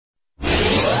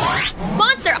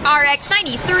RX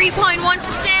 93.1%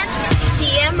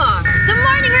 TMR. The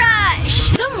Morning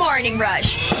Rush. The Morning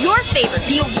Rush. Your favorite,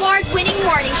 the award-winning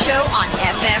morning show on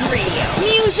FM radio.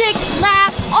 Music,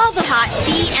 laughs, all the hot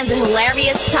tea, and the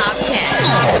hilarious top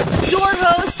 10. Your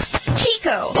hosts,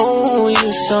 Chico. Oh,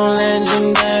 you so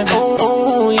legendary.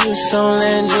 Oh, you so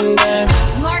legendary.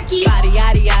 Marky. Yada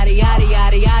yada yada yada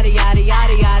yada yada yada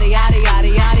yada yada yada yada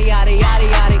yada yada yada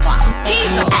yada.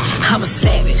 Hazel. I'm a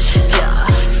savage. Yeah.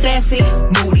 Sassy,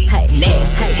 moody,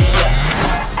 nasty.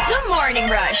 Yeah. The Morning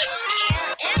Rush.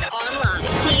 Air and online.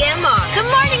 TMR. The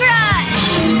Morning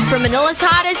Rush. From Manila's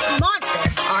hottest, Monster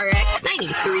RX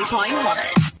 93.1.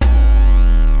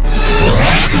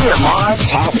 TMR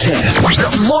Top 10. The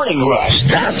Morning Rush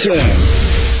Top 10.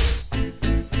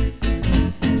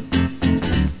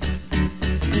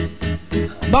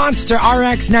 Monster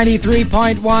RX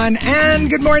 93.1. And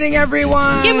good morning,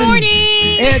 everyone. Good morning.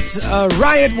 It's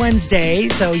Riot Wednesday.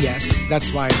 So, yes,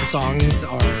 that's why the songs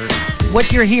are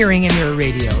what you're hearing in your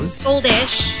radios.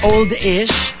 Oldish.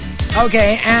 Oldish.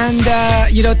 Okay, and,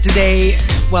 today,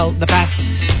 well, the past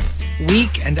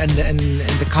week and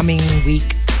the coming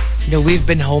week, we've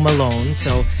been home alone.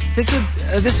 So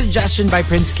this suggestion by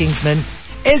Prince Kingsman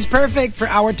is perfect for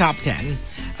our top 10.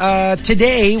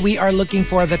 Today, we are looking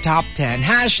for the top 10.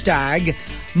 Hashtag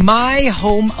My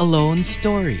Home Alone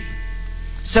Story.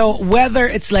 So whether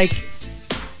it's like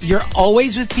you're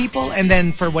always with people and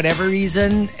then for whatever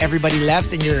reason, everybody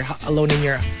left and you're alone in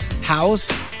your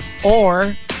house,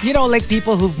 or, like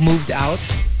people who've moved out.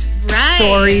 Right.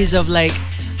 Stories of like,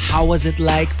 how was it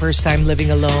like first time living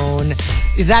alone?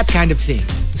 That kind of thing.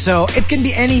 So it can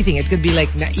be anything. It could be like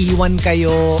naiwan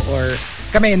kayo, or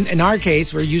kami in our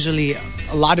case, we're usually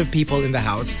a lot of people in the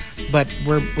house, but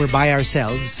we're by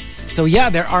ourselves. So yeah,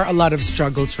 there are a lot of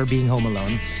struggles for being home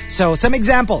alone. So some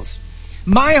examples.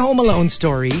 My home alone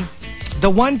story, the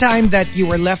one time that you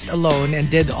were left alone and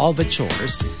did all the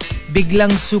chores,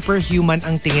 biglang superhuman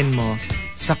ang tingin mo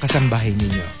sa kasambahay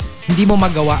ninyo. Hindi mo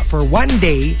magawa for one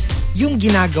day yung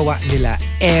ginagawa nila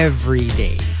every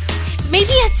day.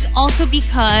 Maybe it's also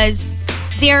because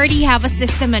they already have a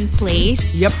system in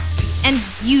place. Yep. And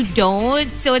you don't,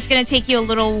 so it's gonna take you a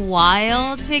little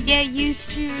while to get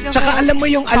used to the Tsaka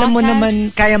whole alam mo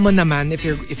naman, kaya mo naman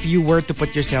if you were to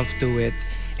put yourself to it.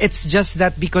 It's just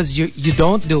that because you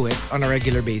don't do it on a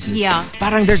regular basis. Yeah.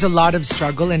 Parang there's a lot of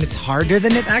struggle and it's harder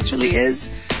than it actually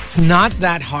is. It's not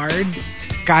that hard.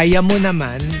 Kaya mo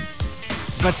naman.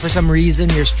 But for some reason,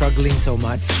 you're struggling so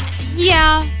much.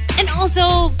 Yeah. And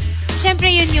also, syempre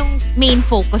yun yung main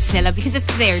focus nila because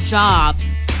it's their job.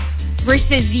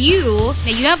 Versus you,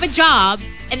 now you have a job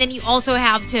and then you also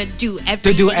have to do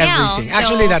everything. To do everything. Else, so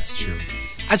Actually, that's true.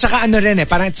 At saka ano rin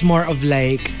parang it's more of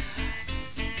like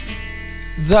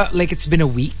it's been a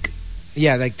week.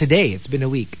 Yeah, like today, it's been a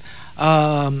week.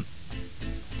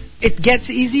 It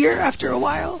gets easier after a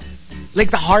while.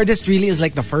 Like the hardest really is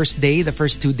like the first day, the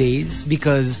first 2 days,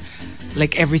 because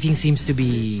like everything seems to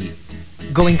be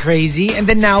going crazy. And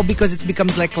then now, because it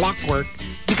becomes like clockwork,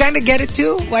 you kind of get it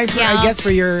too. Why? Yeah. I guess for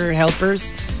your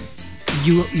helpers,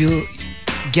 you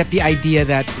get the idea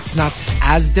that it's not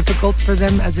as difficult for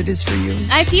them as it is for you.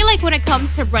 I feel like when it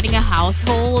comes to running a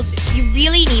household, you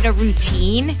really need a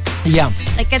routine. Yeah.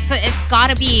 Like it's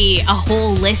gotta be a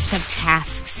whole list of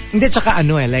tasks. Hindi, tsaka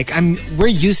like we're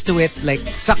used to it like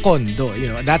sa condo,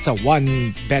 that's a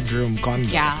 1-bedroom condo.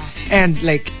 Yeah. And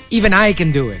like even I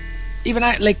can do it. Even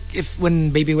I, like, when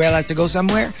Baby Whale has to go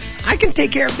somewhere, I can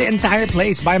take care of the entire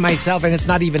place by myself and it's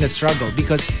not even a struggle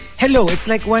because, hello, it's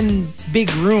like one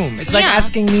big room. It's like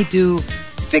asking me to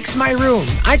fix my room.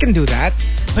 I can do that.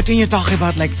 But when you're talking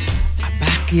about like a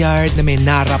backyard na may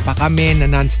nara pa kami na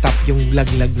non-stop yung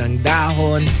laglag ng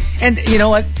dahon. And you know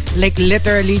what? Like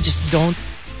literally just don't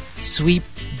sweep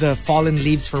the fallen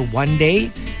leaves for one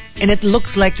day and it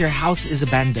looks like your house is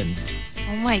abandoned.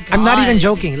 Oh my God. I'm not even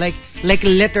joking. Like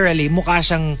literally, mukha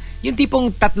siyang yung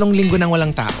tipong 3 linggo nang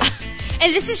walang tao.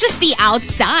 And this is just the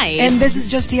outside. And this is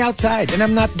just the outside. And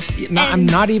I'm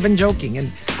not even joking. And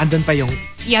andun pa yung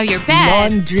your pets.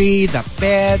 Laundry, the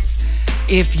pets.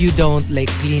 If you don't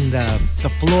like clean the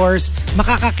floors,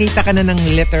 makakakita ka na ng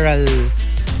literal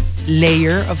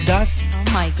layer of dust.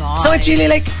 Oh my God. So it's really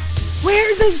like,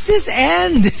 where does this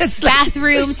end? It's like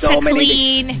bathrooms so to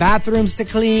clean. Bathrooms to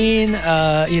clean,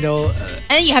 and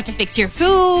then you have to fix your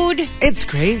food. It's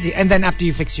crazy. And then after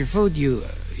you fix your food, you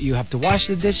have to wash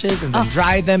the dishes and then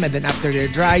dry them. And then after they're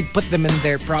dried, put them in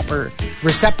their proper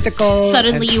receptacle.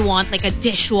 Suddenly you want like a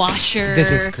dishwasher.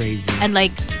 This is crazy. And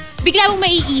like, bigla mong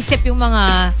maiisip yung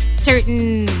mga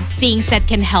certain things that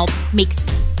can help make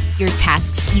your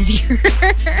tasks easier.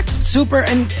 Super.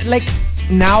 And like,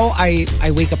 now I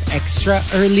wake up extra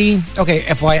early. Okay,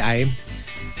 FYI,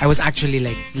 I was actually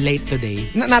like late today.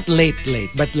 Not late,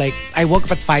 but like I woke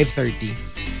up at 5:30.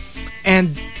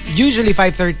 And usually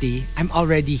 5:30, I'm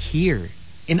already here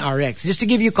in RX. Just to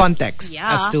give you context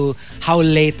as to how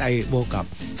late I woke up.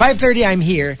 5:30, I'm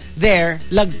here. There,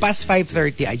 lagpas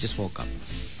 5:30, I just woke up.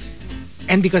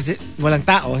 And because walang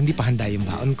tao, hindi pa handa yung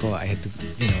baon ko. I had to,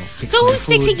 fix So my who's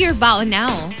food. fixing your baon now?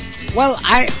 Well,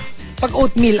 pag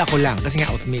oatmeal ako lang. Kasi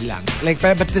nga oatmeal lang. Like,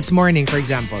 but this morning, for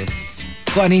example,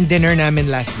 kung ano yung dinner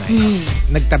namin last night,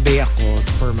 nagtabi ako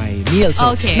for my meal.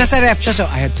 So, nasa ref siya. So,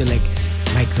 I had to like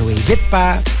microwave it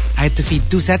pa. I had to feed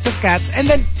 2 sets of cats.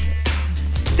 And then,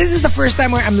 this is the first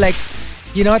time where I'm like,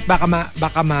 you know what, baka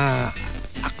ma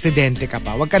aksidente ka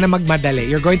pa. Huwag ka na magmadali.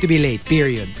 You're going to be late,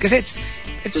 period. Kasi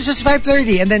it was just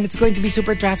 5:30 and then it's going to be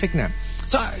super traffic na.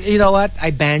 So, you know what?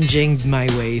 I banjinged my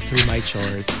way through my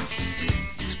chores.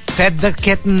 Fed the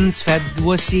kittens, fed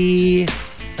Wussy.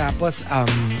 Tapos,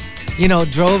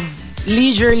 drove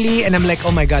leisurely and I'm like,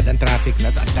 oh my God, ang traffic na.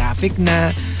 Ang traffic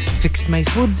na. Fixed my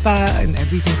food pa and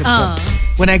everything.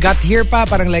 When I got here pa,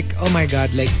 parang like, oh my God,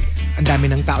 like, ang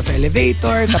dami ng tao sa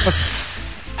elevator. Tapos,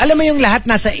 alam mo yung lahat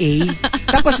nasa A.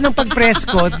 Tapos nung pag-press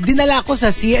ko, dinala ko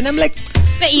sa C and I'm like,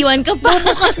 naiwan ka pa.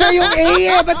 bukas na yung A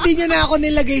eh. Ba't di nyo na ako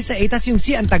nilagay sa A? Tapos yung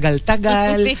C, ang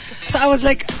tagal-tagal. So I was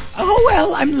like, oh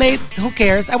well, I'm late. Who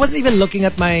cares? I wasn't even looking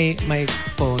at my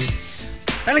phone.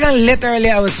 Talagang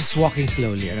literally, I was just walking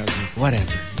slowly. And I was like,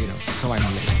 whatever. So I'm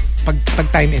late. Pag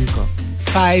time in ko,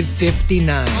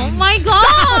 5:59. Oh my God!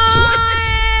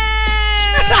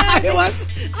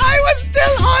 I was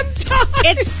still on time.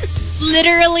 It's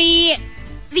literally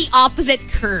the opposite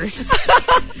curse.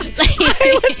 I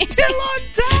was still on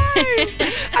time.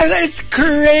 It's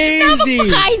crazy.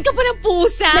 Napapakain ka pa ng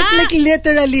pusa. Like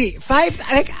literally,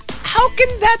 how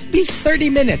can that be 30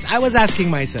 minutes? I was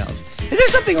asking myself, is there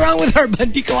something wrong with our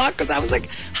bandikoa? Because I was like,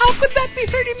 how could that be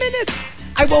 30 minutes?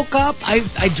 I woke up,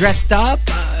 I dressed up,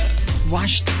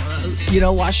 washed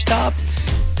up,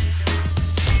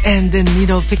 and then,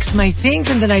 fixed my things,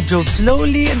 and then I drove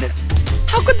slowly, and then,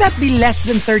 how could that be less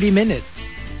than 30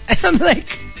 minutes? And I'm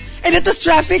like, and it was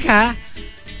traffic, huh?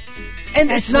 And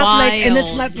That's it's not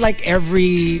wild. like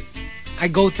I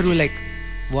go through like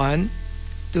 1,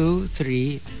 2,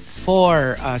 3,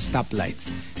 4 stoplights.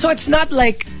 So it's not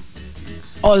like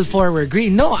all 4 were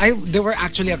green. No, there were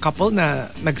actually a couple na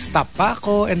nag-stop pa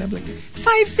ako, and I'm like,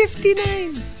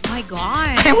 5:59. My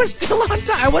God. I was still on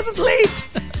time. I wasn't late.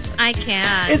 I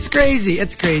can't. It's crazy.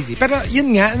 Pero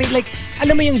yun nga, I mean, like,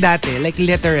 alam mo yung dati, like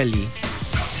literally,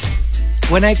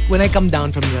 when I come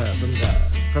down from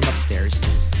upstairs,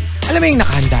 alam mo yung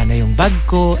nakahanda na yung bag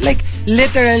ko. Like,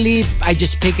 literally, I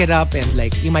just pick it up and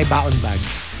like, yung my baon bag.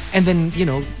 And then,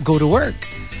 go to work.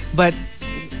 But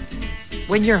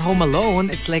when you're home alone,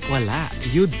 it's like, wala.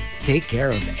 You take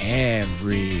care of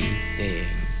everything.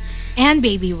 And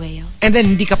baby whale. And then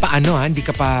hindi ka pa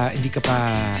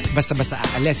basta-basta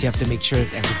aalis. You have to make sure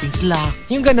that everything's locked.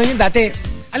 Yung gano'n, yung dati,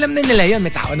 alam na nila yun.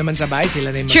 May tao naman sa bahay.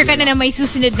 Sila na yung Sure ka na may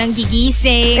susunod ng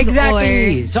gigising.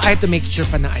 Exactly. So I had to make sure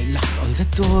pa na I locked all the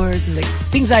doors. And like,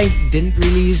 things I didn't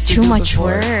really used to do before. Too much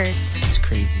work. It's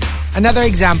crazy. Another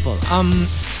example.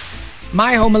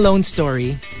 My Home Alone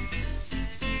story.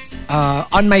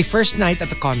 On my first night at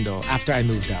the condo, after I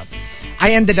moved up,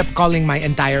 I ended up calling my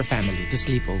entire family to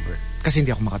sleep over kasi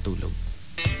hindi ako makatulog.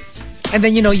 And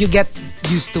then, you get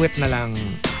used to it na lang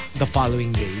the following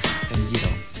days. And,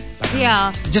 Yeah.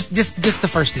 Just the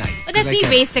first night. But that's me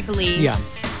basically. Yeah.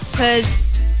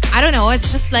 Because, I don't know,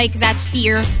 it's just like that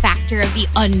fear factor of the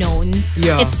unknown.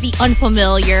 Yeah. It's the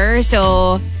unfamiliar.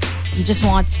 So, you just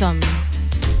want some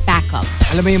backup.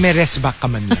 Alam mo yung may rest back ka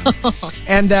man lang.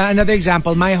 And another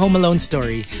example, my Home Alone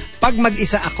story. Pag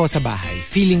mag-isa ako sa bahay,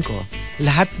 feeling ko,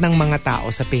 lahat ng mga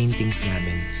tao sa paintings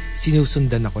namin,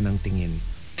 sinusundan ako ng tingin.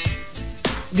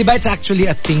 Diba it's actually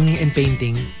a thing in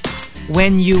painting?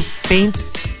 When you paint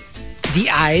the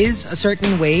eyes a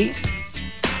certain way,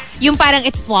 Yung parang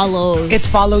it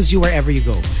follows you wherever you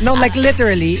go. No, like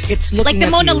literally, it's looking like the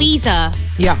at Mona you. Lisa.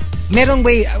 Yeah. Merong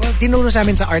way, tinuro sa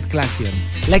amin sa art class yun.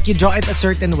 Like you draw it a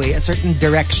certain way, a certain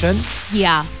direction.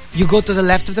 Yeah. You go to the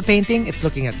left of the painting, it's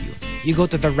looking at you. You go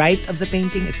to the right of the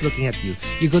painting, it's looking at you.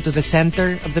 You go to the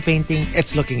center of the painting,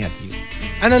 it's looking at you.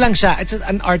 Ano lang siya, it's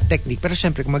an art technique. Pero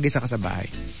syempre, kung mag-isa ka sa bahay.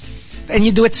 And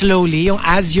you do it slowly, yung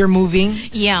as you're moving.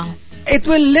 Yeah. It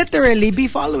will literally be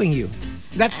following you.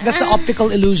 That's the optical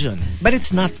illusion. But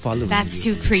it's not following That's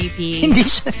you. too creepy. Hindi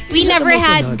siya. We hindi siya never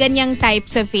had sumusunod. ganyang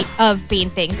types of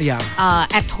paintings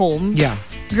at home. Yeah.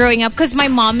 Growing up, because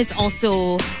my mom is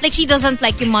also, like, she doesn't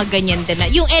like yung mga ganyan din na,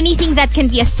 yung anything that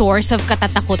can be a source of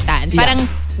katatakutan. Yeah. Parang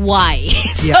why.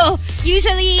 So,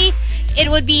 usually, it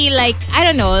would be like, I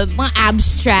don't know, mga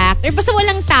abstract. Or basta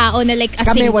walang tao na like a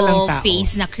Kami single walang tao.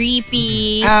 face na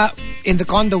creepy. In the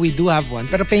condo, we do have one,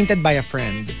 pero painted by a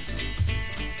friend.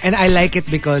 And I like it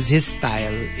because his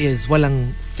style is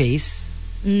walang face.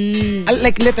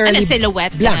 Like literally Ano,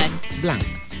 silhouette, blank. ganun. Blank.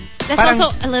 That's parang-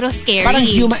 also a little scary. Parang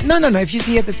human. No. If you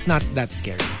see it, it's not that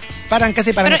scary. Parang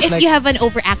kasi parang Pero it's if like, you have an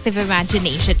overactive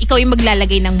imagination, ikaw yung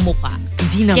maglalagay ng muka.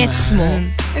 hindi naman. Gets mo?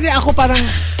 Hindi,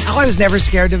 I was never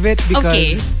scared of it because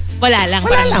Okay. Wala lang.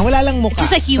 wala lang mukha.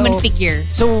 It's just a human So- figure.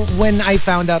 So when I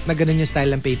found out na ganun yung style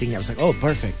ng painting niya, I was like, oh,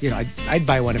 perfect. I'd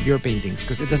buy one of your paintings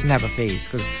because it doesn't have a face.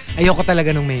 Because ayoko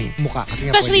talaga nung may mukha. Kasi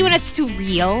nga Especially pwede- when it's too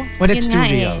real. When it's Yun too nga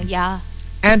eh. real. Yeah.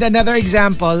 And another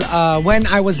example, when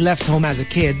I was left home as a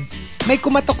kid, may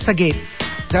kumatok sa gate.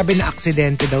 Sabi na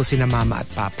aksidente daw sina mama at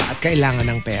papa at kailangan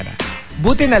ng pera.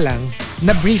 Buti na lang,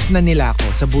 na-brief na nila ako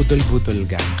sa budol-budol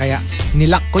gang. Kaya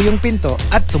nilock ko yung pinto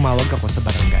at tumawag ako sa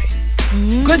barangay.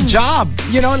 Good job!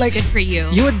 Like Good for you.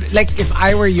 You would, like, if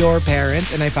I were your parent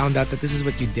and I found out that this is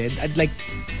what you did, I'd like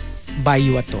buy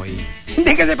you a toy.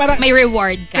 Hindi kasi parang May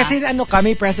reward ka. kasi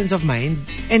may presence of mind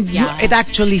and Yeah. it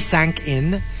actually sank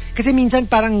in. Kasi minsan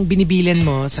parang binibilin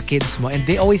mo sa kids mo and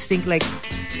they always think like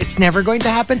it's never going to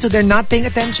happen so they're not paying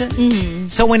attention.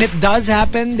 So when it does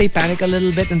happen, they panic a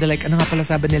little bit and they're like, ano nga pala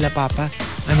sabi nila papa?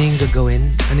 Ano yung gagawin?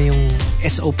 Ano yung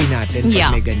SOP natin pag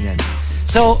Yeah. may ganyan?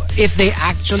 So if they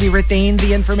actually retain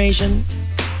the information,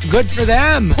 good for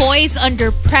them. Poise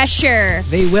under pressure.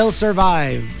 They will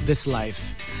survive this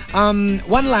life. One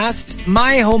last,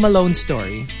 my Home Alone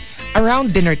story.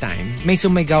 Around dinner time, may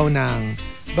sumigaw ng,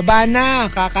 baba na,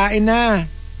 kakain na.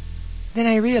 Then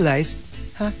I realized,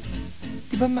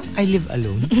 di ba I live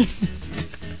alone?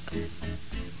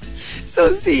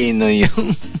 So sino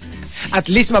yung, at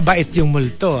least mabait yung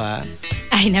multo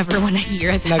I never want to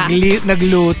hear that.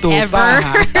 Nagluto Ever.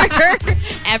 pa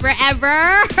ever.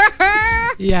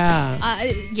 Yeah.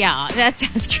 Yeah, that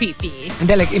sounds creepy. And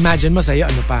then like imagine mo sa'yo,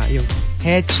 ano pa, yung,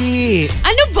 Hechi,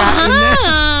 Ano ba? kain na.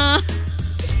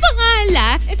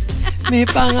 Pangalan? May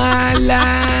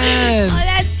pangalan. Oh,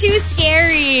 that's too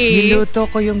scary. Niluto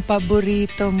ko yung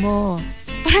paborito mo.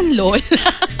 Parang lola.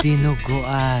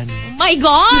 Dinuguan. Oh my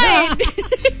God!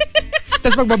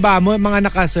 Tapos pagbaba mo, mga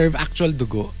nakaserve actual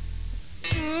dugo.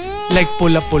 Like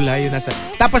pula-pula yung nasa.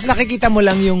 Tapos nakikita mo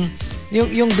lang yung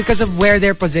because of where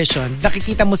they're positioned,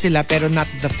 nakikita mo sila pero not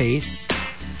the face.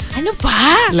 Ano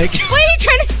ba? Like, why are you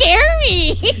trying to scare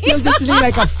me? you'll just see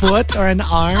like a foot or an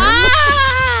arm.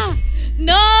 Ah!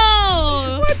 No!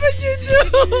 What would you do?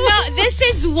 No, this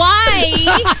is why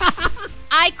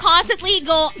I constantly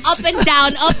go up and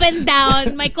down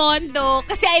my condo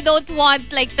kasi I don't want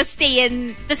like to stay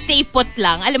put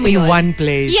lang. Alam mo In yun? one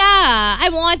place. Yeah, I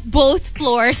want both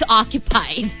floors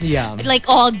occupied. Yeah. Like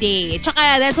all day.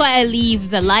 Tsaka that's why I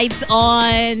leave the lights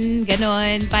on,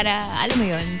 ganon, para, alam mo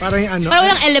yun? Parang yung ano. Para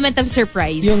walang element of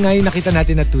surprise. Yung ngayon nakita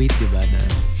natin na tweet, di ba? Na,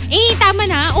 tama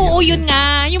na. Oo, yun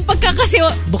nga. Yung pagkakasi...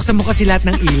 buksan mo kasi lahat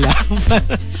ng ilaw.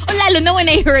 lalo na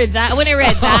when I read that,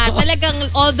 talagang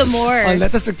all the more.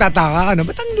 Tapos nagtataka ka na,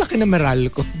 ba't ang laki na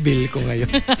bill ko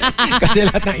ngayon? Kasi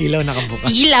lahat ng ilaw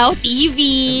nakabukas. Ilaw, TV.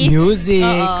 Music,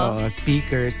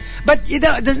 speakers. But it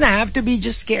doesn't have to be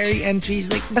just scary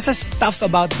entries. Like, basta stuff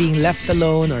about being left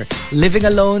alone or living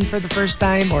alone for the first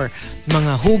time or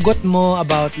mga hugot mo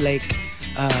about like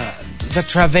the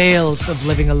travails of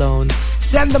living alone.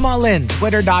 Send them all in.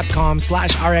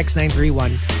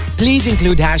 Twitter.com/RX931. Please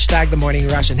include hashtag The Morning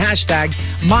Rush and hashtag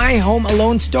My Home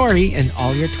Alone Story in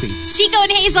all your tweets. Chico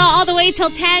and Hazel all the way till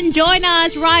 10. Join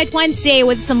us right Wednesday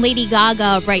with some Lady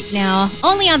Gaga right now.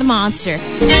 Only on The Monster.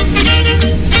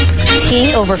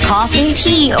 Tea over coffee?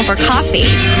 Tea over coffee.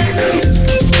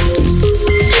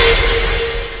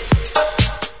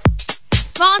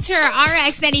 Monster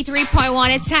RX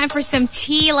 93.1. It's time for some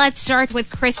tea. Let's start with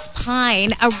Chris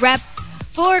Pine. A rep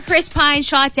for Chris Pine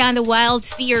shot down the wild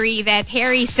theory that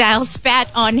Harry Styles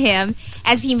spat on him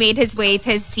as he made his way to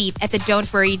his seat at the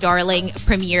Don't Worry Darling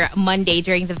premiere Monday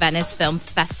during the Venice Film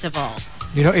Festival.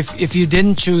 You know, if you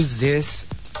didn't choose this,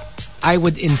 I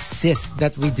would insist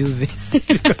that we do this.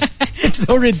 It's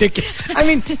so ridiculous.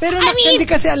 Hindi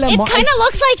kasi alam mo. It kind of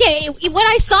looks like it. When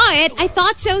I saw it, I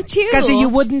thought so too. Kasi you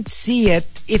wouldn't see it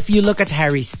if you look at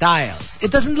Harry Styles.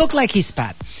 It doesn't look like he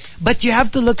spat. But you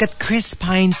have to look at Chris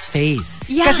Pine's face.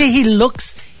 Yeah. Kasi he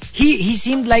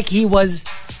seemed like he was,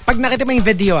 pag nakita mo yung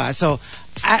video so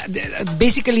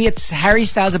basically it's Harry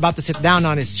Styles about to sit down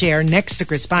on his chair next to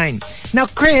Chris Pine. Now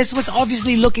Chris was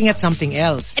obviously looking at something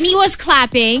else. And he was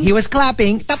clapping.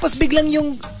 Tapos biglang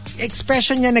yung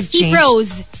expression niya nag-change. He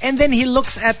froze. And then he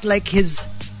looks at like his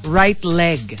right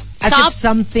leg. As Stop, if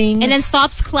something... And then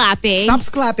stops clapping. Stops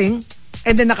clapping.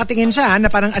 And then nakatingin siya na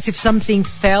parang as if something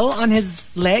fell on his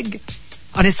leg,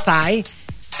 on his thigh.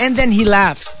 And then he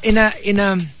laughs in a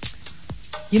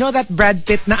you know that Brad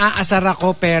Pitt na aasar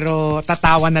ako pero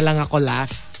tatawa na lang ako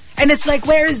laugh? And it's like,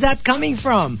 where is that coming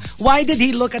from? Why did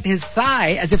he look at his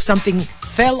thigh as if something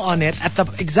fell on it at the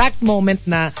exact moment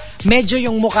na medyo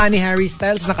yung mukha ni Harry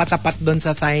Styles nakatapat doon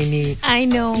sa thigh ni... I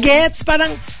know. Gets?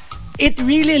 Parang, it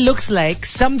really looks like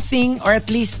something, or at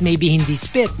least maybe hindi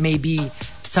spit, maybe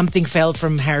something fell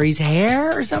from Harry's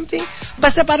hair or something.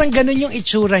 Basta parang ganun yung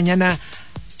itsura niya na...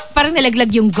 Parang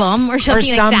nalaglag yung gum or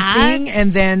something like that.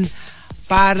 And then...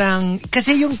 Parang,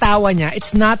 kasi yung tawa niya,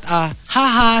 it's not a,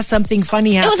 haha, something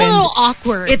funny happened. It was a little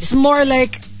awkward. It's more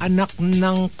like, anak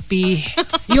ng pi.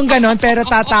 Yung ganon, pero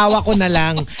tatawa ko na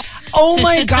lang. Oh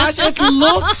my gosh, it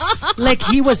looks like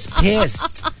he was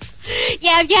pissed.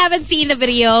 Yeah, if you haven't seen the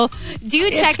video, do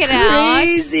check it out.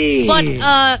 It's crazy.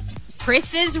 But,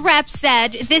 Chris's rep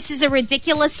said, this is a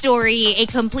ridiculous story, a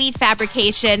complete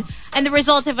fabrication, and the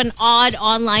result of an odd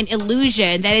online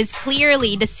illusion that is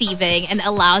clearly deceiving and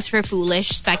allows for foolish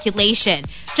speculation.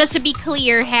 Just to be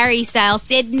clear, Harry Styles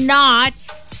did not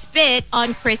spit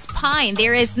on Chris Pine.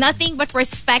 There is nothing but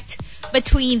respect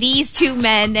between these two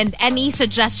men, and any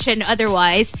suggestion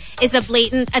otherwise is a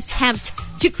blatant attempt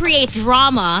to create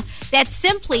drama that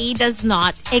simply does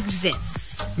not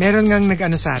exist. Meron ngang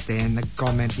nag-ano sa atin,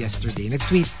 nag-comment yesterday,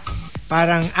 nag-tweet,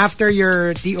 parang after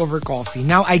your tea over coffee,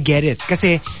 now I get it.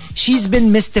 Kasi she's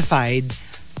been mystified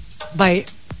by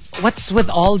what's with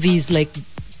all these like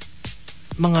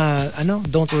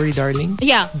mga, don't worry darling?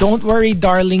 Yeah. Don't worry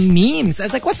darling memes. I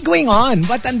was like, what's going on?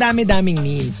 But ang dami-daming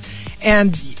memes.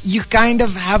 And you kind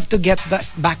of have to get the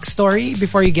backstory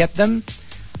before you get them.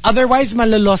 Otherwise,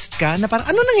 malolost ka na parang,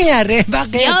 ano nangyayari?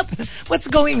 Bakit? Yep. What's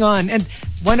going on? And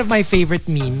one of my favorite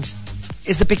memes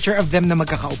is the picture of them na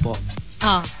magkakaupo.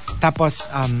 Oh. Tapos,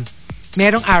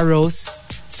 merong arrows.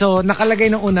 So,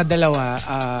 nakalagay ng una, dalawa.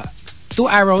 2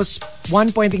 arrows,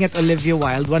 one pointing at Olivia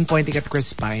Wilde, one pointing at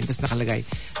Chris Pine. Tapos nakalagay,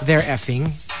 they're effing.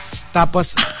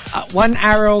 Tapos, one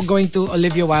arrow going to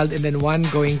Olivia Wilde and then one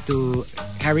going to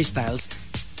Harry Styles.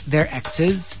 They're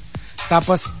exes.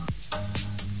 Tapos,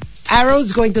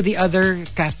 arrows going to the other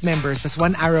cast members. Tapos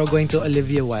one arrow going to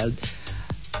Olivia Wilde.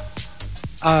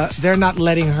 They're not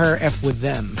letting her F with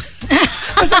them.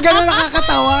 Basta ganun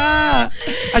nakakatawa.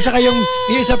 At saka yung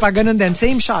isa pa, ganun din.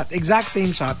 Same shot. Exact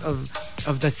same shot of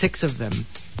the 6 of them.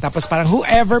 Tapos parang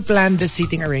whoever planned this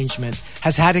seating arrangement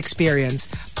has had experience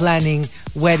planning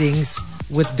weddings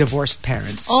with divorced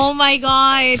parents. Oh my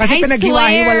God. Kasi I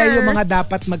pinaghiwa-hiwalay swear. yung mga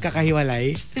dapat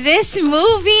magkakahiwalay. This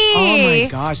movie. Oh my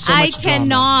gosh, so much drama.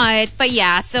 cannot. But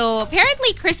yeah, so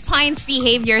apparently Chris Pine's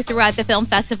behavior throughout the film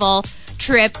festival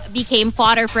trip became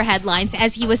fodder for headlines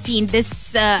as he was seen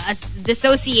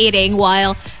dissociating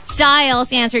while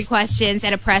Styles answered questions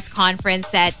at a press conference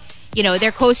that,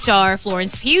 their co-star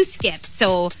Florence Pugh skipped.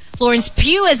 So Florence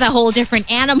Pugh is a whole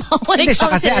different animal when it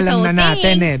comes to this whole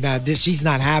thing. That she's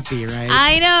not happy, right?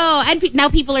 I know. And now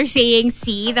people are saying,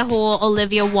 see, the whole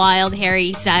Olivia Wilde,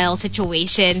 Harry Styles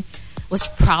situation was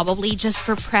probably just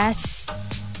for press.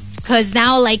 Because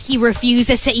now, he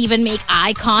refuses to even make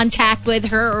eye contact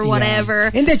with her or whatever.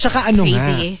 Yeah. Hindi, tsaka ano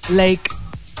Crazy. nga,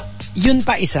 yun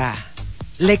pa isa.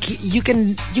 You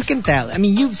can tell. I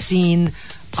mean, you've seen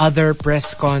other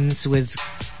press cons with,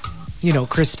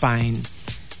 Chris Pine.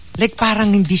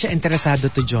 Parang hindi siya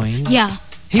interesado to join. Yeah.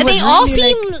 And they all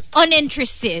seem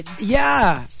uninterested.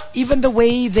 Yeah. Even the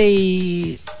way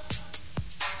they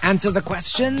answer the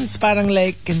questions, parang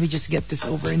can we just get this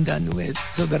over and done with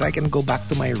so that I can go back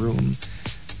to my room?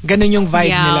 Ganun yung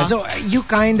vibe nila. So you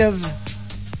kind of,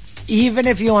 even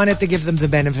if you wanted to give them the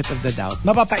benefit of the doubt,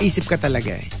 mapapaisip ka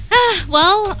talaga eh.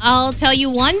 Well, I'll tell you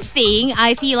one thing.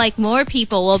 I feel like more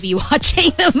people will be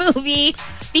watching the movie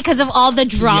because of all the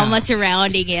drama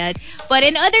surrounding it. But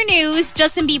in other news,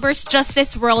 Justin Bieber's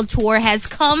Justice World Tour has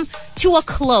come to a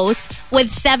close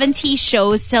with 70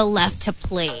 shows still left to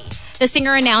play. The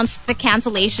singer announced the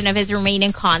cancellation of his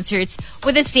remaining concerts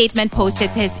with a statement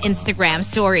posted to his Instagram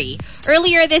story.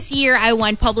 Earlier this year, I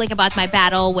went public about my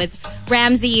battle with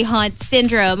Ramsay Hunt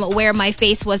syndrome, where my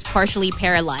face was partially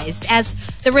paralyzed. As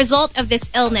the result of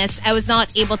this illness, I was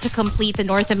not able to complete the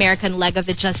North American leg of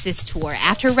the Justice Tour.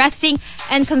 After resting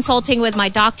and consulting with my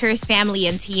doctors, family,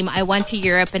 and team, I went to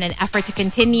Europe in an effort to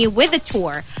continue with the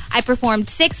tour. I performed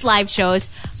 6 live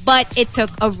shows, but it took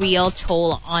a real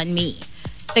toll on me.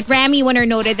 The Grammy winner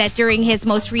noted that during his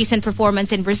most recent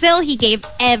performance in Brazil, he gave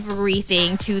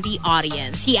everything to the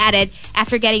audience. He added,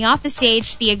 after getting off the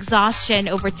stage, the exhaustion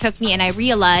overtook me and I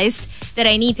realized that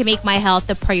I need to make my health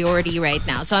a priority right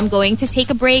now. So I'm going to take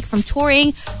a break from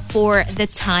touring for the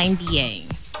time being.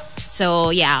 So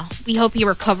yeah, we hope he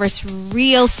recovers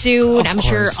real soon. I'm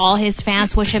sure all his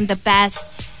fans wish him the best.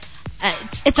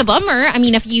 It's a bummer. I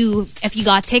mean, if you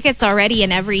got tickets already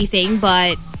and everything,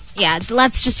 but yeah,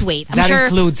 let's just wait. That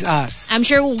includes us. I'm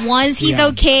sure once he's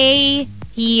okay,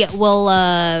 he will,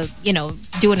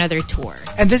 do another tour.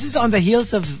 And this is on the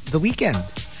heels of the weekend.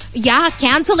 Yeah,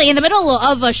 canceling in the middle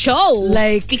of a show.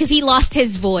 Like, because he lost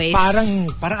his voice. Parang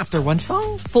after one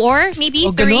song? 4, maybe?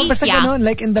 O 3? Ganun, basta ganun,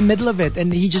 like in the middle of it.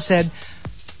 And he just said,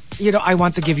 I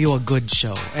want to give you a good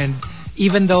show. And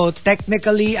even though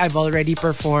technically I've already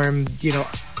performed, a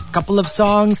couple of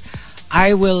songs,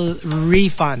 I will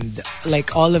refund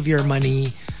like all of your money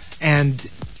and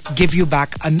give you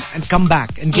back and come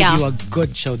back and give you a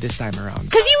good show this time around.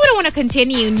 Because you wouldn't want to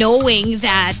continue knowing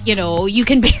that, you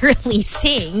can barely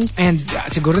sing. And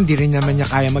siguro hindi rin naman niya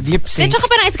kaya mag-lip sync. Tsaka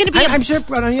parang it's gonna be I'm sure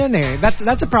yun eh.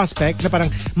 That's a prospect na parang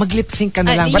mag-lip sync ka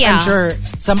na lang. But I'm sure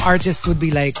some artists would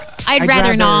be like, I'd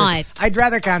rather not. I'd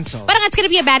rather cancel. Parang it's gonna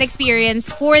be a bad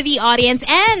experience for the audience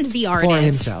and the artist. For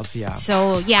himself, yeah.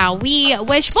 So yeah, we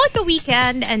wish both The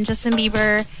Weeknd and Justin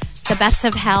Bieber the best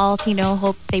of health.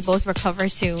 Hope they both recover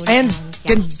soon. And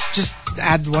can just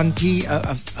add one tea,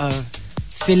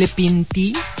 Philippine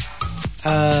tea.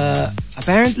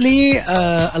 Apparently,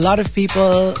 a lot of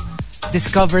people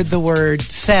discovered the word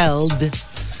 "felled"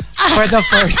 for the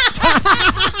first time.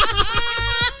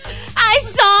 I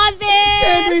saw this.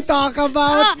 Can we talk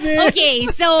about this? Okay,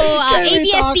 so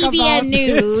ABS-CBN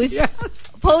News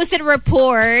posted a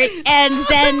report, and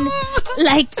then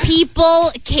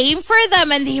people came for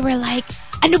them, and they were like,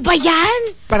 "Ano ba yan?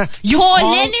 Parang,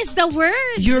 Pollen is the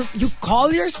word." You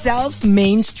call yourself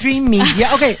mainstream media.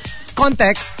 Okay,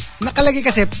 context. Nakalagay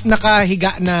kasi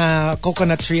nakahiga na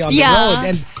coconut tree on the road,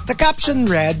 and the caption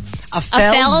read, "A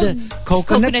felled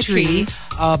coconut tree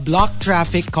blocked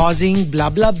traffic, causing blah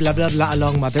blah blah blah blah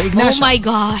along Mother Ignacia." Oh my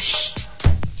gosh.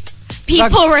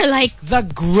 People were like, the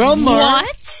grummer.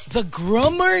 What? The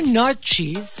grummer not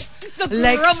cheese. The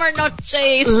grummer not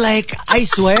cheese. Like, I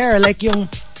swear, like yung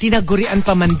tinagurian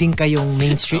pa man din kayong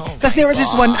mainstream. Tapos there was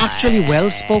this one actually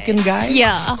well-spoken guy.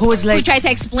 Yeah. Who was like, who tried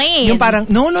to explain. Yung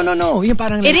parang, no. Yung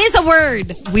parang, it is a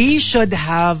word. We should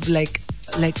have like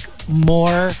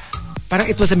more,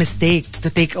 parang it was a mistake to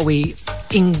take away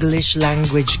English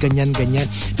language, ganyan.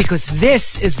 Because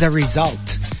this is the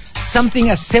result. Something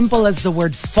as simple as the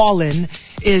word fallen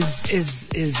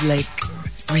is like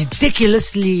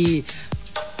ridiculously,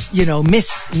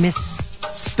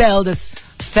 misspelled as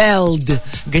felled.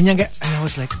 Ganyan. And I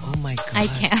was like, oh my God. I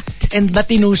can't. And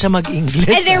matino siya mag-English.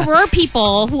 And there were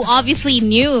people who obviously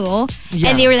knew,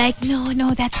 and they were like, no,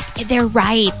 they're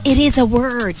right. It is a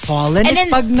word. Fallen is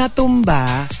pag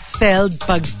natumba, felled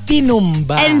pag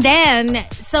tinumba. And then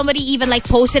somebody even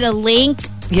posted a link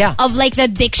of the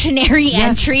dictionary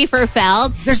entry for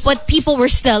felled. But people were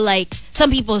still some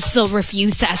people still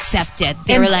refused to accept it.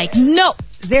 They were like, no.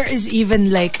 There is even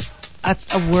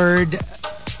a word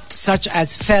such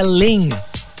as felling.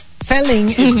 Felling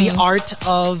is the art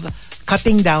of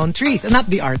cutting down trees. Not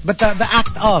the art, but the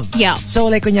act of. Yeah.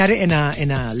 So kunyari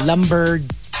in a lumber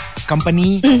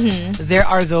company, there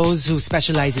are those who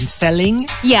specialize in felling.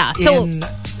 Yeah. So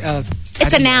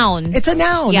it's a noun. It's a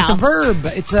noun. Yeah. It's a verb.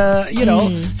 It's a,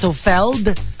 so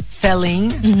felled,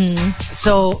 felling.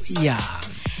 So, yeah.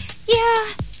 Yeah.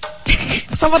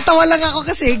 Tawa-tawa lang ako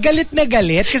kasi galit na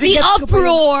galit. Kasi the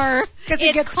uproar.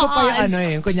 Kasi gets ko pa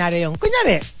yung kunyari,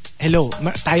 hello,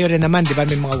 tayo rin naman, di ba,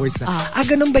 may mga words na,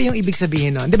 ganun ba yung ibig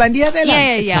sabihin nun? Di ba, hindi natin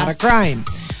alam. It's not a crime.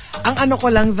 Ang ano ko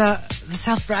lang, the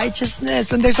self-righteousness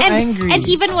when they're so angry. And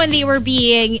even when they were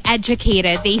being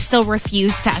educated, they still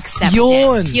refused to accept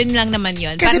yun. it. Yun lang naman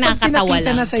yun. Kasi pag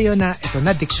pinakita na sa'yo na, ito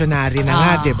na, dictionary na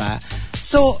nga, di ba?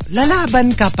 So,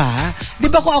 lalaban ka pa. Di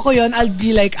ba kung ako yun, I'll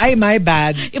be like, ay, my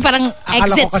bad. Yung parang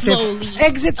exit slowly.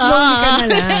 Exit slowly ka na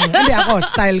lang. Hindi ako,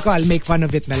 style ko, I'll make fun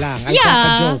of it na lang. I'll crack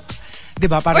a joke.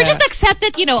 Diba, or just accept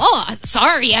it,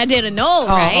 sorry, I didn't know,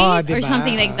 right? Diba? Or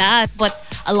something like that. But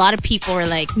a lot of people were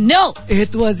like, no.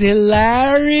 It was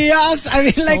hilarious. I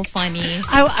mean, so funny.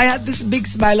 I had this big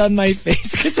smile on my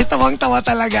face kasi tawang-tawa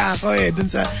talaga ako dun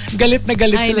sa galit na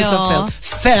galit sila sa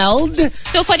felled.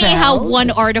 So funny how one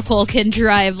article can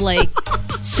drive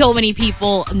so many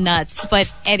people nuts.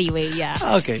 But anyway, yeah.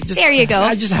 Okay. There you go.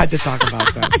 I just had to talk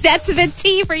about that. That's the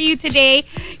tea for you today.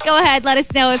 Go ahead, let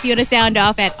us know if you want to sound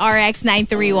off at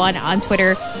RX931 on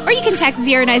Twitter. Or you can text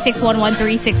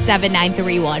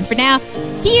 0961136791. For now,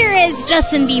 here is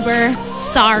Justin Bieber,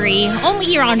 Sorry. Only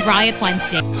here on Riot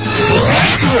Wednesday.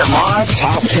 TMR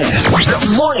Top 10.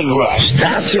 The Morning Rush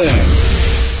Top 10.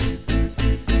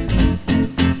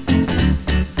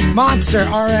 Monster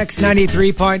RX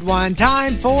 93.1.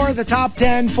 Time for the top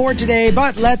 10 for today,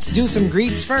 but let's do some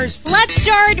greets first. Let's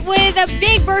start with a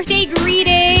big birthday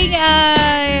greeting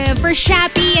for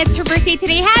Shappy. It's her birthday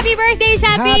today. Happy birthday,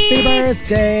 Shappy! Happy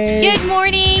birthday! Good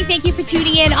morning. Thank you for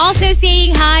tuning in. Also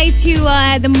saying hi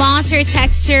to the Monster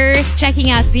texters. Checking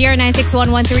out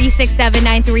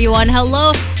 0961136791.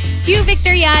 Hello to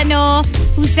Victoriano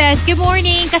who says, good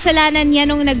morning. Kasalanan niya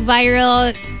nung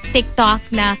nag-viral TikTok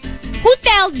na who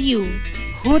told you?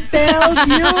 Who told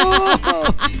you?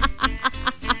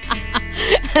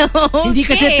 Okay. Hindi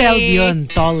kasi told yun.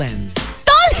 Tolen.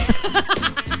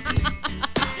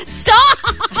 Stop!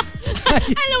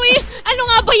 Ano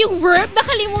nga ba yung verb?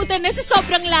 Nakalimutan na sa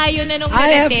sobrang layo na nung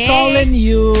I have dati. tolen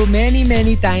you many,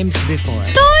 many times before.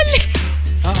 Tolen!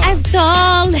 I've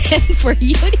tolen for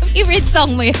you. Yung favorite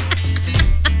song mo yun.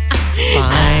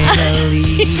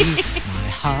 Finally, my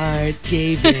heart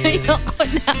gave in. Ayoko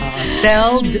na.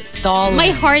 Tolen. My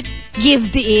heart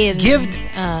gived in. Gived?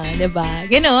 Diba?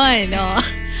 Ganon, no?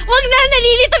 Wag na,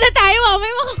 nalilito na tayo.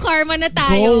 May mga karma na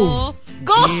tayo.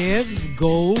 Go! Give,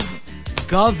 go,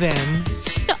 govern.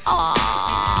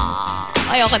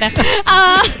 Ayoko na.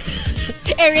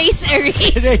 Erase.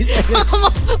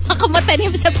 Baka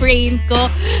matanim sa brain ko.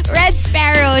 Red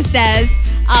Sparrow says,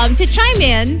 to chime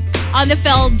in on the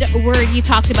failed word you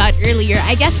talked about earlier,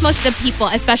 I guess most of the people,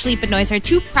 especially Pinoys, are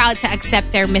too proud to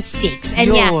accept their mistakes.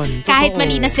 And yeah, Yun, kahit totoo.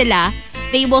 mali na sila,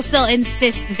 they will still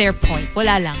insist their point.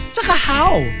 Wala lang. Tsaka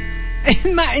how?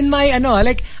 In my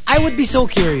like, I would be so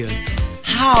curious.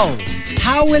 How?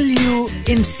 How will you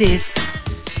insist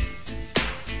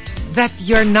that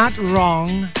you're not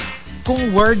wrong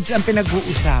kung words ang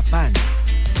pinag-uusapan?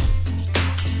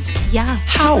 Yeah.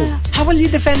 How? How will you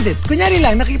defend it? Kunyari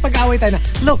lang, nakipag-away tayo na,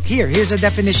 look, here's a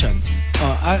definition.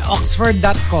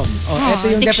 Oxford.com. Ito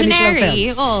yung definition of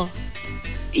Dictionary. failed.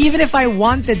 Even if I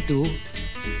wanted to,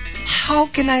 how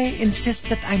can I insist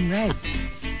that I'm right?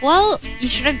 Well, you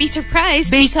shouldn't be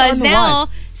surprised Based because on now what?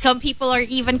 some people are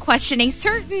even questioning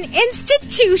certain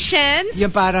institutions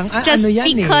Yung parang, just ano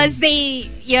yan because they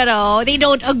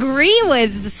don't agree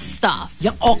with stuff.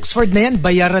 Yung Oxford na yan,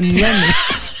 bayaran yan.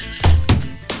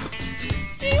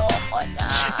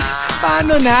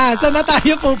 Paano na? Saan na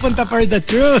tayo pupunta for the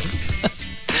truth?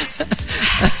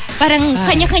 Parang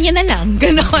kanya-kanya na lang.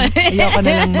 Ganon. Ayoko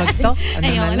na lang mag-talk.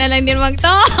 Ayoko na lang din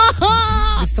mag-talk.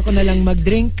 Gusto ko na lang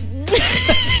mag-drink.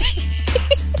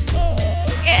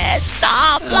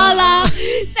 Stop, Lala.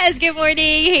 Says good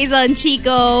morning, Hazel and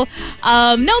Chico.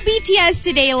 No BTS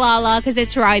today, Lala, because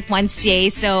it's Riot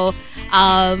Wednesday. So,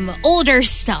 older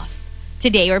stuff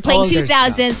today. We're playing Older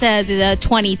 2000s, the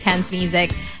 2010s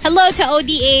music. Hello to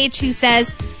ODH who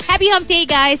says, happy hump day,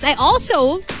 guys. I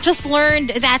also just learned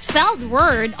that felt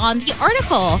word on the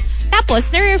article.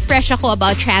 Tapos, na-refresh ako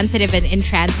about transitive and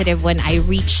intransitive when I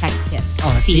rechecked it.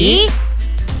 Oh, see?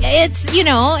 It's,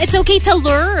 it's okay to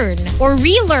learn or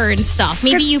relearn stuff.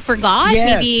 Maybe you forgot.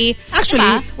 Yes. Maybe, Actually,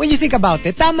 diba? when you think about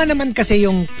it, tama naman kasi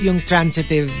yung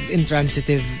transitive,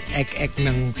 intransitive, ek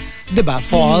ng, diba?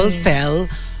 Fall, fell,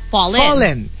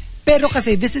 fallen. Pero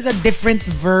kasi, this is a different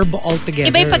verb altogether.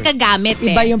 Iba yung pagkagamit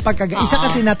Iba yung pagkagamit. Isa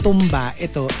kasi natumba,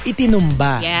 ito,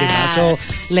 itinumba. Yes. Diba? So,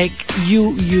 like,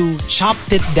 you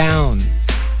chopped it down.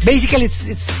 Basically,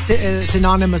 it's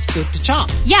synonymous to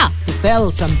chop. Yeah. To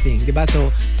fell something. Diba?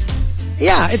 So,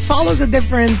 yeah, it follows a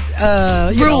different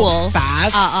rule.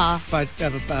 Past.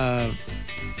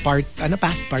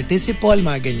 Past participle,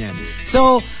 mga ganyan.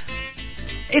 So,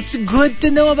 it's good to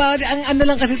know about it. Ang ano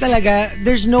lang kasi talaga,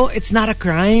 it's not a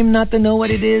crime not to know what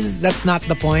it is. That's not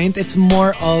the point. It's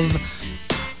more of,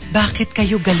 bakit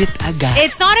kayo galit agad?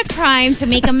 It's not a crime to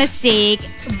make a mistake,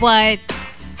 but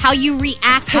how you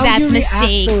react to that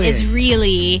mistake is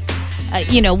really,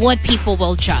 what people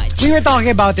will judge. We were talking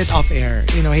about it off air,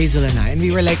 Hazel and I, and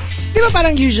we were like, di ba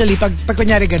parang usually, pag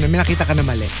kunyari ganun, may nakita ka na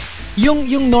mali.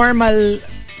 Yung normal,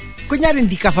 kunyari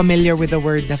hindi ka familiar with the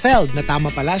word na failed, na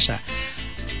tama pala siya.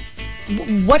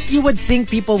 What you would think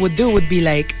people would do would be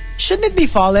like, shouldn't it be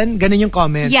fallen? Ganun yung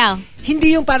comment. Yeah.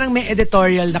 Hindi yung parang may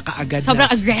editorial na kaagad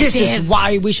Sobrang na, aggressive. this is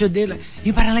why we should do.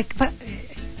 Yung parang like,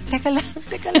 teka lang.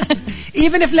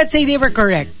 Even if let's say they were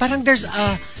correct, parang there's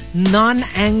a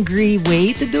non-angry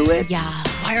way to do it. Yeah.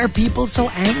 Why are people so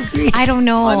angry? I don't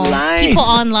know. Online. People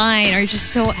online are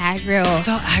just so aggro.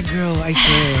 So aggro, I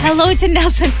say. Hello to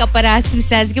Nelson Caparas who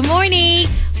says, good morning.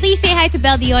 Please say hi to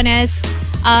Belle Diones.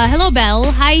 Hello,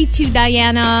 Belle. Hi to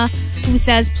Diana who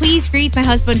says, please greet my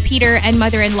husband Peter and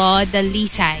mother-in-law,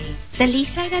 Dalisay.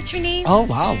 Dalisay, that's her name? Oh,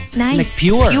 wow. Nice. Like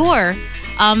pure. Pure.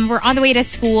 We're on the way to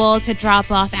school to drop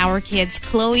off our kids,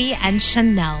 Chloe and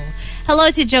Chanel.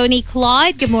 Hello to Joni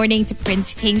Claude. Good morning to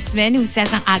Prince Kingsman who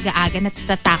says, ang aga-aga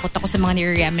natatakot ako sa mga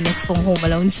nire-reminisce kong Home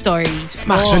Alone stories.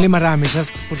 Actually, marami siya.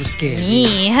 Puro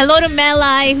scary. Hello to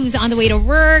Melai who's on the way to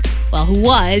work. Well, who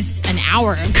was an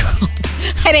hour ago.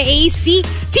 Hi to AC.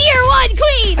 Tier 1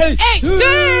 Queen.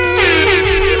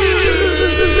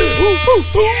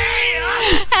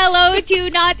 Hello to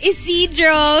Not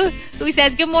Isidro who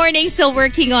says, good morning, still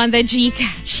working on the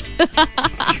Gcash.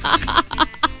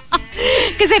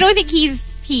 Because I don't think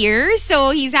he's here,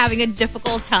 so he's having a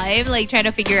difficult time like trying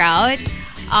to figure out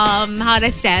how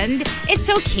to send. It's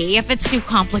okay if it's too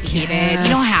complicated. Yes,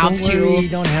 you don't have don't to. worry, you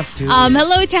don't have to.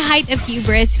 Hello to Height of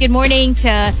Hubris. Good morning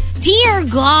to Dear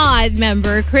God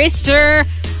member Krister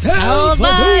Salvador.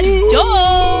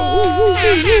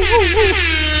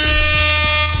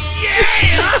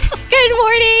 Good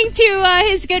morning to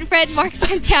his good friend Mark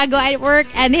Santiago at work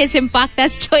and his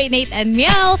Impactas Joy, Nate and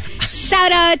Miel.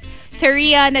 Shout out to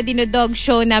Ria na dinodog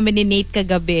show namin ni Nate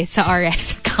kagabi sa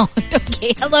RX account.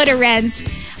 Okay. Hello to Renz.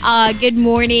 Good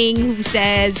morning who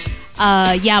says,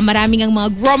 maraming ang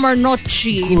mga grummer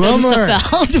nochi. Grummer.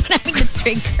 Maraming na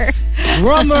trigger.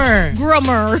 Grummer.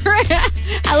 Grummer.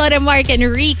 Hello to Mark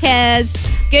Enriquez.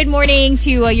 Good morning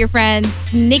to your friends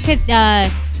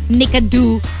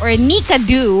Nikadu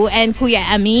and Kuya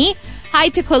Ami. Hi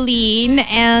to Colleen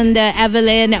and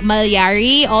Evelyn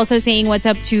Malyari. Also saying what's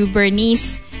up to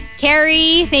Bernice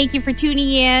Carrie. Thank you for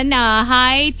tuning in.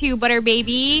 Hi to Butter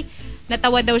Baby.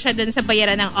 Natawa daw siya dun sa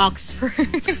bayaran ng Oxford.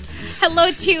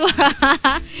 Hello to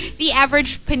the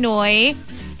average Pinoy.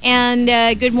 And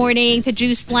good morning to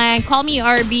Juice Blank. Call me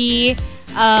RB.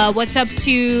 What's up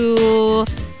to,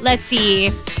 let's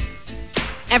see,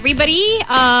 everybody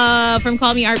from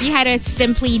Call Me RB. Had a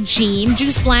Simply Jean.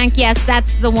 Juice Blank, yes,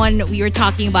 that's the one we were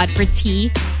talking about for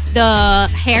tea. The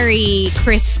Harry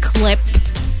Chris clip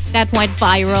that went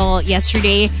viral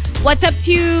yesterday. What's up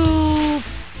to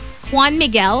Juan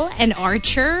Miguel and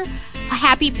Archer? A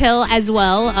Happy Pill as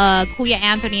well. Kuya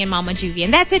Anthony and Mama Juvie.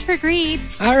 And that's it for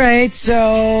greets. Alright,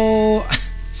 so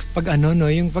pag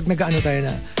yung pag nag-ano tayo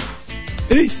na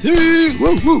AC!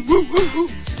 Woo, woo, woo, woo, woo.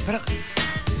 Parang,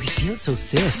 we feel so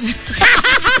sis.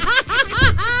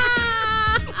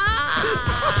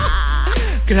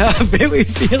 Grabe, we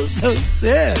feel so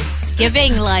sis.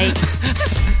 Giving like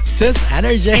Sis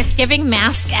energy. it's giving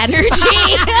mask energy.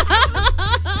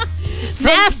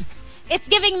 Mask. It's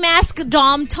giving mask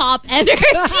dom top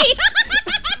energy.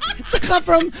 Tsaka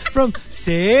from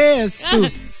sis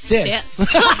to sis.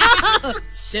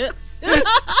 Sis.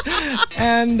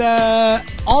 And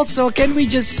also, can we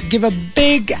just give a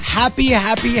big happy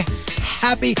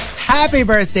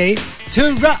birthday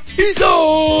to Raizo!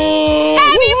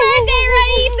 Happy birthday,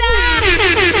 Raisa!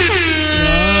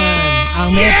 Yan.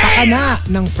 Ang may pakana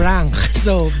ng prank.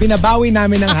 So, binabawi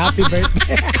namin ng happy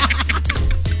birthday.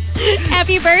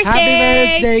 Happy birthday!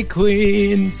 Happy birthday,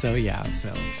 Queen! So, yeah.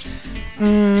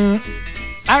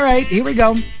 All right, here we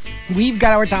go. We've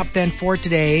got our top 10 for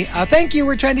today. Thank you.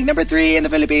 We're trending number 3 in the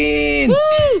Philippines.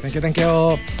 Woo! Thank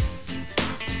you.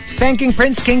 Thanking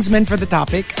Prince Kingsman for the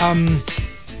topic.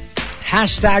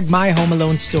 Hashtag My Home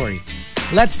Alone Story.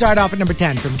 Let's start off at number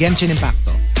 10 from Genshin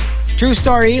Impacto. True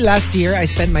story, last year, I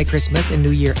spent my Christmas and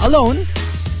New Year alone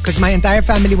because my entire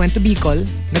family went to Bicol.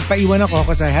 Nagpaiwan ako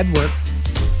because I had work.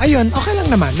 Ayun, okay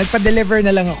lang naman. Nagpa-deliver na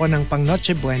lang ako ng pang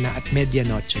Noche Buena at Media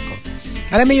Noche ko.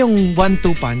 Alam mo yung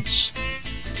 1-2 punch?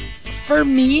 For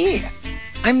me,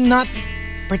 I'm not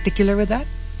particular with that.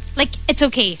 Like, it's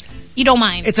okay. You don't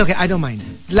mind. It's okay, I don't mind.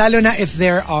 Lalo na if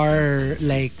there are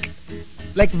like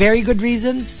very good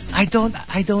reasons. I don't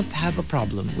have a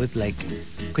problem with like,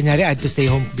 kunyari I had to stay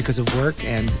home because of work,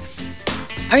 and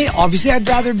I mean, obviously I'd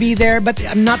rather be there, but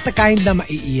I'm not the kind na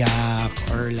maiiyak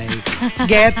or like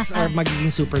gets or magiging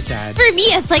super sad. For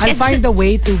me, it's like I'll find a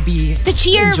way to be to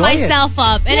cheer enjoy myself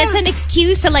up, and it's an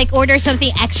excuse to like order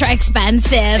something extra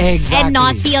expensive and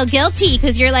not feel guilty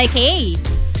because you're like, hey,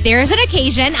 there's an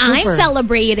occasion, I'm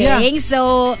celebrating,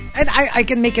 so and I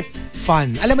can make it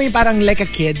fun. Alam mo yung parang like a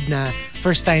kid na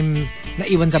first time na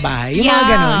iwan sa bahay. Yung mga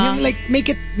ganon, yung like make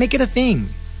it a thing.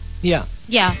 Yeah.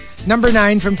 Yeah. Number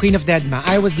 9 from Queen of Deadma.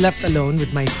 I was left alone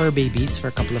with my fur babies for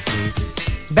a couple of days.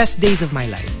 Best days of my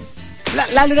life.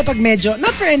 Lalo na pag medyo,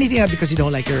 not for anything because you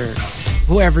don't like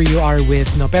whoever you are with,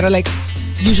 no. Pero like,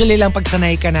 usually lang pag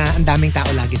sanay ka na ang daming tao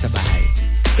lagi sa bahay.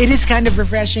 It is kind of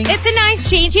refreshing. It's a nice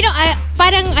change. You know,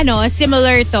 parang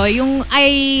similar to. Yung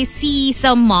I see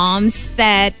some moms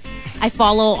that I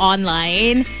follow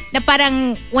online na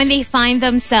parang when they find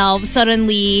themselves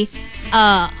suddenly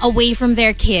away from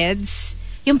their kids,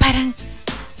 yung parang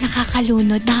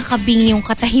nakakalunod, nakakabingi yung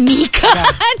katahimikan.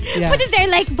 Yeah. But they're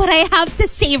like, but I have to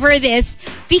savor this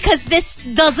because this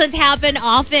doesn't happen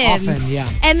often. Yeah.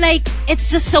 And like, it's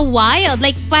just so wild.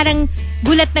 Like, parang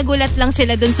gulat na gulat lang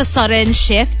sila dun sa sudden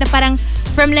shift na parang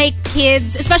from like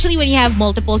kids, especially when you have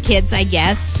multiple kids, I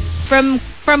guess, from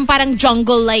parang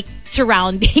jungle-like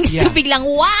surroundings to biglang,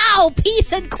 wow,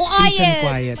 peace and quiet. Peace and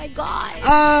quiet. Oh my God.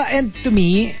 And to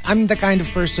me, I'm the kind of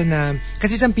person na,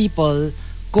 kasi some people,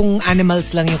 kung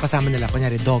animals lang yung kasama nila,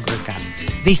 kunyari dog or cat,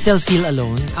 they still feel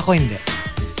alone. Ako hindi.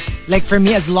 Like for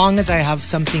me, as long as I have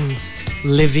something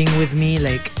living with me,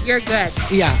 like... You're good.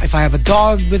 Yeah, if I have a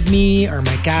dog with me or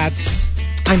my cats,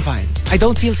 I'm fine. I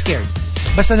don't feel scared.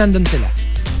 Basta nandun sila.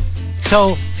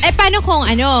 So... paano kung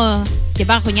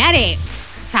diba, kunyari,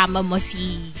 sama mo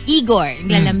si Igor,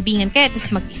 lalambingan ka,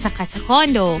 tapos mag-isa ka sa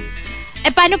condo.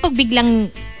 Paano pag biglang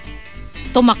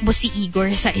tumakbo si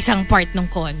Igor sa isang part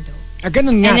ng condo?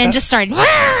 Ganun nga. And then just start,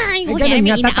 ganun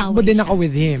nga, tatakbo din ako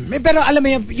with him. Pero alam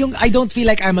mo yung I don't feel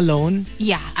like I'm alone.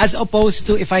 Yeah. As opposed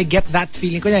to if I get that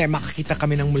feeling, kunyari makakita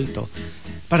kami ng multo.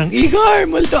 Parang, Igor,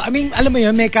 multo. I mean, alam mo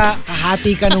yun, may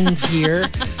kahati ka nung fear.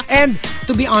 And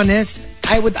to be honest,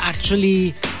 I would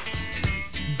actually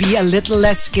be a little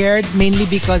less scared, mainly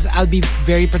because I'll be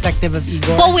very protective of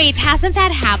Igor. But wait, hasn't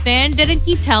that happened? Didn't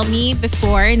you tell me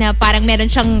before na parang meron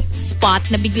siyang spot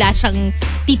na bigla siyang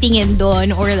titingin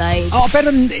doon or like... Oh, pero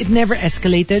it never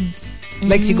escalated.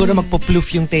 Like siguro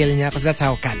magpo-ploof yung tail niya because that's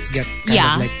how cats get kind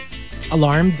of like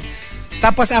alarmed.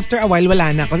 Tapos after a while, wala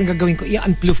na. Kasi ang gagawin ko,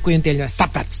 i-unploof ko yung tail niya.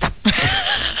 Stop that, stop.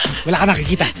 Wala ka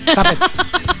nakikita. Stop it.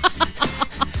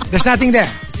 There's nothing there.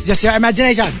 It's just your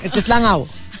imagination. It's just langaw.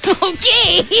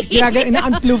 Okay.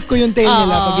 Ina-unploof ko yung tail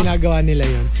nila pag ginagawa nila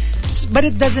yun. But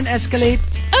it doesn't escalate.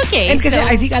 Okay. And kasi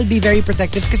I think I'll be very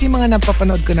protective kasi mga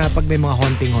napapanood ko na pag may mga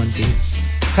haunting,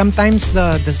 sometimes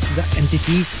the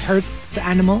entities hurt the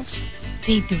animals.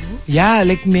 They do? Yeah,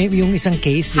 like yung isang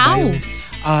case, di ba? How? Yung,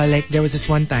 like there was this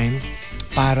one time,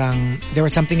 parang there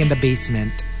was something in the basement.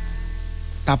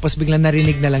 Tapos biglang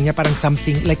narinig na lang niya parang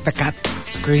something, like the cat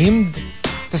screamed.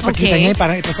 Tapos pagkita niya,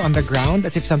 parang it was on the ground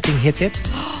as if something hit it.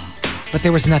 But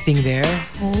there was nothing there.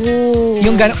 Oh.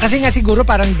 Yung kasi nga siguro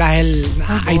parang dahil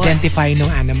na-identify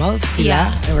ng animals sila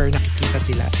or nakikita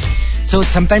sila. So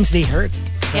sometimes they hurt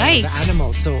the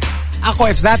animals. So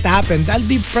ako, if that happened, I'll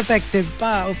be protective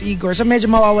pa of Igor. So medyo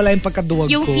mawawala yung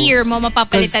pagkaduwag ko. Yung fear mo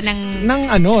mapapalitan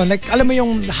ng like alam mo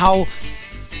yung how...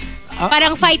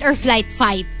 parang fight or flight,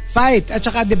 fight. At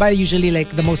saka, di ba, usually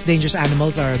like the most dangerous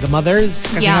animals are the mothers.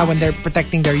 Kasi nga when they're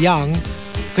protecting their young,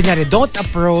 kunyari, don't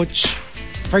approach,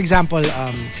 for example,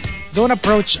 don't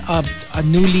approach a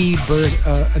newly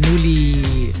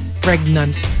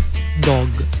pregnant dog.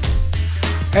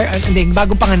 Hindi,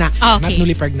 bagong panganak. Not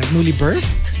newly pregnant. Newly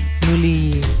birthed?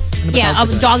 A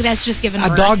dog that's just given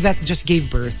birth. A dog that just gave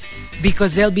birth.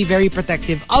 Because they'll be very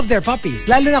protective of their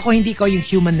puppies. Lalo na kung hindi ko yung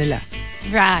human nila.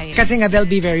 Right. Kasi nga they'll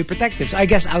be very protective. So I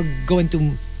guess I'll go into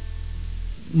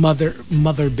mother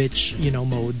bitch,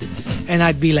 mode. And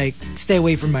I'd be like, stay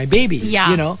away from my babies,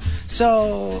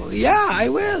 So, yeah, I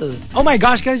will. Oh my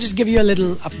gosh, can I just give you a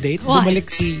little update? What? Bumalik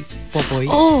si Popoy.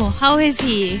 Oh, how is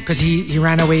he? Because he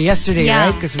ran away yesterday,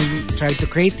 right? Because we tried to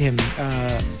crate him.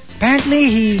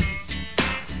 Apparently,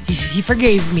 he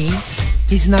forgave me.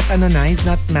 He's not he's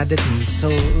not mad at me. So,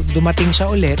 dumating siya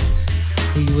ulit.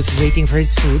 He was waiting for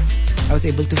his food. I was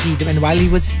able to feed him. And while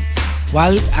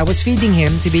I was feeding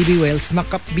him, si Baby Whale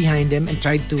snuck up behind him and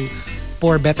tried to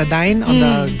pour betadine on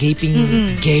the gaping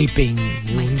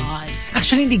wounds. God.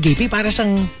 Actually, hindi gaping. Para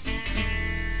siyang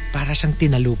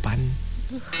tinalupan.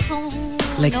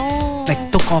 Like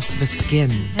took off the skin.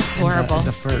 That's and horrible.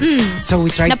 The fur. So we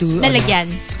tried to...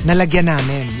 Nalagyan. Nalagyan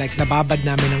namin. Like nababad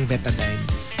namin ng betadine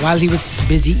while he was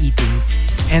busy eating.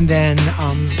 And then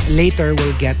later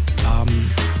we'll get...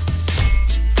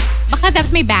 Baka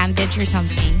dapat may bandage or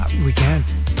something. We can't.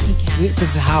 You can't.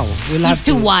 Because how? He's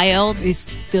too wild. He's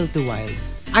still too wild.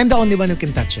 I'm the only one who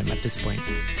can touch him at this point.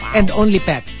 Wow. And only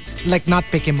pet. Like not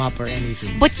pick him up or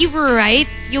anything. But you were right.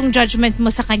 Yung judgment mo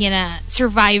sa kanya na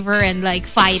survivor and like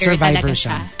fighter talaga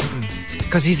siya.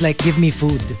 Because he's like, give me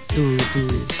food to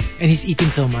and he's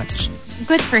eating so much.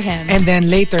 Good for him. And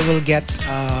then later we'll get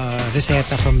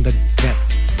reseta from the vet.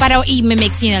 Para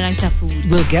i-mix niya na lang sa food.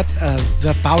 We'll get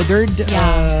the powdered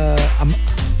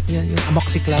yung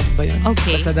amoxiclav ba yun?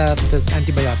 Okay. Basta the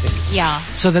antibiotic. Yeah.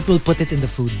 So that we'll put it in the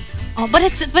food. Oh, but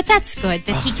that's good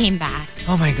that he came back.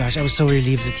 Oh my gosh, I was so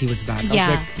relieved that he was back. I Yeah.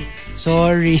 was like,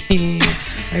 sorry.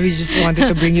 I just wanted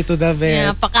to bring you to the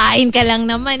vet. Yeah, pakain ka lang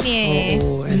naman eh.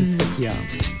 Oh, and but yeah.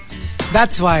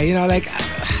 That's why, like,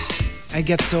 I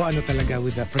get so talaga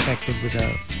with the protective with the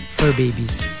fur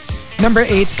babies. Number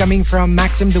 8, coming from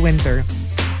Maxim De Winter.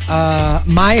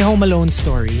 My Home Alone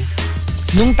story.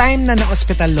 Nung time na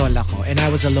na-hospital lola ko and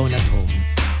I was alone at home,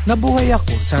 nabuhay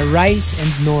ako sa rice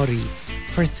and nori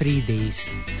for 3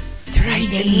 days.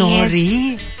 Rice and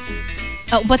nori?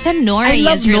 Oh, but the nori I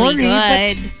love is really nori,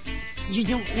 good. Yun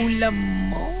yung ulam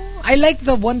mo. I like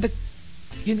the one that,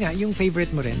 yun nga, yung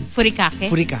favorite mo rin.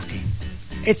 Furikake? Furikake.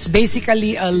 It's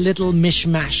basically a little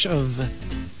mishmash of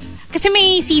Kasi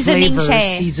may seasoning flavors, siya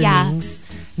eh. seasonings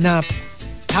na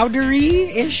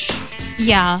powdery-ish.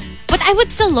 Yeah. But I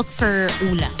would still look for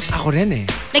ulam. Ako rin eh.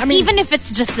 Like, I mean, even if it's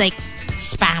just like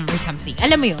spam or something.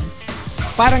 Alam mo yun?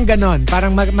 parang ganon.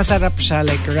 Parang masarap siya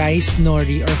like rice,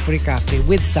 nori, or furikake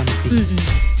with something.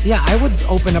 Yeah, I would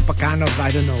open up a can of, I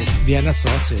don't know, Vienna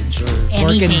sausage or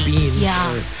pork and Anything. beans.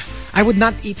 Yeah. Or I would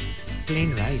not eat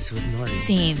plain rice with nori.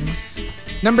 Same.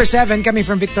 Number 7, coming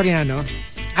from Victoriano.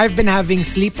 I've been having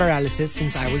sleep paralysis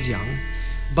since I was young.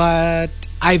 But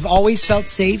I've always felt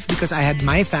safe because I had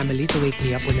my family to wake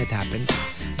me up when it happens.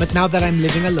 But now that I'm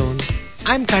living alone,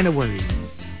 I'm kind of worried.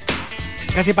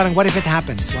 Kasi parang what if it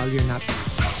happens while you're not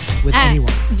with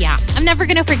anyone? Yeah. I'm never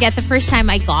gonna forget the first time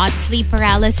I got sleep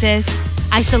paralysis.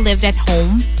 I still lived at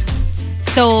home.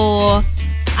 So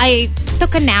I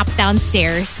took a nap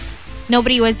downstairs.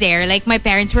 Nobody was there. Like my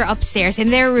parents were upstairs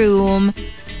in their room.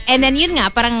 And then yun nga,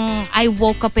 parang I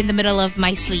woke up in the middle of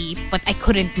my sleep, but I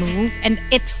couldn't move. And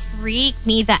it freaked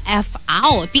me the F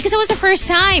out because it was the first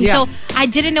time. Yeah. So I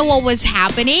didn't know what was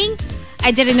happening.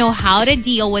 I didn't know how to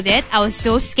deal with it. I was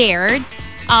so scared.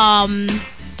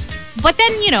 But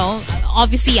then, you know,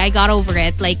 obviously I got over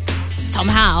it. Like,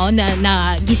 somehow,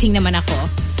 na gising naman ako.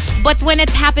 But when it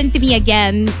happened to me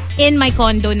again, in my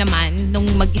condo naman,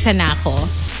 nung mag-isa na ako,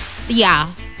 yeah,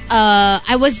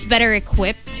 I was better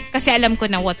equipped kasi alam ko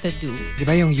na what to do.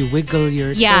 Diba yung you wiggle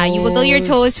your toes? Yeah, you wiggle your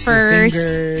toes first.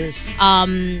 Your fingers.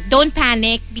 Don't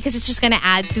panic because it's just gonna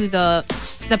add to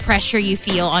the pressure you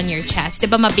feel on your chest.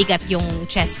 Diba mabigat yung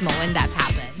chest mo when that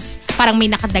happens? Parang may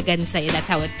nakadagan sa'yo. That's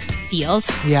how it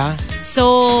feels. Yeah.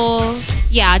 So,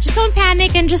 yeah, just don't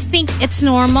panic and just think it's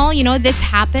normal. You know, this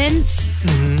happens.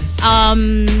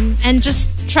 And just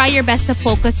try your best to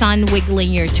focus on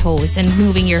wiggling your toes and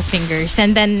moving your fingers.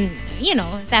 And then, you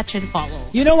know, that should follow.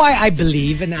 You know why I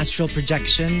believe in astral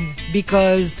projection?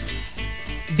 Because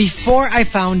before I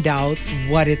found out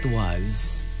what it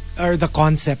was, or the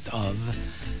concept of,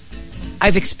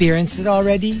 I've experienced it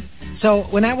already. So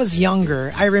when I was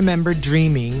younger, I remember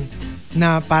dreaming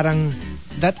na parang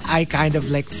that I kind of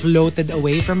like floated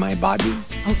away from my body.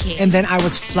 Okay. And then I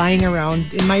was flying around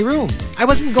in my room. I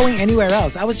wasn't going anywhere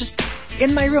else. I was just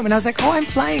in my room and I was like, oh, I'm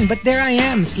flying, but there I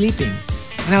am sleeping.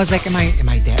 And I was like, am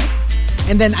I dead?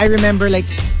 And then I remember like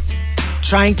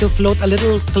trying to float a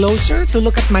little closer to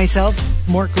look at myself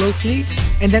more closely.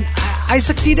 And then I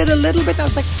succeeded a little bit. I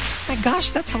was like, my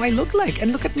gosh, that's how I look like.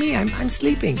 And look at me, I'm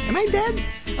sleeping. Am I dead?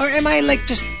 Or am I like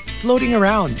just floating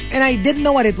around? And I didn't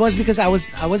know what it was because I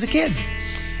was a kid.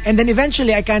 And then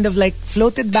eventually I kind of like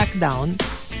floated back down.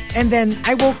 And then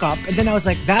I woke up and then I was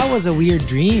like, that was a weird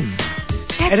dream.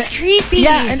 That's creepy.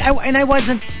 Yeah, and I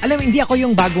wasn't, alam mo, hindi ako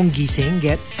yung bagong gising,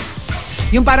 gets?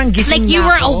 Yung parang gising like you na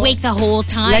were ako. awake the whole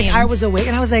time. Like I was awake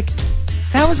and I was like,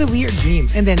 that was a weird dream.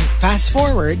 And then fast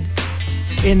forward,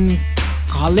 in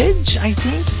college, I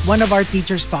think, one of our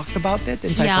teachers talked about it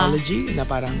in psychology. Na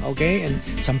parang, okay, and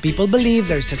some people believe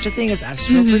there's such a thing as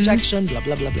astral projection, blah,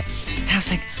 blah, blah, blah. And I was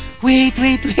like, wait,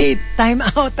 time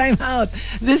out.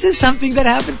 This is something that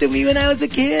happened to me when I was a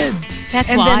kid.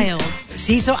 That's and wild. Then,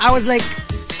 see, so I was like...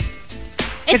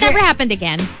 It never happened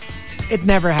again. It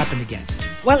never happened again.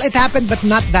 Well, it happened, but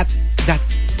not that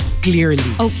clearly.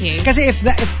 Okay. Kasi if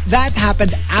that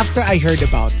happened after I heard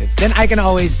about it, then I can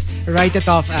always write it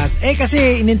off as,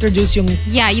 kasi inintroduce yung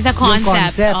the concept. Yung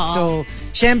concept. So,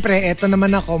 syempre, eto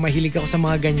naman ako, mahilig ako sa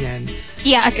mga ganyan.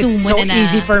 Yeah, assume it's mo so na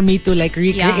easy for me to like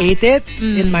recreate it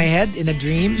in my head, in a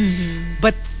dream.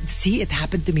 But see, it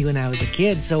happened to me when I was a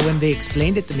kid. So when they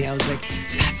explained it to me, I was like,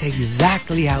 that's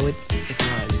exactly how it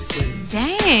was.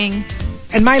 Dang.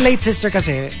 And my late sister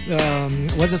kasi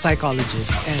was a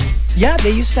psychologist. And yeah,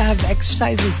 they used to have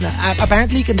exercises na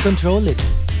apparently you can control it.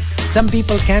 Some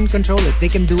people can control it. They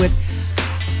can do it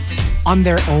on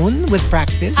their own with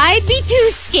practice. I'd be too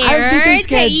scared, I'd be too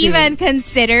scared to even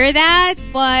consider that.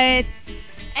 But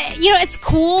it's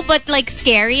cool but like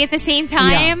scary at the same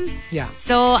time. Yeah.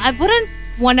 So I wouldn't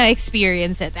want to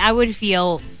experience it. I would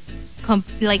feel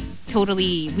like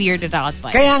totally weirded out by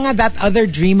it. Kaya nga that other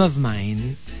dream of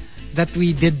mine that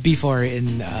we did before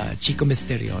in Chico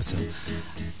Misterioso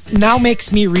now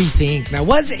makes me rethink. Now,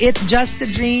 was it just a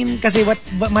dream? Kasi what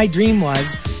my dream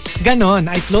was, ganon,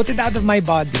 I floated out of my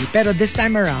body, pero this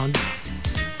time around,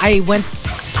 I went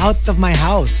out of my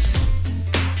house.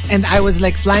 And I was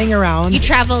like flying around. You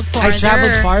traveled farther. I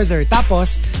traveled farther.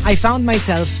 Tapos, I found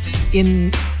myself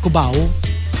in Cubao,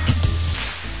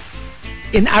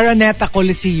 in Araneta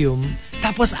Coliseum.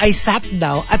 Tapos, I sat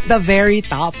down at the very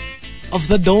top of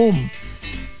the dome.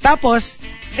 Tapos,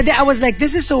 and then I was like,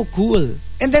 this is so cool.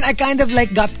 And then I kind of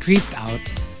like got creeped out.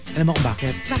 Alam mo kung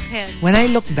bakit? Bakit? When I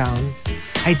looked down,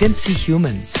 I didn't see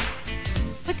humans.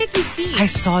 What did you see? I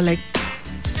saw like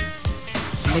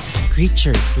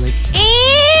creatures, like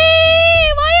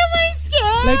why am I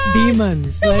scared? like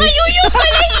demons. Nakayuyo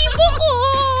pala ibo ko.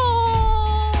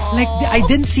 Like I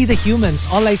didn't see the humans.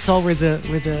 All I saw were the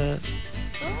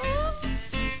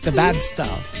bad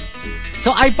stuff.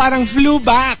 So I parang flew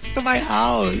back to my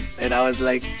house, and I was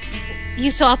like, You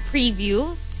saw a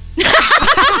preview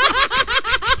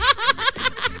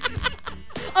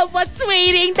of what's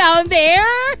waiting down there?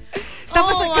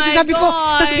 tapos kasi sabi ko,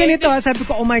 tapos ganito, sabi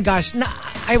ko, oh my gosh,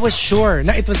 I was sure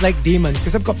na it was like demons.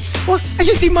 Kasi sabi ko, oh,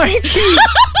 ayun si Marky.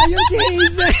 Ayun si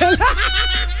Hazel.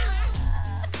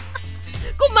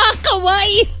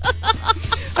 Kumakaway.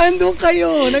 Andun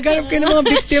kayo. Naghanap kayo ng mga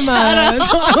biktima.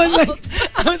 So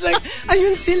I was like,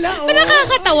 ayun sila. Oh.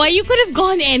 Nakakatawa. You could have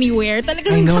gone anywhere.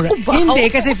 Talagang sa Cubao. Hindi,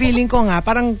 kasi feeling ko nga,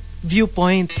 parang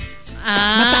viewpoint.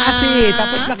 Mataas eh.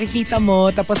 Tapos nakikita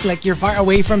mo, tapos like you're far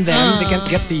away from them, they can't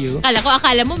get to you.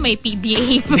 Akala mo may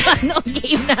PBA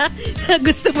game na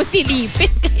gusto mo silipin.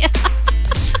 Kaya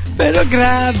pero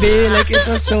grabe, like it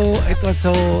was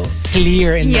so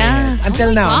clear in my head.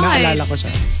 Until now, naalala ko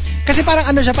siya. Kasi parang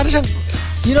ano siya, parang siyang,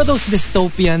 you know those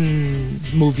dystopian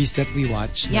movies that we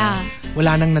watch? Yeah.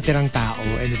 Wala nang natirang tao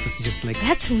and it was just like...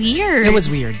 That's weird. It was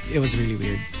weird. It was really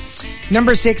weird.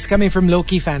 Number 6, coming from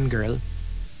Low-Key Fangirl.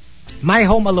 My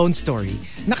Home Alone story.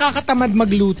 Nakakatamad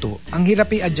magluto. Ang hirap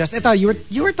i-adjust. Ito,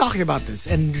 you were talking about this,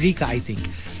 and Rika, I think.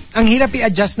 Ang hirap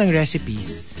i-adjust ng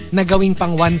recipes na gawing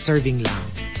pang one serving lang.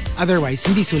 Otherwise,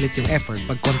 hindi sulit yung effort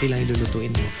pag konti lang ilulutuin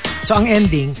mo. So, ang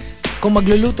ending, kung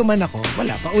magluluto man ako,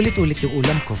 wala, paulit-ulit yung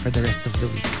ulam ko for the rest of the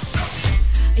week.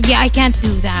 Yeah, I can't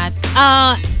do that.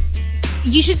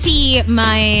 You should see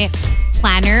my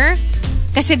planner.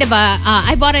 Kasi diba,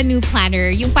 I bought a new planner.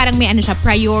 Yung parang may ano siya,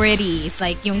 priorities,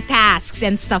 like yung tasks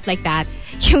and stuff like that.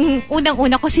 Yung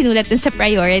unang-una ko sinulat dun sa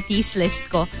priorities list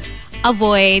ko,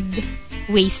 avoid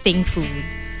wasting food.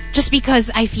 Just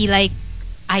because I feel like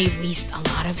I waste a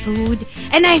lot of food.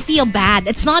 And I feel bad.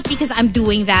 It's not because I'm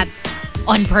doing that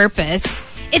on purpose.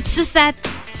 It's just that,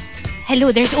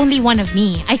 hello, there's only one of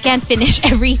me. I can't finish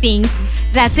everything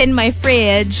that's in my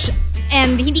fridge.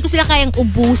 And hindi ko sila kayang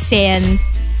ubusin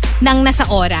nang nasa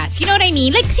oras. You know what I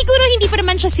mean? Like, siguro hindi pa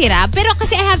naman siya sira. Pero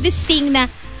kasi I have this thing na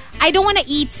I don't want to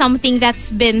eat something that's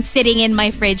been sitting in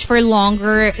my fridge for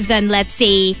longer than, let's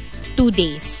say, 2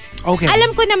 days. Okay.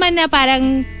 Alam ko naman na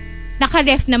parang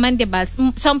naka-ref naman, diba?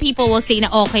 Some people will say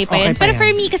na okay pa yun. Pero for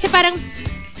me, kasi parang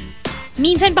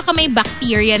minsan baka may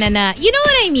bacteria na you know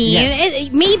what I mean?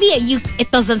 Yes. Maybe it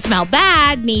doesn't smell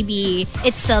bad. Maybe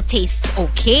it still tastes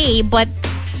okay. But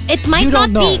it might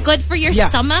not be good for your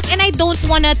stomach, and I don't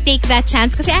want to take that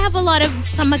chance kasi I have a lot of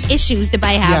stomach issues, diba?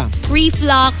 I have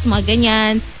reflux, mga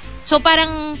ganyan. So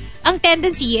parang ang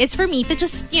tendency is for me to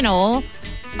just, you know,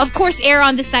 of course, err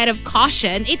on the side of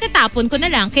caution. Itatapon ko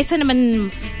na lang kaysa naman,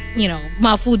 you know,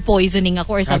 food poisoning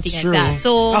ako or something like that.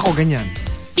 So ako ganyan.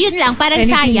 Yun lang, parang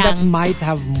anything sayang. that might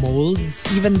have molds,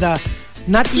 even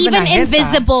not even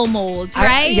invisible molds,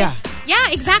 right? Yeah,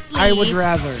 exactly. I would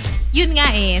rather. Yun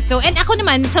nga eh. So, and ako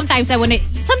naman, sometimes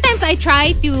I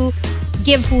try to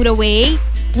give food away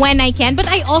when I can,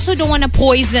 but I also don't want to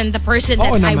poison the person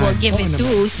that I will give it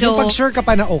to. So, yung pag-sure ka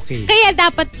pa na okay. Kaya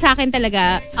dapat sa akin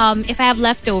talaga, if I have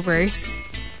leftovers,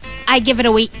 I give it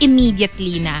away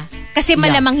immediately na. Kasi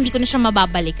malamang hindi ko na siya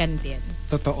mababalikan din.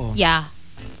 Totoo. Yeah.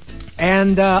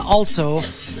 And also,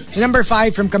 number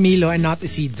 5 from Camilo and not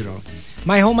Isidro.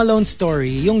 My Home Alone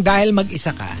story, yung dahil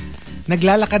mag-isa ka,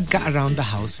 naglalakad ka around the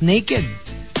house naked.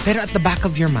 Pero at the back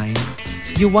of your mind,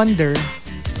 you wonder,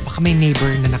 baka may neighbor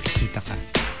na nakikita ka.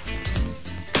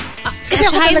 Kasi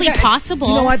that's highly possible.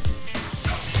 You know what?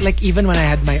 Like even when I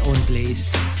had my own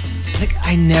place, like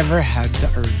I never had the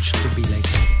urge to be like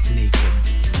naked.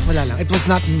 Wala lang. It was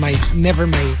never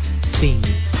my thing.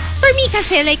 For me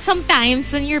kasi, like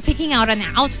sometimes when you're picking out an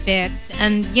outfit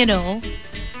and, you know,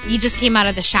 you just came out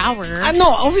of the shower. No,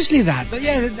 obviously that.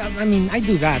 Yeah, I mean, I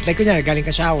do that. Like, kunyari, galing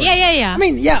ka shower. Yeah. I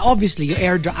mean, yeah, obviously,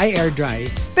 I air dry.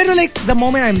 Pero like, the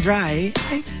moment I'm dry,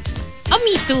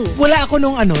 Me too. wala ako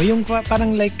nung yung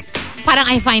parang like, Parang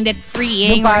I find it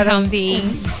freeing yung or parang, something.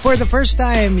 For the first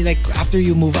time, like, after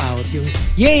you move out,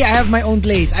 yay, I have my own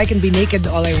place. I can be naked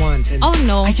all I want. And Oh,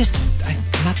 no.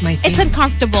 not my thing. It's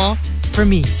uncomfortable. For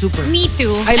me, super. Me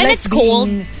too. I And like it's cold.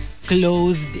 being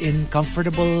clothed in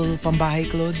comfortable pambahay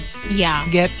clothes. Yeah.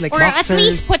 Gets like or boxers, at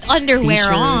least put underwear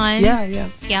t-shirt. on.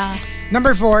 Yeah.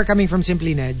 Number 4, coming from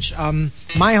Simply Nedge.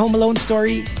 My Home Alone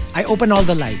story, I open all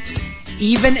the lights.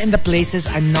 Even in the places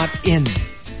I'm not in.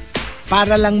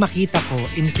 Para lang makita ko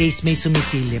in case may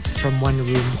sumisilip from one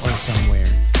room or somewhere.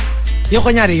 Yung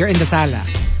kunyari, you're in the sala.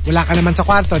 Wala ka naman sa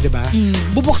kwarto, di ba?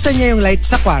 Bubuksan niya yung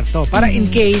lights sa kwarto para in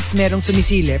case merong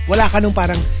sumisilip, wala ka nung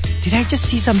parang, did I just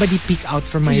see somebody peek out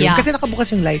from my room? Kasi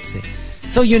nakabukas yung lights eh.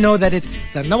 So you know that it's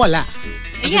nawala.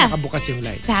 Kasi nakabukas yung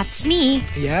lights. That's me.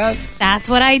 Yes.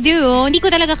 That's what I do. Hindi ko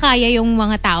talaga kaya yung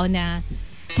mga tao na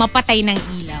mapatay ng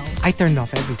ilaw. I turned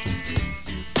off everything.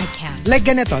 I can't. Like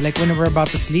ganito, like when we're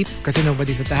about to sleep, kasi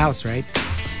nobody's at the house, right?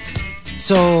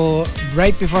 So,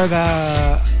 right before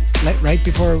I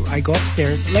go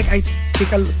upstairs, like I take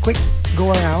a quick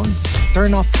go around,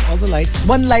 turn off all the lights.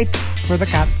 One light for the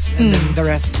cats, and then the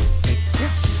rest, like, yeah.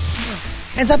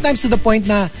 And sometimes to the point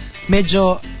na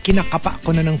medyo kinakapa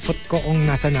ko na ng foot ko kung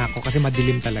nasa na ako kasi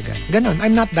madilim talaga. Ganon.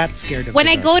 I'm not that scared of When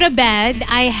I dark. go to bed,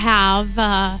 I have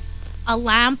a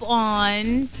lamp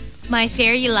on, my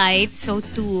fairy light, so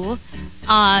 2.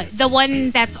 The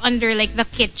one that's under like the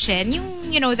kitchen,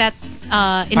 yung, you know, that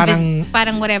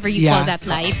parang whatever you call that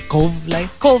light. Cove light?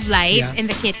 Cove light in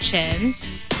the kitchen.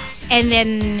 And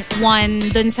then one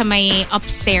dun sa may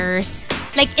upstairs,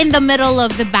 like in the middle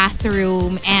of the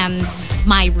bathroom and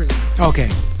my room. Okay.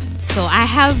 So I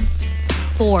have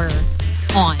 4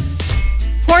 on.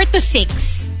 4 to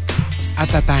 6.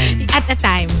 At a time. At a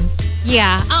time.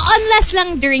 Yeah. Unless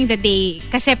lang during the day.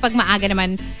 Kasi pag maaga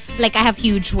naman, like I have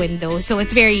huge windows. So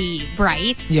it's very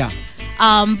bright. Yeah.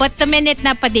 But the minute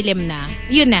na padilim na,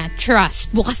 yun na,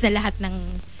 trust. Bukas na lahat ng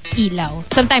ilaw.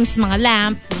 Sometimes mga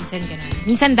lamp, minsan ganun.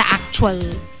 Minsan the actual,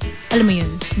 alam mo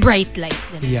yun, bright light.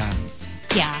 Ganun.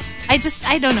 Yeah. I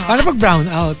don't know. Paano pag brown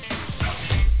out?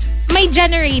 May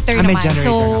generator naman. May generator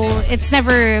so, naman. it's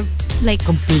never like...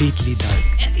 Completely dark.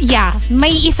 Yeah.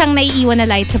 May isang naiiwan na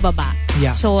light sa baba.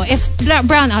 Yeah. So, if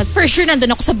brown out, for sure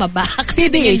nandun ako sa baba.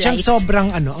 TBH, ang sobrang...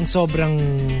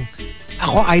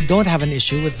 Ako, I don't have an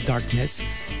issue with darkness.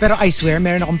 Pero I swear,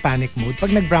 meron akong panic mode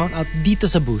pag nag-brown out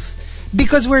dito sa booth.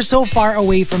 Because we're so far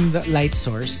away from the light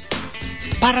source,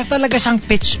 para talaga siyang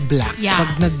pitch black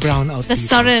pag nag-brown out The dito.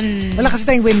 sudden... Wala kasi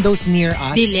tayong windows near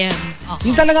us. Dilim.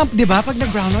 Yung talagang, di ba, pag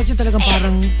nag-brown out, yung talagang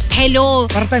parang... Hello.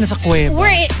 Parang tayo nasa kuweba.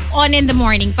 We're on in the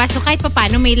morning pa, so kahit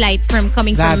paano may light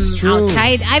coming from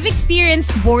outside. I've experienced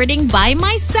boarding by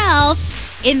myself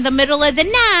in the middle of the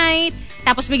night,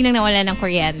 tapos biglang nawala ng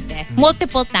kuryente.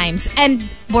 Multiple times. And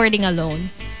boarding alone.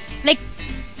 Like,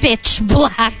 pitch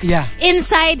black. Yeah.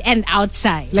 Inside and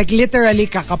outside. Like literally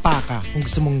kakapaka kung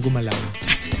gusto mong gumalaw.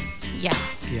 Yeah.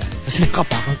 Yeah. Tapos may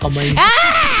kapakang kamay.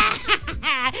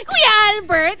 Kuya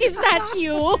Albert, is that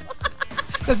you?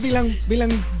 Tapos bilang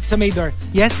sa may door,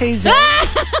 yes, Hazel?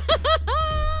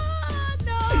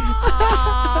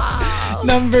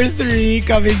 Number 3,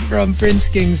 coming from Prince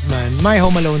Kingsman, My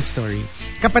Home Alone story.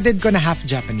 Kapatid ko na half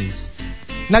Japanese.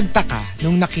 Nagtaka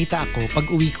nung nakita ako pag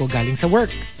uwi ko galing sa work.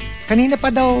 Kanina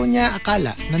pa daw niya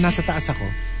akala na nasa taas ako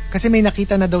kasi may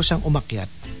nakita na daw siyang umakyat.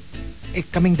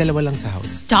 Kaming dalawa lang sa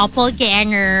house.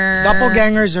 Doppelganger.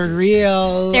 Doppelgangers are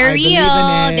real. They're I believe real.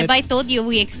 in it. Diba I told you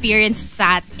we experienced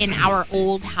that in our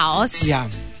old house? Yeah.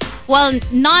 Well,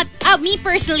 not... me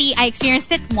personally, I experienced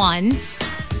it once.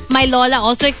 My lola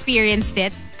also experienced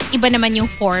it. Iba naman yung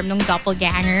form ng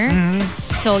doppelganger. Mm-hmm.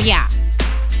 So, yeah.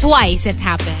 Twice it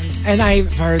happened. And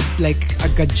I've heard like a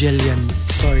gajillion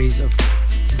stories of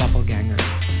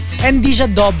doppelgangers. And di siya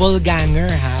doppelganger,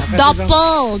 ha? Kasi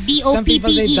Doppel. some people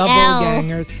say D-O-P-P-E-L.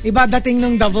 doppelgangers. Iba dating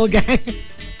nung doppelganger.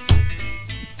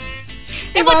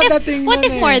 What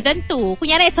if more than 2?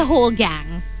 Kunyari, it's a whole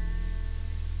gang.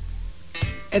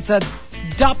 It's a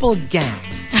doppelgang.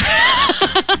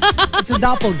 It's a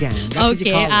doppelgang. That's what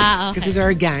you call it. Because they're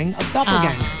a gang of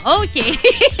doppelgangers. Okay.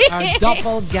 A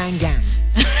doppelgang.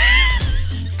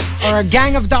 Or a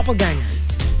gang of doppelgangers.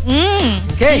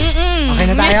 Okay. Okay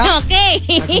na tayo? Okay.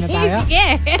 Okay na tayo?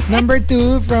 Yeah. Number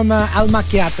 2 from Al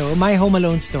Macchiato, My Home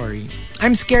Alone story.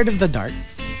 I'm scared of the dark.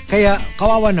 Kaya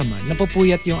kawawa naman,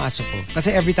 napupuyat yung aso ko. Kasi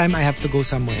every time I have to go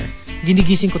somewhere,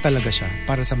 ginigising ko talaga siya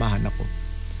para samahan ako.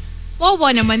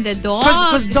 Wawa naman the dog.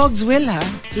 Because dogs will, ha?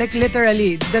 Like,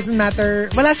 literally, it doesn't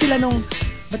matter. Wala sila nung,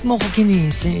 ba't mo ko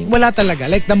ginising? Wala talaga.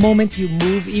 Like, the moment you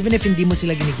move, even if hindi mo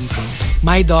sila ginigising.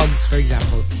 My dogs, for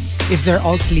example, if they're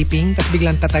all sleeping, tas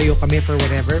biglang tatayo kami for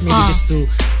whatever, maybe just to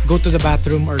go to the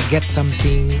bathroom or get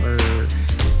something or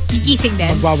gigising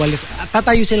din. Magwawalis.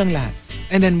 Tatayo silang lahat.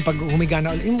 And then, pag humiga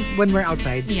na ulit, when we're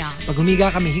outside, pag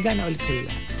humiga kami, higa na ulit sila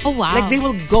lahat. Oh, wow. Like, they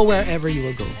will go wherever you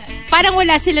will go. Parang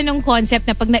wala sila nung concept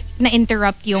na pag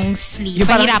na-interrupt yung sleep, yung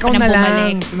parang mahirapan ikaw na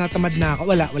bumalik. lang, tinatamad na ako.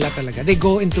 Wala talaga. They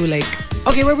go into like,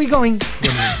 okay, where are we going?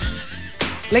 Ganun.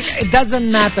 Like, it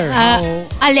doesn't matter how...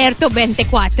 Alerto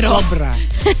 24. Sobra.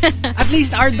 At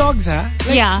least our dogs, ha?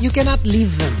 Like, you cannot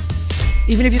leave them.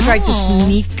 Even if you try to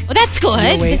sneak that's good.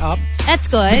 your way up. That's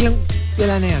good. Biglang,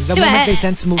 wala na yan. The moment they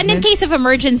sense movement. And in case of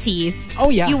emergencies,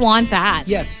 you want that.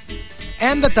 Yes.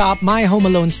 And the top, my Home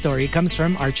Alone story comes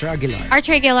from Archer Aguilar.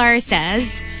 Archer Aguilar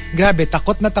says, grabe,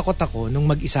 takot na takot ako nung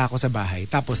mag-isa ako sa bahay.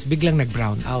 Tapos biglang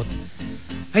nag-brown out.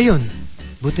 Ayun,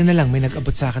 buti na lang may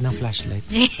nag-abot sa akin ng flashlight.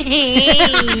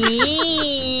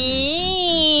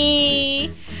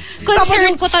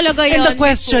 Concern ko talaga yun. And the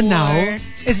question before. now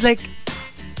is like,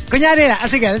 kunyari na,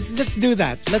 sige, let's do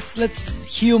that. Let's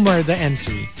humor the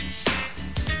entry.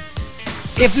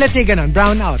 If let's say ganun,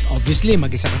 brown out, obviously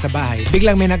mag-isa ka sa bahay,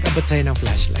 biglang may nag-abot sa'yo ng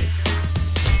flashlight.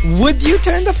 Would you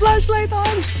turn the flashlight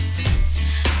on?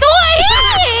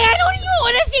 I don't even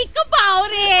want to think about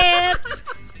it.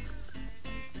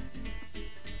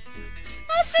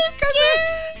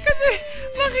 Kasi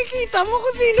makikita mo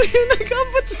kung sino yung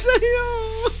nag-abot sa'yo.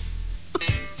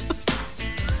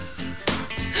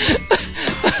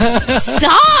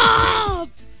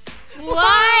 Stop!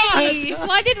 Why?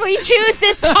 Why did we choose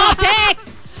this topic?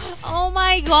 Oh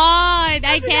my God.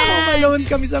 I can't. Home alone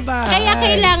kami sa bahay. Kaya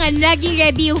kailangan laging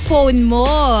ready yung phone mo.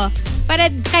 Para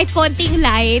kahit konting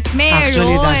light, meron.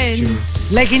 Actually, that's true.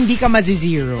 Like, hindi ka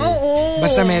mazizero. Oo.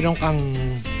 Basta meron kang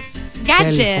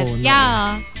gadget. Cellphone.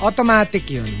 Yeah. Automatic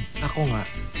yun. Ako nga.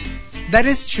 That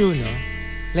is true, no?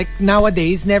 Like,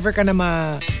 nowadays, never ka na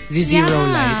ma-zero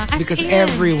light because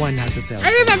everyone has a cellphone.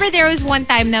 I remember there was one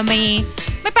time na may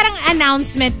parang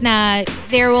announcement na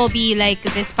there will be like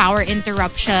this power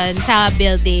interruption sa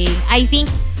building. I think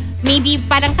maybe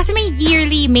parang kasi may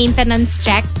yearly maintenance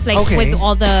check like with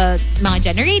all the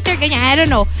mga generator, ganyan. I don't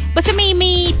know. Basta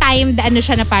may time na ano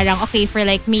siya na parang okay for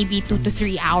like maybe 2 to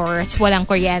 3 hours walang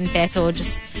kuryente. So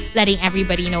just letting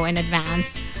everybody know in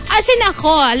advance. As in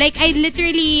ako, like I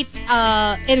literally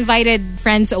invited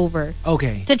friends over.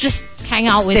 Okay. To just hang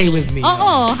out Stay with me.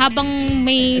 Oo, habang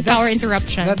may power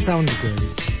interruption. That sounds good.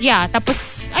 Yeah,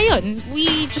 tapos, ayun,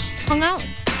 we just hung out.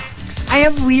 I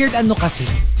have weird ano kasi.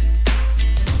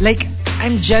 Like,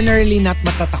 I'm generally not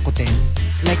matatakutin.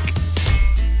 Like,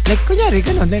 kunyari,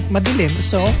 ganun, like, madilim.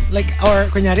 So, like, or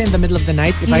kunyari, in the middle of the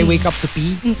night, if I wake up to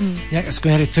pee, yeah,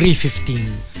 kunyari, 3:15.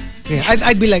 Yeah,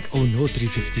 I'd be like, oh no,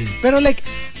 3:15. Pero like,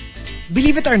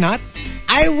 believe it or not,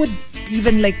 I would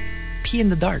even like pee in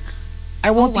the dark. I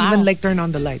won't even like turn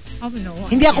on the lights. Oh no.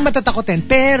 Hindi ako matatakotin,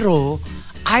 pero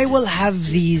I will have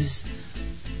these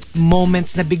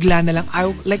moments na bigla na lang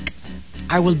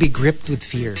I will be gripped with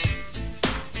fear.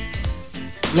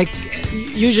 Like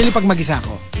usually pag mag-isa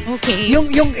ako. Okay.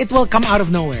 Yung it will come out of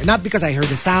nowhere. Not because I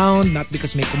heard the sound, not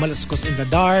because may kumaluskos in the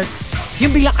dark.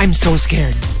 Yung bigla I'm so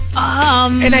scared.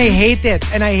 And I hate it.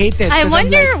 I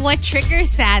wonder what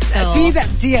triggers that though. See,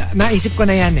 naisip ko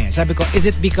na yan eh. Sabi ko, is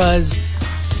it because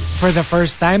for the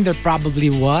first time there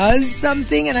probably was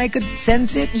something and I could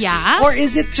sense it? Yeah. Or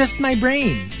is it just my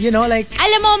brain? You know, like...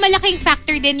 Alam mo, malaking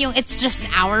factor din yung it's just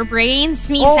our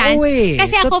brains minsan. Oo eh.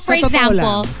 Kasi ako, for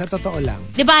example, sa totoo lang.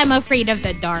 Diba, I'm afraid of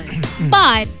the dark.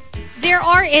 But, there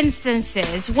are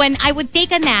instances when I would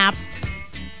take a nap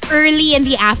early in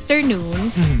the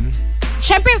afternoon.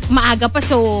 Syempre, maaga pa,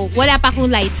 so wala pa akong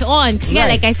lights on. Kasi nga,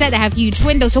 like I said, I have huge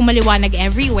windows, so maliwanag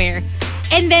everywhere.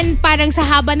 And then, parang sa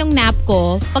haba ng nap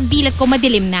ko, pag dilat ko,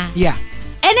 madilim na. Yeah.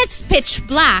 And it's pitch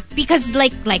black because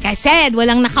like I said,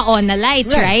 walang naka-on na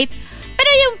lights, right? Pero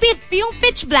yung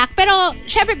pitch black, pero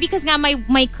syempre because nga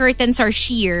my curtains are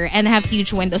sheer and have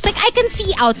huge windows. Like, I can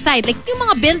see outside. Like, yung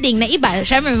mga building na iba,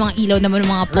 syempre may mga ilaw naman,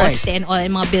 mga poste and all,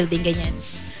 yung mga building, ganyan.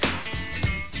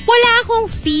 Wala akong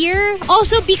fear.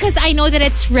 Also because I know that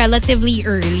it's relatively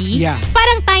early. Yeah.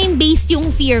 Parang time-based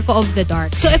yung fear ko of the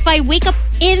dark. So if I wake up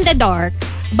in the dark,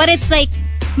 but it's like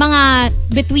mga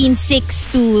between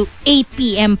 6 to 8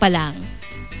 p.m. pa lang,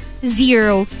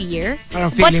 zero fear.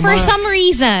 But for some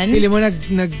reason... Feeling mo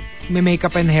may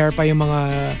makeup and hair pa yung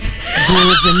mga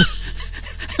ghouls and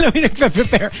alam mo,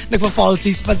 nagpa-prepare,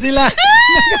 nagpa-falsies pa sila.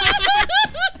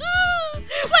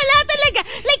 Wala talaga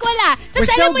We're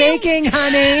still baking,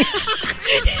 honey.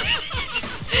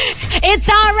 It's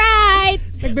alright.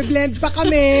 Nagbe-blend pa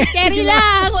kami. Carry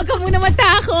lang. Huwag ka muna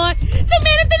matakot. So,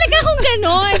 meron talaga akong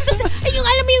ganon. Tapos, yung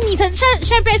alam mo yung minsan,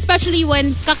 syempre, especially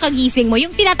when kakagising mo,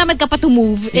 yung tinatamad ka pa to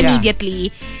move immediately.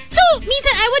 So,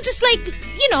 minsan, I would just like,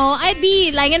 I'd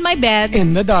be lying in my bed.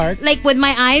 In the dark. Like, with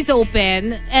my eyes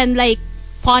open and like,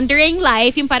 pondering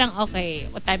life, yung parang, okay,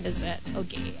 what time is it?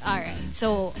 Okay, alright.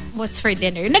 So, what's for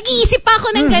dinner? Nag-iisip pa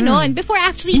ako ng ganon before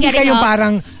actually Hindi getting kayo up.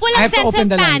 parang, walang I have to sense open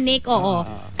of the panic, lights. oo.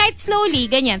 Kahit slowly,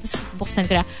 ganyan. Tapos, buksan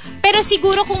ko na. Pero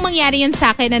siguro kung mangyari yun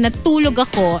sa akin na natulog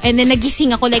ako and then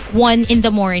nagising ako like 1 in the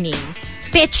morning,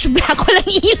 pitch black, walang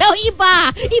ilaw,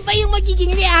 iba yung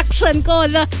magiging reaction ko.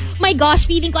 My gosh,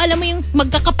 feeling ko, alam mo yung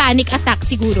magkaka-panic attack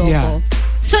siguro ako.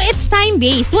 So it's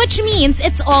time-based, which means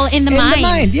it's all in the mind. In the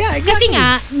mind, yeah, exactly. Kasi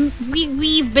nga,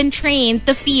 we've been trained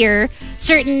to fear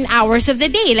certain hours of the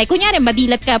day. Like, kunyari,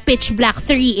 madilat ka, pitch black,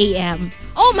 3 a.m.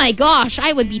 Oh my gosh,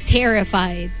 I would be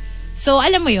terrified. So,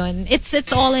 alam mo yun, it's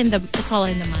all in the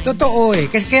mind. Totoo eh.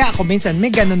 Kasi kaya ako minsan,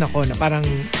 may ganun ako na parang,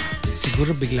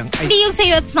 siguro biglang, Hindi yung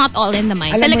sa'yo, it's not all in the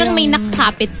mind. Alam Talagang yung, may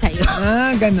nakakapit sa'yo.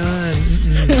 Ganun.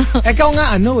 Ikaw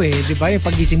nga di ba, yung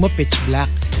pagising mo pitch black.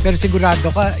 Pero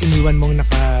sigurado ka, iniwan mong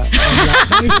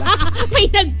May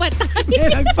nagpatay. May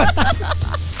nagpatay.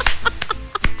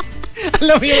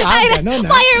 Alam mo yung ganun.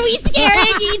 Why are we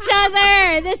scaring each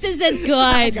other? This isn't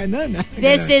good. Ganun.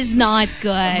 This is not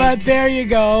good. But there you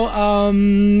go.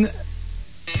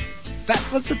 That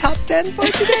was the top 10 for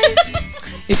today.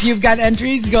 If you've got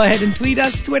entries, go ahead and tweet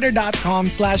us,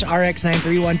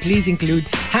 twitter.com/RX931. Please include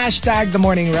hashtag The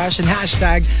Morning Rush and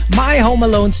hashtag My Home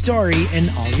Alone Story in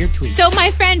all your tweets. So my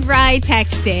friend Rai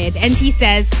texted and he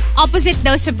says, opposite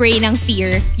daw sa brain ng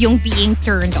fear, yung being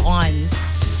turned on.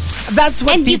 That's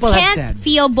what and people have said. And you can't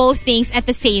feel both things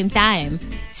at the same time.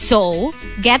 So,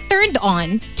 get turned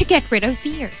on to get rid of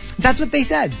fear. That's what they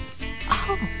said.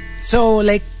 Oh. So,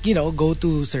 like, go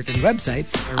to certain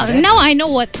websites. Now I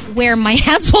know where my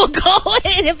hands will go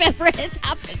if ever it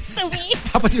happens to me.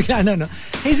 Tapos bigla,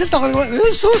 Hazel talking about,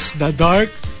 sus, the dark,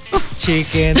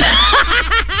 chicken.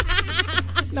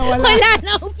 Wala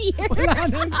nang fear.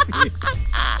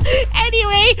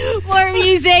 Anyway, more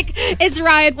music. It's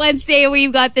Riot Wednesday. We've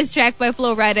got this track by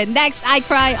Flo Rida. Next, I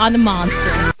Cry on the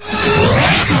Monster.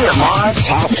 TMR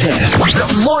Top 10.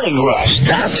 The Morning Rush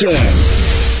Top 10.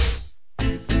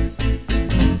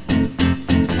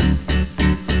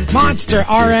 Monster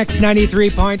RX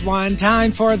 93.1.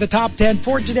 Time for the top 10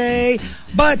 for today.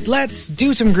 But let's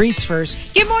do some greets first.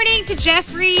 Good morning to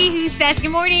Jeffrey, who says,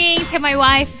 good morning to my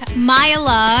wife,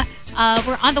 Myla.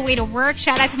 We're on the way to work.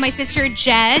 Shout out to my sister,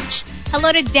 Jedge.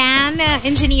 Hello to Dan.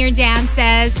 Engineer Dan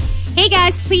says, hey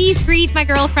guys, please greet my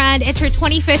girlfriend. It's her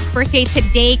 25th birthday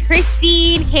today.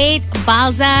 Christine Kate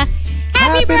Balza.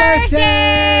 Happy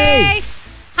birthday!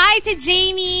 Hi to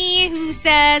Jamie, who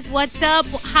says, what's up?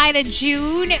 Hi to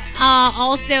June.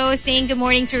 Also saying good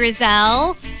morning to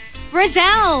Roselle.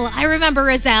 Roselle, I remember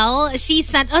Roselle. She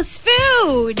sent us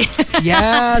food.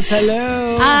 Yes,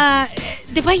 hello.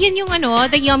 Diba yun yung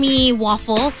the yummy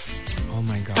waffles? Oh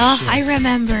my gosh, yes. I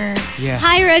remember. Yes.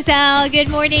 Hi, Roselle. Good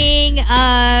morning.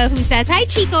 Who says, hi,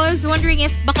 Chico. I was wondering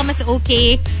if baka mas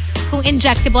okay kung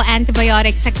injectable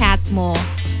antibiotic sa cat mo.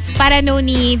 Para no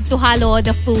need to halo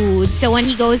the food. So when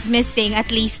he goes missing,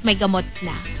 at least may gamot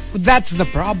na. That's the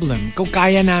problem. Kung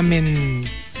kaya namin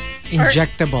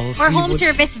injectables. Or home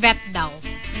service vet daw.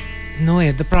 No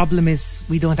the problem is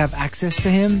we don't have access to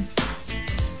him.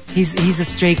 He's a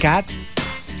stray cat.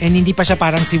 And hindi pa siya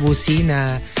parang si Wusi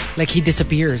na like he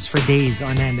disappears for days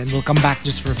on end and will come back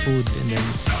just for food and then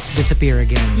disappear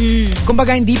again.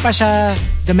 Kumbaga hindi pa siya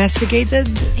domesticated.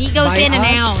 He goes in and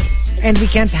out. And we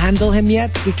can't handle him yet.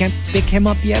 We can't pick him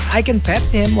up yet. I can pet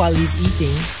him while he's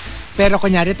eating. Pero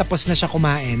kunyari tapos na siya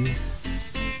kumain.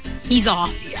 He's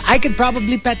off. I could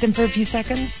probably pet him for a few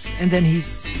seconds and then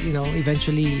he's,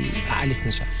 eventually aalis na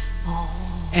siya. Oh.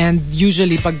 And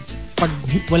usually pag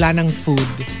wala ng food,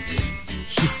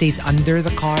 he stays under the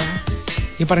car.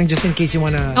 Yung parang just in case you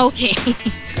wanna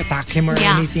attack him or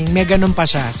anything. May ganun pa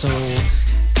siya. So,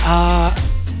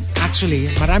 actually,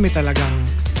 marami talagang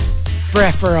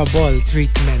preferable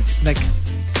treatments. Like,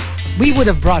 we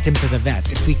would have brought him to the vet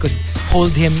if we could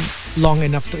hold him long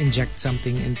enough to inject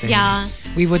something into him.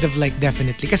 We would have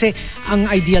definitely. Kasi ang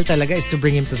ideal talaga is to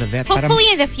bring him to the vet. Hopefully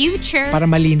in the future. Para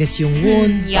malinis yung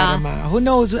wound. Yeah. Who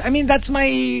knows? I mean, that's my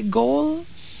goal.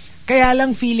 Kaya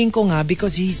lang feeling ko nga,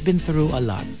 because he's been through a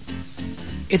lot,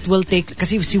 it will take,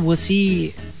 kasi si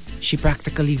Wusi, she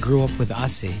practically grew up with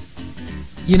us eh.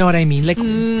 You know what I mean? Like,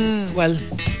 well,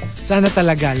 Sana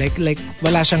talaga, like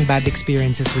wala siyang bad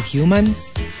experiences with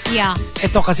humans. Yeah.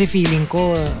 Ito kasi feeling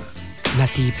ko,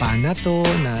 nasipa na to,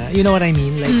 you know what I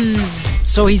mean? Like,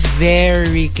 so he's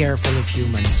very careful of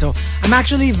humans. So I'm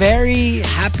actually very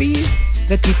happy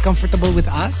that he's comfortable with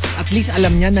us. At least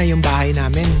alam niya na yung bahay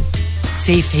namin,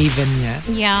 safe haven niya.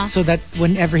 Yeah. So that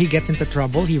whenever he gets into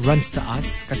trouble, he runs to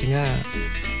us. Kasi nga,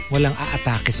 walang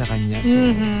aatake sa kanya. So,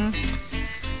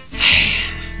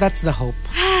 that's the hope.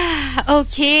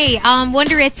 Okay.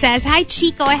 Wonder It says, "Hi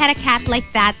Chico, I had a cat like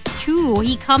that too.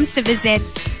 He comes to visit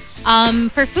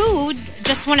for food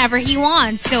just whenever he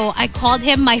wants. So I called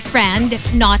him my friend,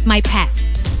 not my pet."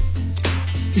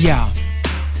 Yeah.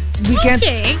 We can't,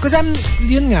 Okay. because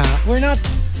yun nga, we're not,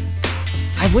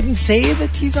 I wouldn't say that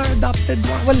he's our adopted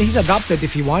one. Well, he's adopted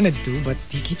if he wanted to, but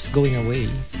he keeps going away.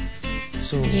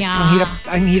 So, Yeah.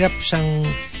 ang hirap siyang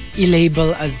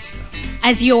i-label as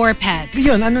your pet.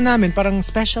 yun, namin, parang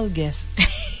special guest.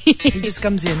 He just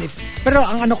comes in. Pero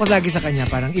ang ko lagi sa kanya,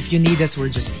 parang if you need us, we're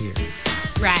just here.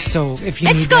 Right. So if you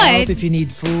It's need good. help, if you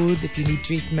need food, if you need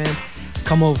treatment,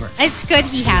 come over. It's good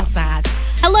he has that.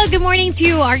 Hello, good morning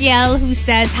to Ariel, who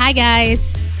says, "Hi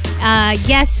guys.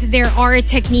 Yes, there are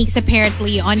techniques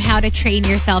apparently on how to train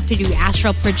yourself to do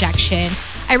astral projection.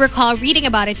 I recall reading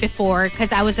about it before because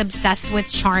I was obsessed with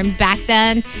Charmed back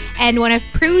then. And one of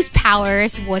Prue's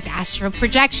powers was astral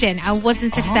projection. I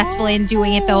wasn't successful in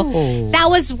doing it though. That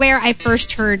was where I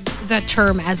first heard the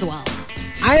term as well.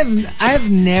 I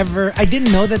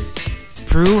didn't know that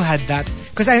Prue had that,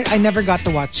 because I never got to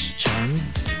watch Charmed.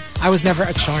 I was never a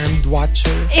Charmed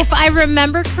watcher. If I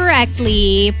remember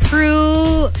correctly,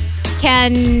 Prue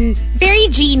can, very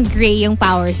Jean Grey yung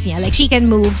powers niya. Like she can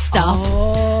move stuff.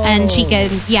 And she can,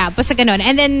 basta ganon.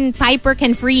 And then Piper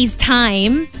can freeze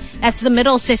time. That's the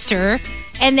middle sister.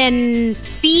 And then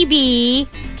Phoebe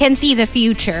can see the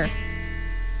future.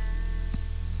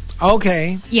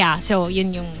 Okay. Yeah, so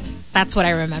that's what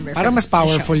I remember. Parang mas from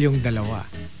the powerful show. yung dalawa.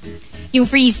 Yung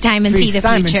freeze time and Freeze see the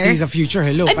time future. and see the future.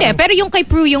 Hello. Hindi, pero yung kay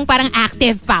Prue yung parang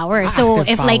active power. So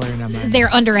active if like power naman. they're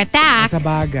under attack, Sa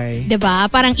bagay. diba?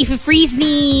 Parang if freeze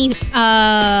ni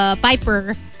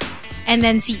Piper, and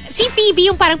then si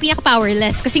Phoebe yung parang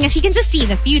pinaka-powerless kasi nga she can just see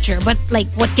the future, but like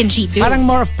what can she do? Parang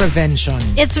more of prevention.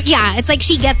 It's like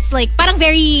she gets like parang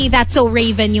very That's So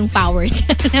Raven yung power.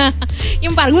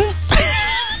 Yung parang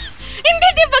hindi,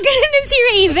 di ba ganun din si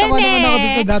Raven Tawa naman ako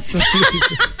dun sa eh. That's So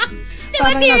Raven. Diba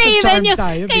Parang si nasa Raven Charmed yung,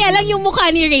 tayo, kaya lang yung mukha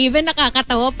ni Raven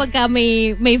nakakatawa pagka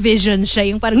may vision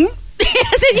siya, yung parang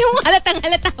kasi yung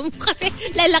halatang-halata mo kasi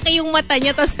lalaki yung mata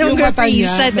niya tapos Yung mata freeze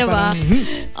niya siya, na diba?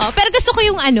 parang, Pero gusto ko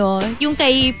yung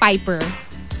kay Piper.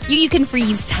 You can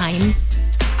freeze time.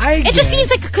 It just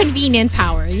seems like a convenient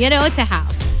power, to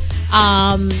have.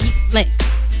 Like,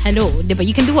 hello, diba?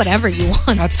 You can do whatever you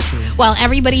want. That's true. While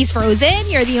everybody's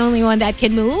frozen, you're the only one that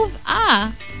can move.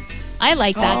 I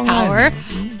like that Oo power.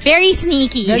 nga. Very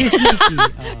sneaky. Very sneaky.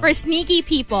 For sneaky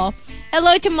people.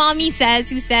 Hello to Mommy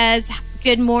who says,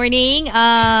 "Good morning.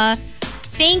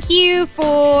 Thank you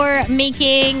for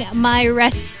making my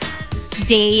rest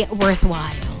day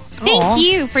worthwhile." Thank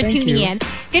you for tuning in.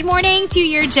 Good morning to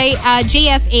your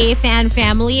JFA fan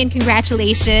family, and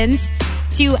congratulations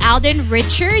to Alden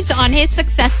Richards on his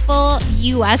successful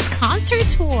U.S. concert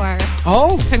tour.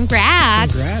 Oh,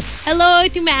 Congrats. Hello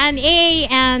to Man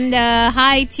A, and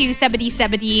hi to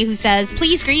Sebedy who says,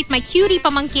 "Please greet my cutie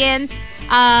pamangkin,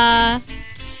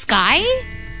 Scowy,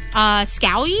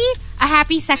 a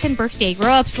happy second birthday.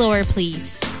 Grow up slower,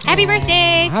 please." Happy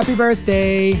birthday. Happy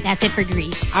birthday. That's it for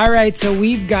greets. All right, so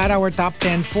we've got our top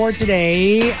 10 for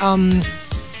today.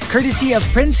 Courtesy of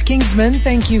Prince Kingsman,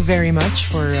 thank you very much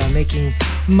for making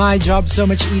my job so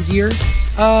much easier.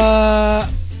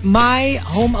 My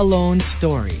Home Alone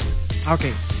story.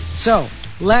 Okay, so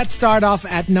let's start off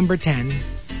at number 10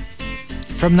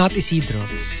 from Not Isidro.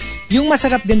 Yung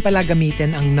masarap din pala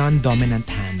gamitin ang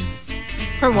non-dominant hand.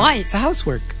 For what? Sa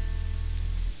housework.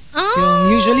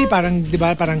 Yung usually parang, di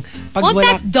ba, parang pag Won't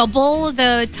wala... that double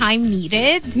the time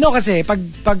needed? No, kasi pag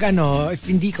if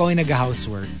hindi ka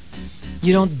nag-housework,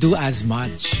 you don't do as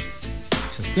much.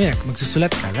 So,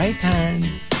 magsusulat ka, right hand.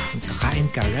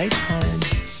 Magkakain ka, right hand.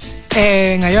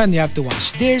 Ngayon, you have to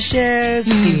wash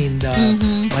dishes, clean the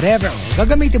whatever.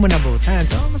 Gagamitin mo na both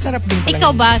hands. So, masarap din pala.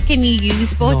 Ikaw ba, can you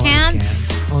use both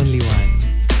hands? I can't. Only one.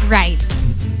 Right.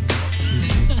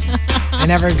 I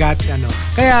never got,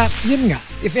 Kaya, yun nga,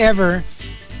 if ever,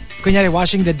 kunyari,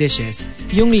 washing the dishes,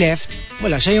 yung left,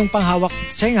 wala, siya yung hawak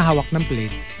ng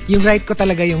plate. Yung right ko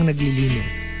talaga yung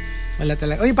naglilinis. Wala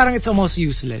talaga. O yung parang it's almost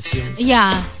useless.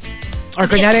 Yeah. Or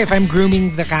kunyari, if I'm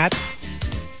grooming the cat,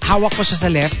 hawak ko siya sa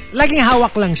left, laging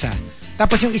hawak lang siya.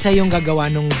 Tapos yung isa yung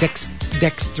gagawa nung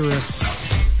dexterous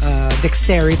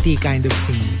dexterity kind of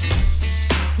thing.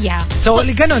 Yeah. So,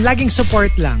 ganun, laging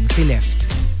support lang si left.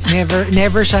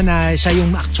 Never siya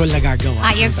yung actual na gagawa.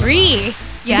 I agree.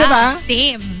 Yeah, diba?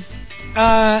 Same.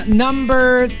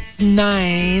 Number 9,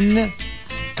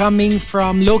 coming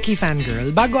from Loki Fangirl.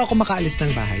 Bago ako makaalis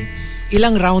ng bahay,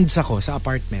 ilang rounds ako sa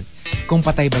apartment. Kung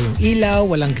patay ba yung ilaw,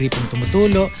 walang gripong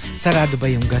tumutulo, sarado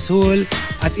ba yung gasol,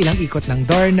 at ilang ikot ng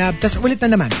doorknob. Tapos ulit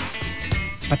na naman.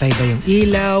 Patay ba yung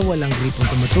ilaw, walang gripong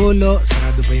tumutulo,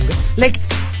 sarado ba yung... Like,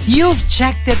 you've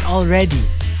checked it already.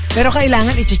 Pero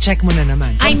kailangan i-check mo na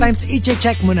naman. Sometimes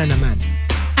i-check mo na naman.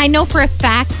 I know for a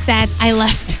fact that I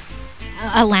left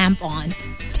a lamp on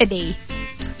today.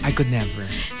 I could never.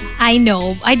 I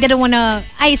know. I didn't want to...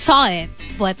 I saw it,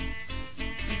 but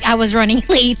I was running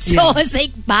late. So I was like,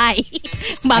 bye.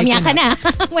 Mamaya ka na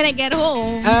when I get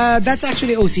home. That's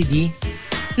actually OCD.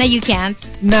 Na you can't?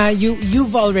 Na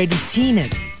you've already seen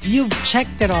it. You've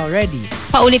checked it already.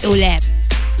 Paulit-ulit.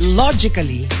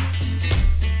 Logically,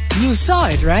 you saw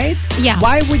it, right? Yeah.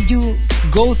 Why would you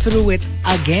go through it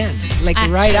again? Like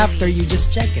right after you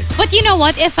just check it. But you know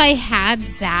what? If I had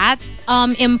that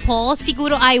impulse,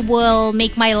 siguro I will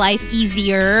make my life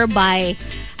easier by,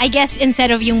 I guess,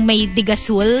 instead of yung may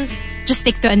digasul, just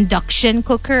stick to induction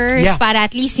cookers para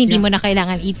at least hindi mo na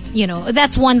kailangan eat,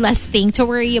 that's one less thing to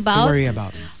worry about.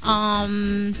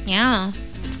 Yeah.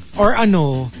 Or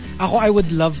ako I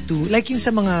would love to, like yung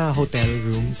sa mga hotel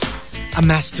rooms, a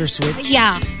master switch.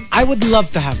 Yeah. I would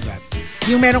love to have that.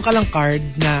 Yung meron ka lang card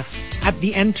na at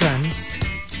the entrance,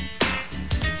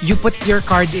 you put your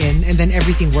card in and then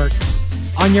everything works.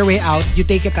 On your way out, you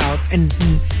take it out and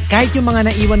kahit yung mga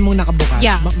naiwan mong nakabukas.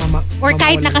 Yeah. Or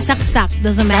kahit nakasaksak,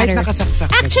 doesn't matter. Kahit nakasaksak.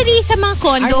 Actually, sa mga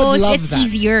condos, it's that.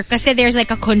 easier kasi there's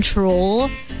like a control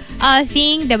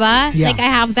thing, diba? Yeah. Like I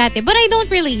have that. But I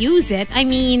don't really use it. I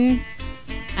mean,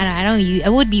 I don't use it.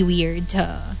 Would be weird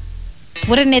to...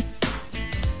 Wouldn't it...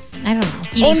 I don't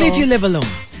know. Only if you live alone.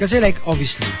 Kasi like,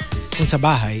 obviously, kung sa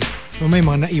bahay, may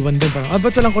mga naiwan din parang,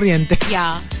 ba't walang kuryente?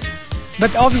 Yeah.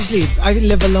 But obviously, if I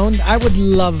live alone, I would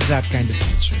love that kind of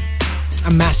feature.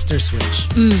 A master switch.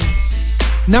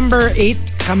 Number 8,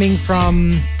 coming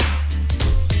from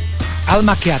Al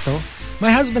Macchiato.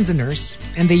 My husband's a nurse,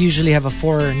 and they usually have a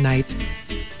 4-night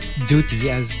duty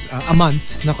as a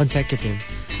month, na consecutive.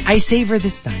 I savor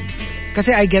this time.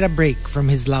 Kasi I get a break from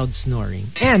his loud snoring.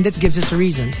 And it gives us a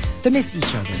reason to miss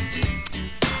each other.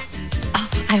 Oh,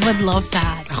 I would love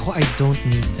that. Ako, I don't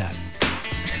need that.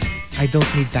 I don't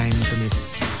need time to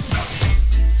miss.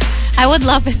 I would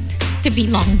love it to be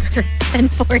longer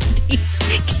than 4 days.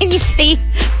 Can you stay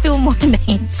 2 more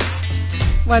nights?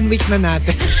 1 week na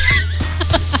natin.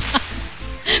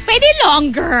 Pwede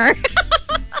longer.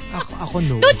 Ako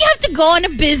no. Don't you have to go on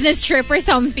a business trip or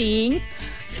something?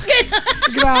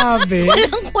 Grabe.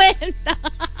 Walang kwenta.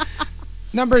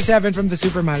 Number 7 from the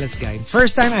Super Malas Guy.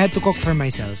 First time I had to cook for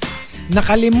myself.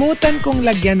 Nakalimutan kong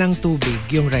lagyan ng tubig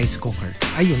yung rice cooker.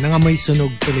 Ayun, nangamoy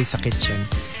sunog tuloy sa kitchen.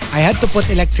 I had to put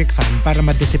electric fan para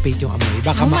ma-dissipate yung amoy.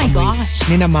 Baka maamoy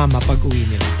ni na mama pag uwi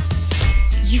nila.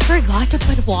 You forgot to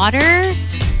put water?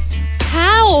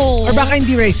 How? Or baka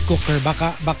hindi rice cooker,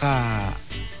 baka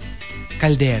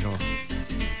kaldero.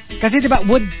 Kasi diba,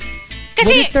 would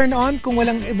it turn on kung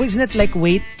walang, wasn't it like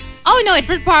wait? Oh no, it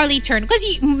would probably turn. Because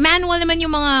manual naman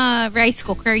yung mga rice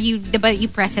cooker, diba you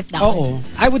press it down. Oo.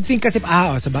 I would think kasi,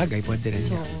 sa bagay, pwede rin.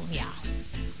 So, yeah.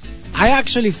 I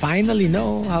actually finally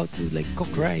know how to like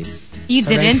cook rice. You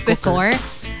didn't before?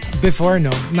 Before, no.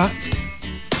 Not,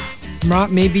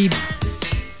 maybe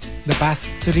the past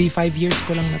 3-5 years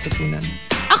ko lang natutunan.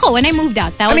 Ako, when I moved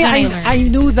out, that was when I learned.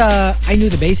 I knew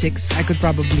the basics. I could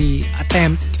probably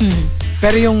attempt.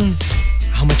 Pero yung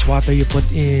how much water you put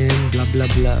in, blah, blah,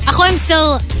 blah. Ako, I'm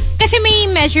still... Kasi may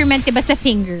measurement, diba, sa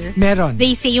finger? Meron.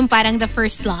 They say yung parang the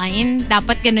first line,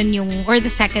 dapat ganun yung... Or the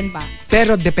second ba?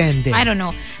 Pero depende. I don't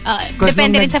know.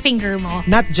 Depende rin sa finger mo.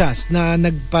 Not just na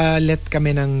nagpalit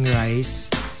kami ng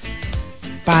rice.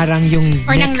 Parang yung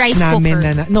or next ng rice namin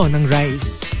cooker. ng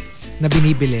rice na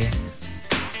binibili.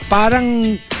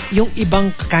 Parang yung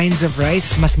ibang kinds of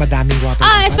rice, mas madaming water.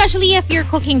 Especially if you're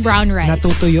cooking brown rice.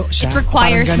 Natutuyo siya. It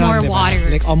requires ganon, more diba? water.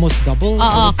 Like almost double.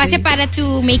 Oo, kasi para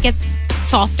to make it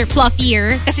softer,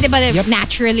 fluffier. Kasi diba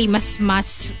naturally mas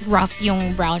rough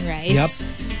yung brown rice.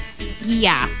 Yep.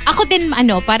 Yeah. Ako din,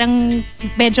 parang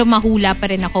medyo mahula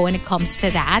pa rin ako when it comes to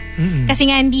that.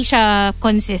 Kasi nga hindi siya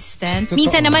consistent. Totoo.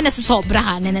 Minsan naman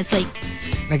nasusobrahan and it's like,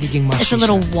 nagiging mushy It's a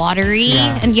little siya. watery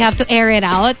and you have to air it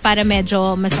out para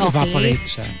medyo mas okay. Evaporate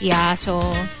siya. Yeah, so...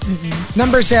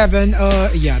 Number 7,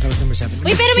 that was number 7.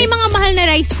 Wait, pero may mga mahal na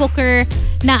rice cooker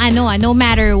na no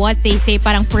matter what they say,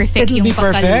 parang perfect It'll yung be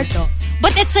perfect? pagkaluto.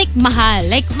 But it's like mahal.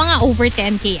 Like mga over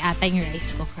 10K ata yung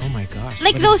rice cooker. Oh my gosh.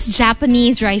 Like those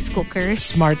Japanese rice cookers.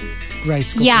 Smart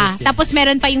rice cookers. Yeah. Tapos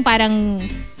meron pa yung parang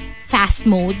fast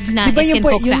mode na diba it can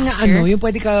cook yung faster. yung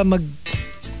pwede ka mag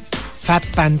fat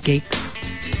pancakes.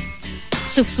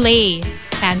 Souffle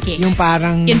pancakes. Yung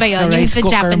parang yun ba yun? sa rice yung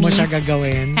cooker mo Japanese siya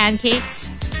gagawin.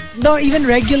 pancakes? No, even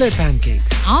regular pancakes.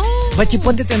 Oh. But you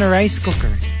put it in a rice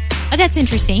cooker. Oh, that's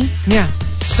interesting. Yeah.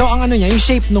 So, ang niya, yung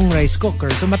shape nung rice cooker,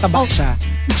 so mataba siya.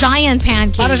 Giant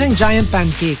pancake. Para siyang giant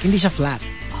pancake, hindi siya flat.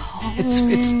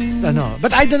 It's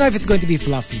but I don't know if it's going to be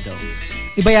fluffy though.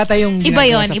 Iba yata yung Iba ginagawa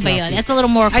yun, sa iba fluffy. yun. It's a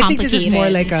little more I complicated. think this is more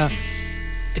like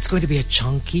it's going to be a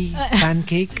chunky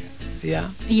pancake. Yeah.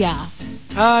 Yeah.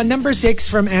 Number 6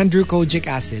 from Andrew Kojic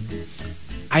Acid.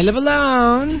 I live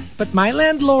alone, but my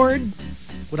landlord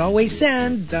would always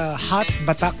send the hot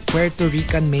Batak Puerto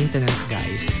Rican maintenance guy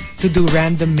to do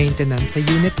random maintenance sa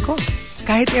unit ko.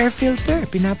 Kahit air filter,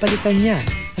 pinapalitan niya.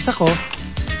 As ako,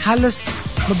 halos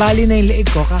mabali na yung leeg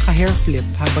ko, kaka-hair flip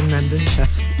habang nandun siya.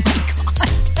 Oh my God.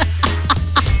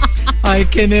 I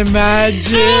can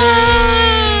imagine.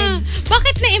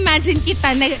 Bakit na-imagine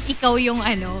kita na ikaw yung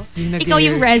ikaw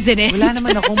yung resident? Wala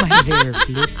naman akong ma-hair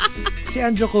flip. Si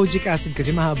Andrew Kojic Acid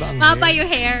kasi mahaba ang Mahaba hair. yung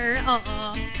hair.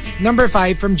 Oo. Number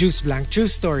 5 from Juice Blank. True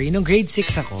story. Nung grade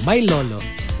 6 ako, my lolo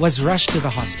was rushed to the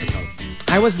hospital.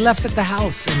 I was left at the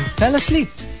house and fell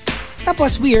asleep.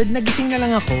 Tapos weird, nagising na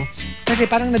lang ako kasi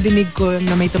parang nadinig ko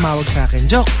na may tumawag sa akin.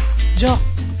 Joke! Joke!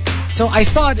 So I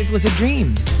thought it was a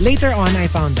dream. Later on, I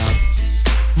found out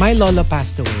my lolo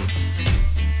passed away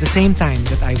the same time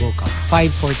that I woke up,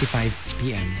 5:45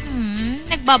 p.m.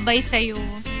 Nagbabay sa'yo.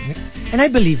 And I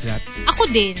believe that.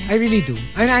 Ako din. I really do.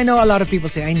 And I know a lot of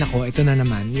people say, ay nako, ito na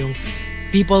naman. Yung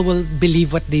people will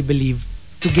believe what they believe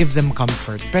to give them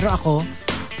comfort. Pero ako,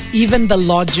 even the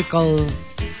logical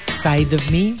side of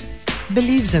me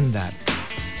believes in that.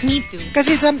 Me too.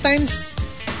 Kasi sometimes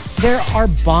there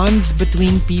are bonds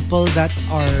between people that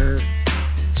are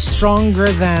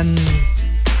stronger than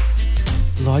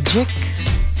logic.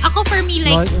 Ako for me,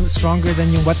 like, Stronger than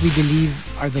yung what we believe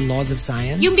are the laws of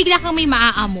science. yung bigla kang may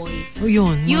maaamoy. Oh,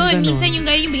 yun. Yun, minsan yung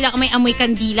gano'n, yung bigla kang may amoy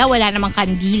kandila, wala namang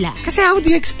kandila. Kasi how do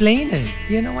you explain it?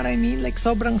 You know what I mean? Like,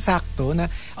 sobrang sakto na,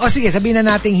 sige, sabihin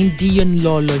na natin hindi yun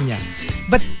lolo niya.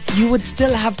 But you would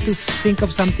still have to think of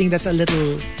something that's a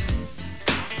little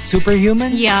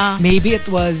superhuman. Yeah. Maybe it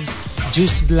was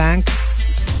Juice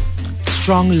Blank's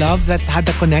strong love that had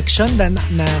a connection na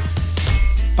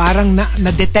parang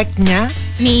na-detect niya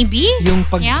Maybe. yung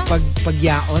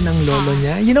pagyaon ng lolo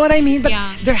niya. You know what I mean? But Yeah.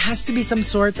 there has to be some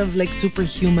sort of like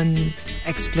superhuman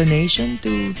explanation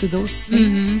to those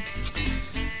things.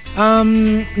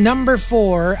 Number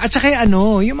 4, at saka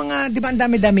yung mga, di ba ang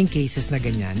dami-daming cases na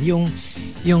ganyan.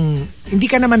 Yung hindi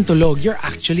ka naman tulog, you're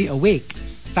actually awake.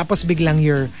 Tapos biglang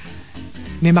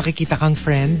may makikita kang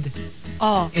friend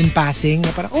in passing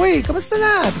na parang, uy, kamusta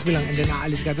na? Tapos biglang, and then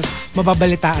aalis ka. Tapos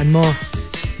mababalitaan mo,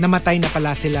 namatay na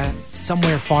pala sila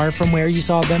somewhere far from where you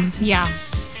saw them. Yeah.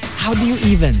 How do you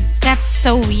even? That's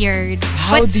so weird.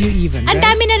 How do you even? Ang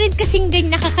dami na rin kasing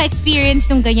nakaka-experience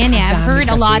nung ganyan eh. I've Ang dami heard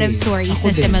a lot of kasi. stories Ako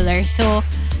na din. similar. So,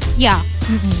 yeah.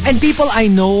 And people I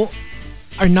know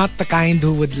are not the kind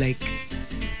who would like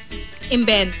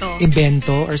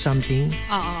invento or something.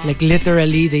 Like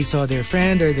literally they saw their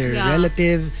friend or their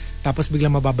relative tapos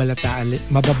biglang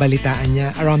mababalitaan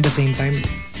niya around the same time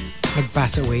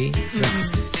nag-pass away.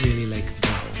 That's really like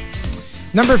wow.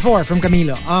 Number 4 from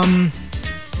Camilo.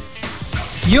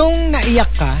 Yung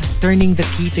naiyak ka turning the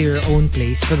key to your own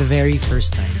place for the very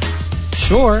first time.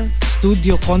 Sure,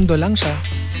 studio condo lang siya,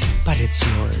 but it's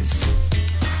yours.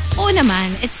 Oo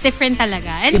naman, it's different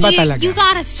talaga. And Iba talaga. you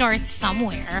gotta start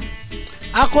somewhere.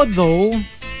 Ako though,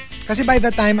 kasi by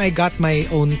the time I got my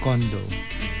own condo,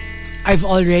 I've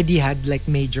already had like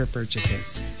major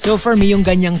purchases. So for me, yung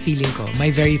ganyang feeling ko, my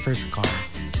very first car.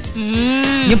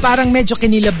 Yung parang medyo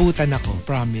kinilabutan ako,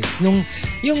 promise. Yung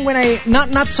when I,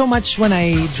 not so much when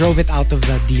I drove it out of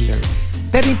the dealer,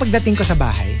 pero yung pagdating ko sa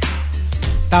bahay,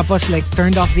 tapos like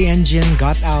turned off the engine,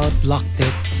 got out, locked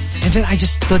it, and then I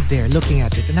just stood there looking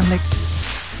at it, and I'm like,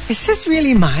 is this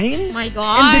really mine? My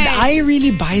God. And did I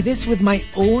really buy this with my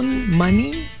own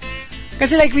money?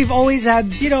 Kasi like we've always had,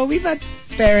 we've had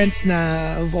parents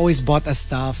na have always bought us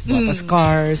stuff, bought us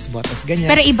cars, bought us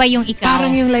ganyan. Pero iba yung ikaw.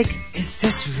 Parang yung like, is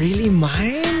this really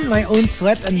mine? My own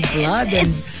sweat and blood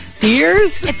and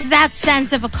tears? It's that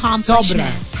sense of accomplishment.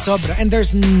 Sobra. And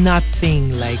there's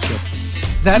nothing like it.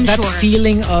 That sure.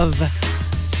 feeling of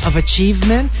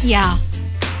achievement, Yeah.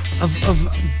 of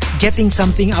getting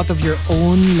something out of your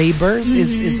own labors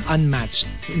is unmatched,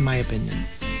 in my opinion.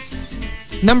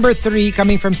 Number 3,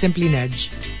 coming from Simply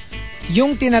Nedge,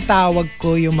 yung tinatawag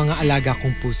ko yung mga alaga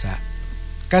kong pusa.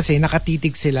 Kasi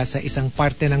nakatitig sila sa isang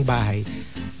parte ng bahay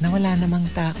na wala namang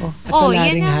tao at wala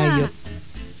ring hayop.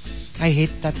 I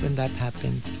hate that when that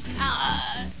happens.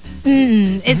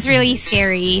 It's really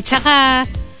scary. Tsaka,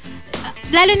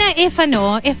 lalo na if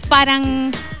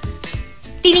parang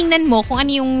tiningnan mo kung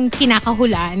ano yung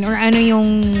kinakahulan or ano yung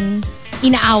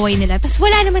inaaway nila. Tapos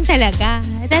wala naman talaga.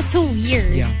 That's so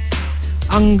weird. Yeah.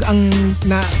 Ang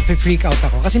na-freak out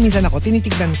ako. Kasi minsan ako,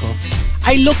 tinitignan ko,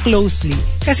 I look closely.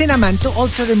 Kasi naman, to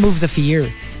also remove the fear.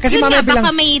 Kasi Yun mamaya nga,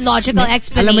 baka may logical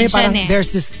explanation alam mo yung parang, eh.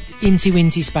 there's this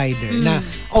insy-wincy spider na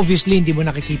obviously hindi mo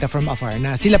nakikita from afar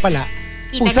na sila pala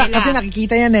Kita pusa. nila. Kasi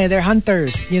nakikita yan eh. They're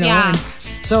hunters. You know? Yeah. And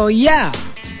so, yeah.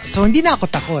 So, hindi na ako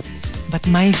takot. But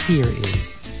my fear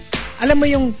is, alam mo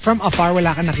yung from afar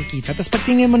wala ka nakikita. Tapos pag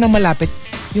tingin mo na malapit,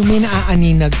 yung may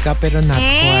naaaninag ka pero not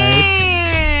quite.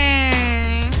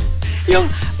 Yung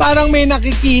parang may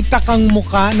nakikita kang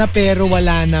muka na pero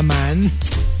wala naman.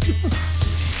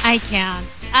 I can't.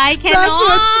 I cannot. That's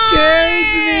what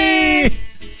scares me.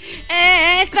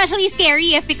 Especially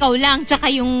scary if ikaw lang tsaka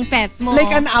yung pet mo.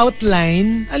 Like an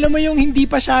outline. Alam mo yung hindi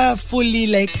pa siya fully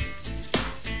like,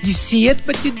 you see it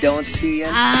but you don't see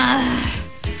it.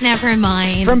 Never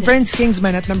mind. From Prince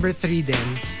Kingsman at number 3 din,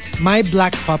 my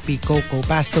black puppy, Coco,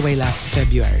 passed away last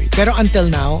February. Pero until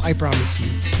now, I promise you,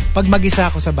 pag mag-isa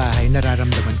ako sa bahay,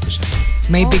 nararamdaman ko siya.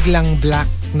 May biglang black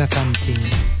na something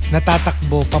na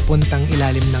tatakbo papuntang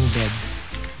ilalim ng bed.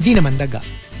 Di naman daga.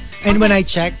 And when I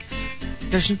check,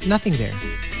 there's nothing there.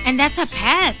 And that's a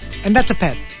pet. And that's a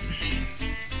pet.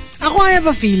 Ako, I have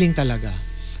a feeling talaga.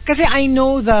 Kasi I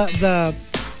know the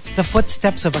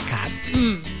footsteps of a cat.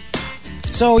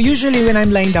 So usually when I'm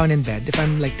lying down in bed, if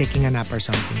I'm like taking a nap or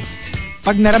something,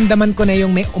 pag naramdaman ko na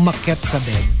yung may umakyat sa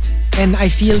bed and I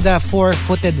feel the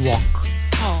 4-footed walk,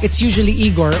 it's usually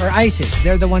Igor or Isis.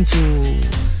 They're the ones who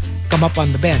come up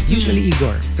on the bed. Usually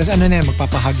Igor. Kasi ano na yan,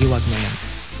 magpapahagiwag na yan.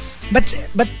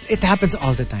 But it happens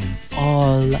all the time.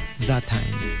 All the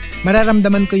time.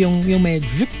 Mararamdaman ko yung may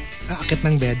drip, aakit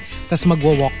ng bed, tas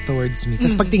magwa-walk towards me.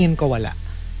 Tas pagtingin ko, wala.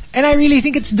 And I really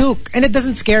think it's Duke. And it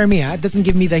doesn't scare me, ha? It doesn't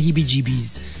give me the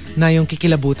heebie-jeebies na yung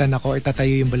kikilabutan ako or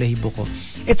tatayo yung balahibo ko.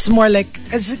 It's more like,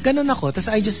 ganun ako. Tas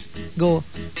I just go,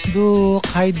 Duke,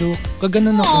 hi Duke.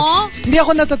 Gaganon ako. Hindi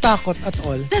ako natatakot at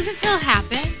all. Does it still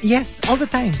happen? Yes, all the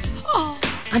time.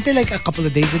 Until like a couple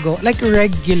of days ago, like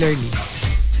regularly.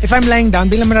 If I'm lying down,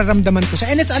 biglang mararamdaman ko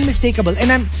siya. And it's unmistakable.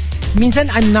 And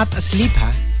minsan I'm not asleep,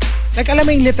 ha? Like alam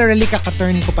mo yung literally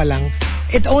kaka-turn ko pa lang.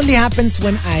 It only happens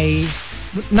when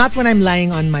not when I'm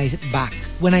lying on my back.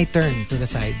 When I turn to the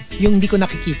side. Yung hindi ko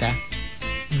nakikita.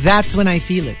 That's when I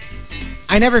feel it.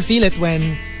 I never feel it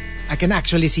when I can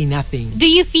actually see nothing. Do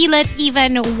you feel it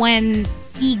even when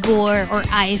Igor or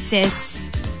Isis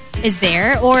is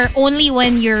there? Or only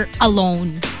when you're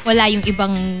alone? Wala yung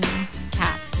ibang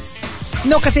cats?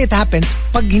 No, kasi it happens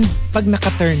pag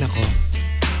naka-turn ako.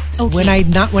 Okay.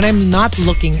 When I'm not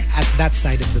looking at that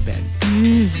side of the bed.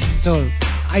 So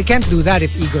I can't do that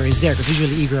if Igor is there because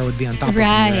usually Igor would be on top of me,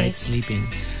 right, sleeping.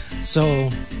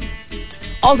 So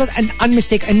all that and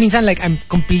unmistakable. And minsan like I'm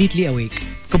completely awake.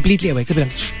 Sabi lang,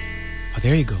 oh,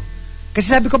 there you go.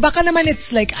 Kasi sabi ko baka naman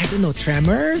it's like I don't know,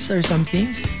 tremors or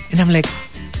something. And I'm like,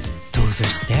 those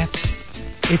are steps.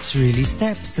 It's really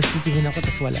steps. Tapos titingin ako,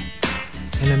 tapos wala.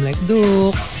 And I'm like,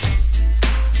 Duke.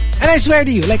 And I swear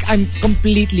to you, like I'm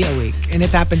completely awake. And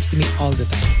it happens to me all the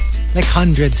time. Like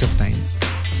hundreds of times.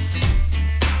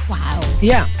 Wow.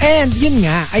 Yeah. And yun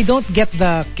nga, I don't get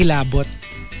the kilabot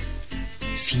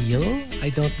feel.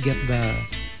 I don't get the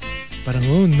parang,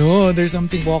 oh no, there's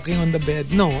something walking on the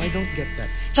bed. No, I don't get that.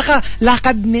 Tsaka,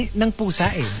 lakad ng pusa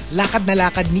eh. Lakad na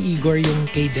lakad ni Igor yung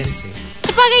cadence eh.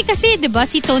 Sabagay kasi, di ba,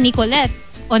 si Tony Collette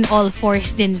on all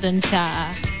fours din dun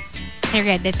sa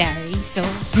Hereditary. So,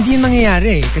 hindi yun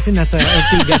mangyayari eh. Kasi nasa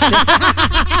Ortigas siya.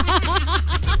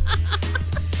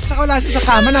 Tsaka wala siya sa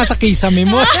kama, nasa kisame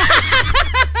mo.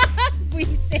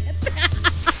 Buisit.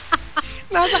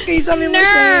 Nasa kisame mo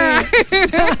siya.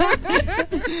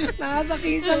 Nasa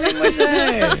kisame mo siya.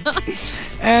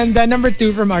 And number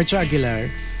 2 from Archo Aguilar.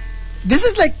 This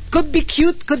is like, could be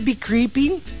cute, could be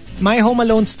creepy. My Home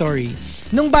Alone story.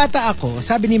 Nung bata ako,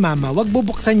 sabi ni Mama, wag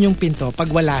bubuksan yung pinto pag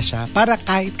wala siya para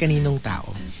kahit kaninong tao.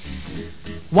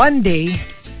 One day,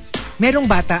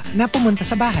 merong bata na pumunta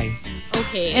sa bahay.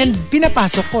 Okay. And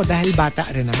pinapasok ko dahil bata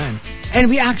rin naman. And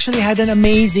we actually had an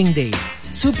amazing day.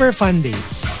 Super fun day.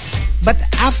 But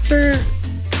after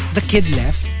the kid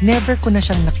left, never ko na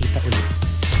siyang nakita ulit.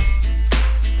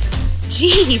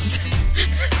 Jeez.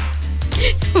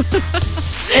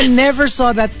 And never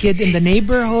saw that kid in the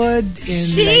neighborhood.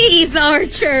 Jeez,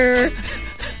 Archer.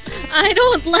 I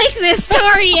don't like this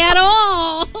story at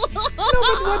all. No,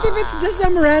 but what if it's just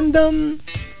some random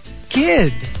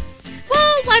kid?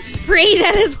 Well, let's pray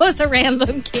that it was a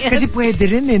random kid. Kasi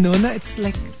pwede rin no? Na it's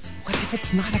like, what if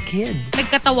it's not a kid?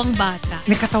 Nagkatawang bata.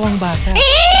 Nagkatawang bata.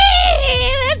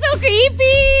 That's so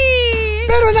creepy.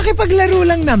 Pero nakipaglaro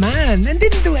lang naman and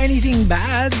didn't do anything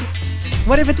bad.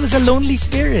 What if it was a lonely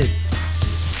spirit?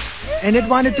 And it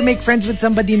wanted to make friends with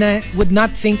somebody na would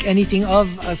not think anything of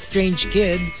a strange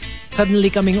kid suddenly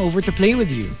coming over to play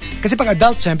with you. Kasi pag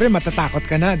adult, syempre, matatakot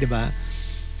ka na, di ba?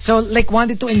 So, like,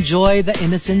 wanted to enjoy the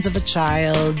innocence of a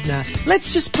child na, let's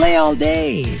just play all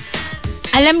day.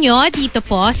 Alam nyo, dito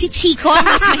po, si Chico ang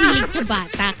mas mahilig sa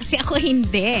bata kasi ako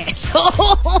hindi. So,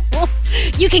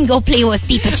 you can go play with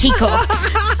Tito Chico.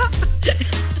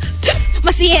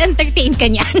 Mas i-entertain ka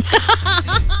niyan.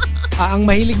 Ang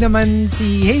mahilig naman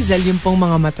si Hazel, yung pong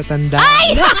mga matatanda.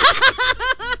 Ay!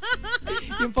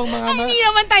 Yung pong mga hindi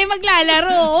naman tayo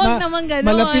maglalaro. Huwag naman ganun.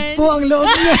 Malapit po ang loob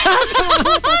niya sa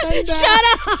matatanda. Shut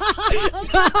up!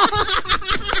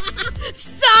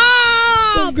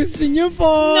 Stop! Kung gusto niyo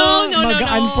po, No.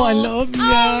 magaan po ang loob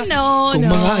niya. Kung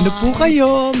no. mga ano po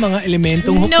kayo, mga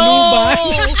elementong No! hukluban.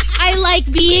 I like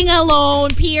being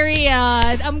alone,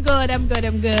 period. I'm good.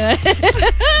 Ano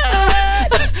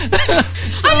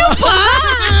ba?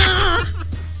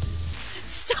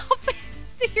 Stop it.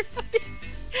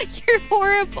 You're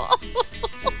horrible.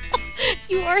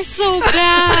 You are so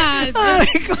bad.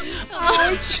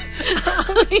 Ouch.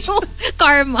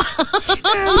 Karma.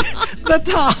 The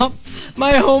top.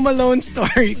 My Home Alone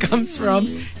story comes from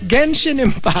Genshin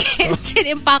Impact. Genshin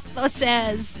Impacto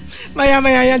says.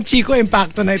 Maya-maya yan, Chico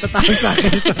Impacto na itatawag sa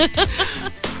akin ito.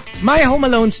 My Home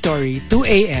Alone story, 2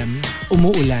 a.m.,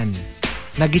 umuulan.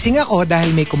 Nagising ako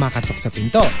dahil may kumakatok sa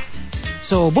pinto.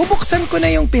 So, bubuksan ko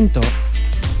na yung pinto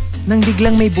nang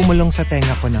biglang may bumulong sa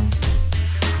tenga ko ng,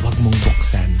 wag mong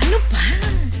buksan. Ano ba?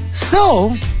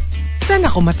 So, saan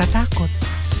ako matatakot?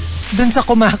 Dun sa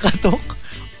kumakatok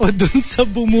o dun sa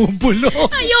bumubulong?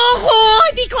 Ayoko!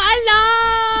 Hindi ko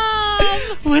alam!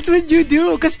 What would you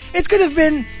do? Because it could have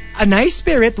been a nice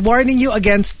spirit warning you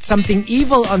against something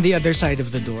evil on the other side of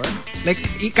the door. Like,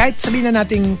 kahit sabihin na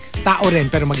nating tao rin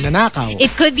pero magnanakaw.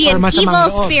 It could be an evil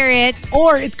spirit.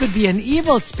 Or it could be an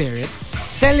evil spirit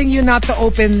telling you not to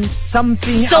open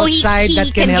something outside that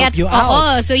can help you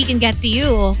out. So he can get to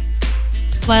you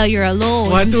while you're alone.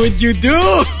 What would you do?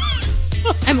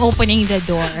 I'm opening the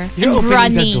door. You're I'm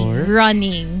opening the door?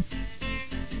 Running.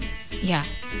 Yeah.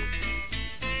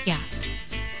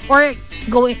 Or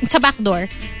going sa back door.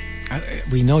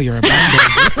 We know you're a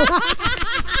back door.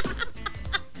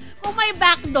 Kung may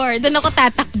back door, doon ako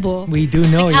tatakbo. We do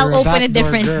know you're I'll a open back a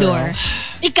different door.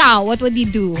 Ikaw, what would you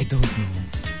do? I don't know.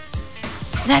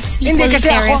 That's equally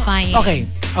terrifying. Okay.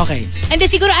 And then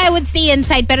siguro I would stay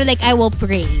inside pero like I will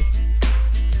pray.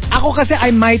 Ako kasi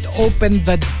I might open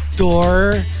the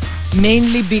door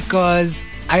mainly because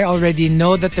I already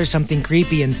know that there's something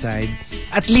creepy inside.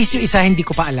 At least yung isa hindi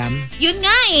ko pa alam. Yun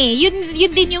nga eh.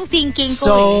 Yun din yung thinking ko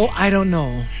So, I don't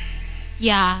know.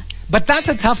 Yeah. But that's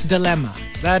a tough dilemma.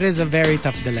 That is a very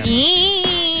tough dilemma.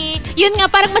 Yun nga,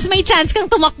 parang mas may chance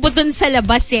kang tumakbo dun sa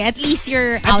labas eh. At least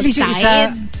you're outside. At least yung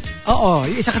isa,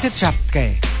 yung isa kasi trapped ka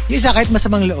eh. Yung isa kahit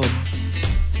masamang loob.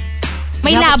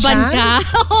 May laban ka.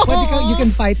 You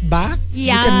can fight back.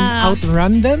 Yeah. You can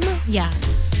outrun them. Yeah.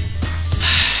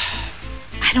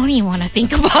 I don't even want to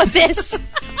think about this.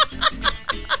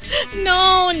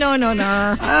 No.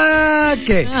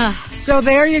 Okay. So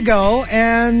there you go.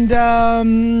 And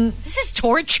this is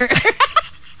torture.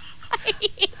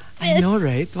 I know,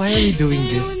 right? Why are we doing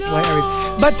this? Why are we?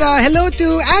 But hello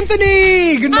to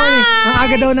Anthony. Good morning. Ang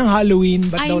aga daw ng Halloween.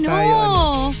 Ba't daw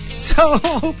tayo? So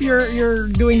hope you're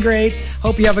doing great.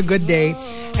 Hope you have a good day.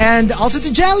 And also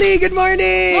to Jelly, good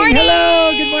morning.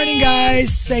 Hello, good morning,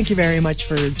 guys. Thank you very much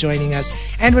for joining us.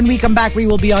 And when we come back, we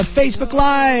will be on Facebook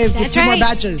Live with two more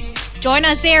batches. Join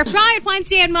us there. Pride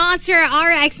Ponce and Monster,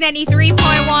 RX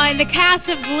 93.1, the cast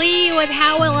of Glee with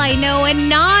How Will I Know, and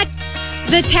not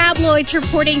the tabloids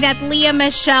reporting that Leah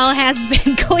Michelle has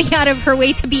been going out of her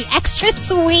way to be extra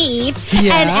sweet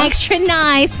and extra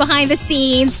nice behind the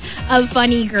scenes of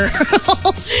Funny Girl.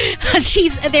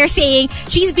 They're saying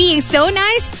she's being so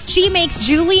nice, she makes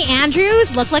Julie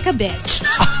Andrews look like a bitch.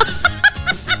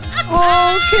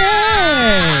 Okay.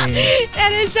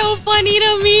 That is so funny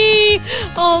to me.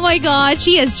 Oh my God.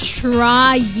 She is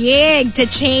trying to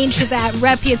change that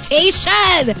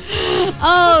reputation.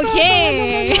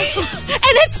 Okay.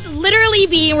 And it's literally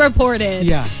being reported.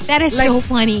 Yeah. That is so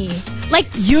funny. Like,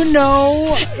 you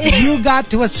got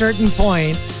to a certain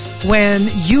point when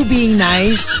you being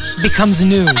nice becomes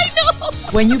news. I know.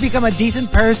 When you become a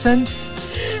decent person,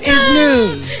 is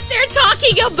news. They're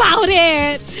talking about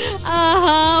it.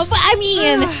 But I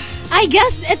mean, I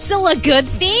guess it's still a good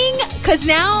thing because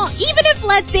now, even if,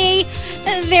 let's say,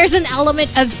 there's an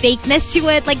element of fakeness to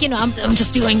it, like, I'm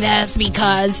just doing this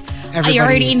because I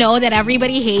already know that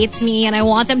everybody hates me and I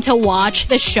want them to watch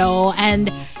the show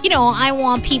and, I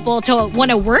want people to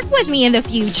want to work with me in the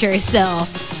future. So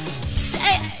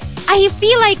I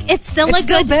feel like it's still a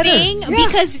good thing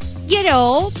because,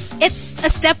 it's a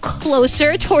step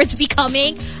closer towards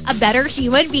becoming a better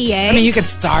human being. I mean, you could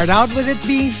start out with it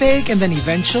being fake and then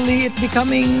eventually it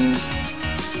becoming,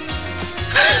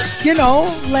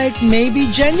 like maybe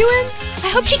genuine. I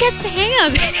hope she gets the hang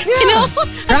of it,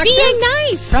 Practice, being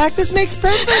nice. Practice makes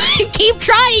perfect. Keep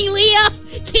trying, Leah.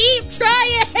 Keep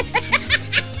trying.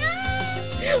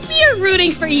 We are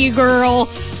rooting for you, girl.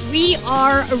 We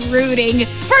are rooting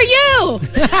for you.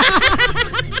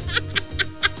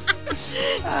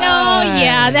 So,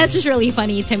 yeah, that's just really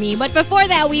funny to me. But before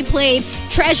that, we played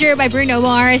Treasure by Bruno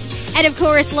Mars. And, of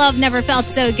course, Love Never Felt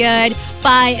So Good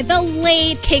by the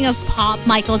late king of pop,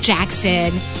 Michael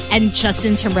Jackson, and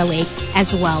Justin Timberlake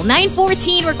as well.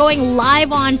 9:14, we're going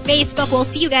live on Facebook. We'll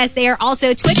see you guys there.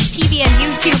 Also, Twitch TV and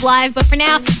YouTube Live. But for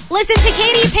now, listen to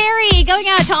Katy Perry going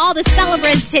out to all the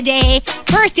celebrants today.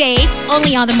 Birthday,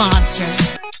 only on the Monster.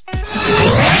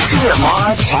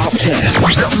 TMR Top 10.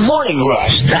 The Morning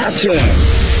Rush Top 10.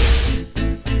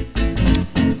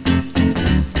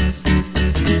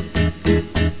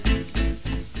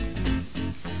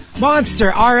 Monster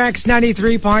RX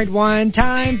 93.1.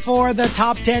 Time for the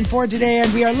top 10 for today,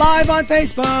 and we are live on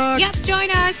Facebook. Yep, join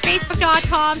us.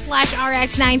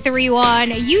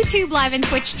 Facebook.com/RX931. YouTube Live and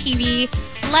Twitch TV.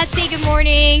 Let's say good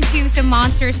morning to some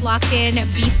monsters locked in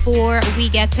before we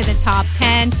get to the top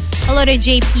 10. Hello to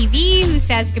JPV, who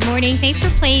says good morning. Thanks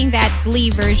for playing that Glee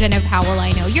version of How Will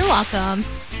I Know. You're welcome.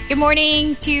 Good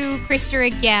morning to Krister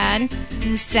again,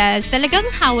 who says, talagang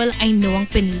how will I know ang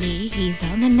pinili,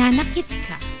 Hazel? Nananakit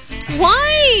ka.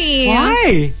 Why?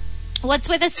 Why? What's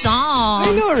with the song?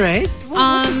 I know, right?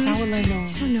 What is How Will I Know?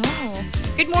 Oh, no.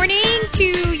 Good morning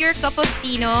to your cup of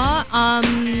Tino,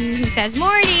 who says,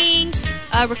 morning,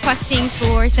 requesting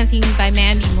for something by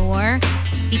Mandy Moore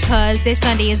because this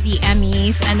Sunday is the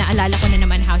Emmys and naalala ko na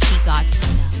naman how she got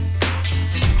snubbed.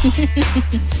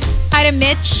 Hi to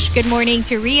Mitch. Good morning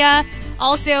to Ria.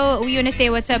 Also, we want to say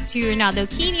what's up to Ronaldo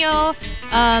Quino,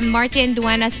 Martin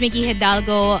Duenas, Mickey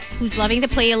Hidalgo, who's loving the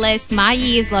playlist. Mai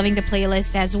is loving the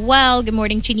playlist as well. Good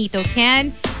morning, Chinito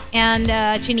Ken. And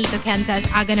Chinito Ken says,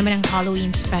 aga naman ang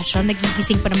Halloween special.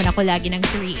 Nagigising pa naman ako lagi ng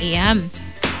 3 a.m.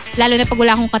 Lalo na pag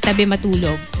wala akong katabi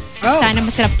matulog. Oh. Sana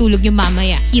masarap tulog yung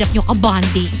mamaya. Hirap nyo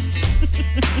ka-bonding.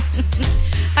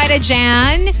 Hi to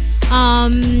Jan.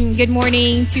 Good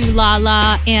morning to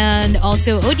Lala and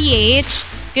also ODH.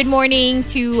 Good morning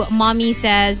to Mommy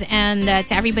says, and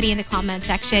to everybody in the comment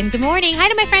section. Good morning.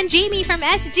 Hi to my friend Jamie from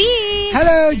SG.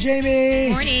 Hello, Jamie.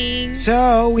 Good morning.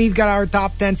 So, we've got our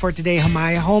top 10 for today.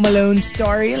 My Home Alone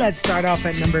story. Let's start off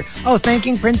at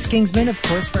thanking Prince Kingsman, of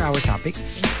course, for our topic.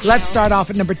 Let's start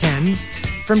off at number 10.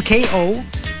 From KO,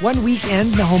 one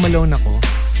weekend na home alone ako,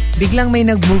 biglang may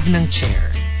nag-move ng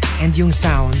chair. And yung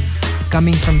sound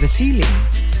coming from the ceiling.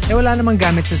 Wala namang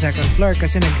gamit sa second floor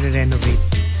kasi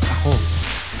nagre-renovate ako.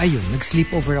 Ayun,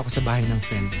 nag-sleepover ako sa bahay ng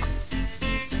friend ko.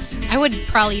 I would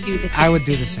probably do the same. I would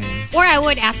do the same. Or I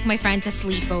would ask my friend to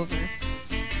sleep over.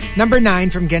 Number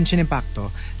 9 from Genshin Impacto.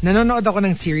 Nanonood ako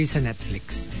ng series sa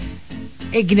Netflix.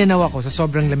 Ginanawa ko sa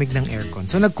sobrang lamig ng aircon.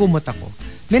 So nagkumot ako.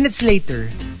 Minutes later,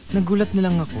 nagulat na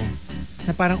lang ako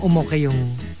na parang umokay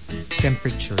yung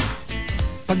temperature.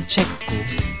 Pag-check ko,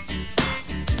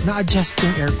 na-adjust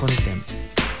yung aircon temp.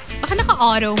 Baka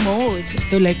naka-auto mode.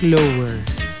 To like lower.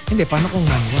 Hindi, paano kung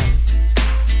manual?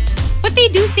 But they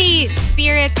do say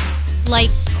spirits like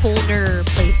colder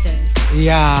places.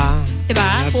 Yeah.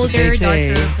 Diba? That's Colder,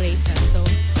 darker places. So.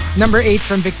 Number 8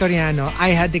 from Victoriano.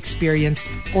 I had experienced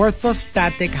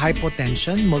orthostatic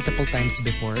hypotension multiple times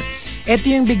before. Ito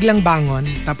yung biglang bangon,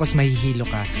 tapos mahihilo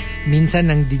ka. Minsan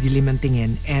nang didilim ang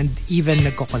tingin, and even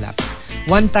nagko-collapse.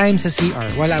 One time sa CR,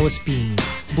 while I was peeing,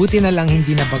 buti na lang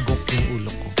hindi nabagok yung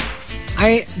ulo ko.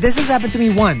 This has happened to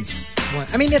me once.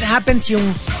 I mean, it happens yung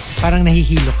parang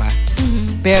nahihilo ka.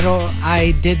 Pero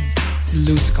I did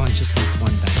lose consciousness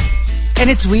one time.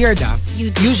 And it's weird,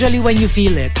 Usually when you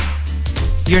feel it,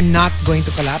 you're not going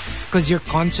to collapse because you're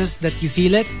conscious that you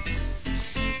feel it.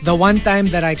 The one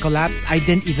time that I collapsed, I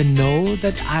didn't even know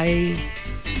that I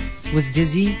was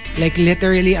dizzy. Like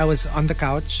literally, I was on the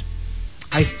couch.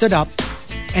 I stood up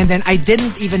and then I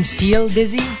didn't even feel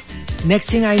dizzy. Next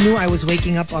thing I knew, I was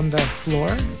waking up on the floor.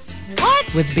 What?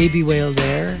 With Baby Whale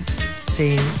there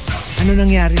saying, ano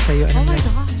nangyari sa'yo? And I'm like,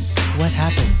 what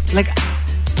happened? Like,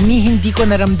 hindi ko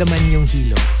naramdaman yung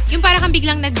hilo. Yung parang kang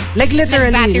biglang like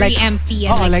literally, battery like, empty.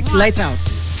 Oh, like what? lights out.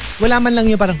 Wala man lang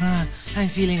yung parang, I'm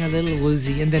feeling a little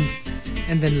woozy. And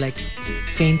then like,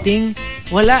 fainting.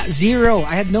 Wala, zero.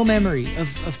 I had no memory of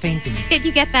fainting. Did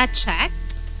you get that checked?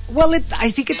 Well,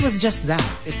 I think it was just that.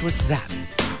 It was that.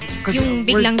 Yung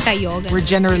biglang tayo. We're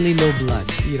generally low blood.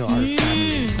 You know, our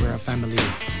family. We're a family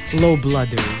of low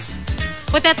blooders.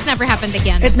 But that's never happened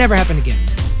again. It never happened again.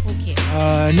 Okay.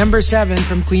 Number 7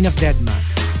 from Queen of Deadma.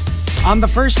 On the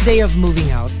first day of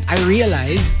moving out, I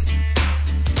realized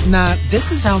na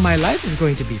this is how my life is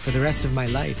going to be for the rest of my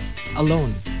life.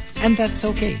 Alone. And that's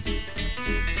okay.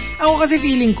 Ako kasi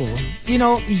feeling ko, you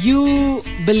know, you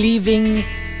believing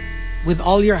with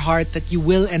all your heart that you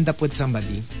will end up with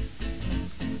somebody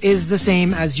is the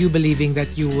same as you believing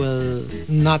that you will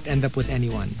not end up with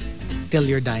anyone till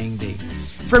your dying day.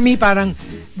 For me, parang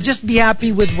just be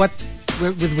happy with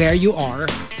where you are,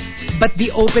 but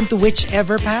be open to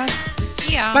whichever path.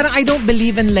 Yeah. Parang I don't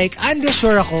believe in like, hindi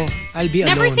sure ako, I'll be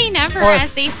never alone. Never say never, or,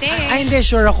 as they say. Hindi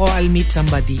sure ako, I'll meet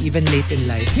somebody even late in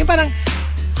life. Yung parang,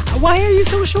 why are you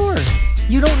so sure?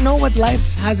 You don't know what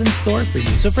life has in store for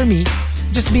you. So for me,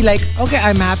 just be like, okay,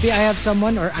 I'm happy I have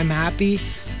someone, or I'm happy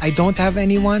I don't have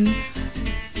anyone.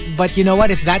 But you know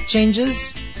what? If that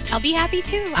changes, I'll be happy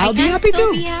too. I'll be happy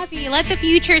too. Be happy. Let the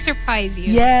future surprise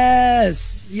you.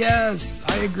 Yes,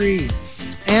 I agree.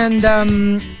 And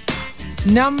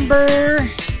number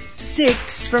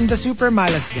 6 from the Super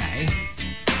Malas guy.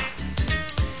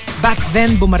 Back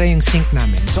then, bumara yung sink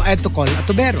namin. So I had to call a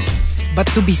tubero. But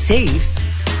to be safe,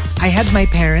 I had my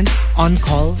parents on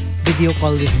call, video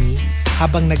call with me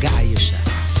habang nag-aayos siya.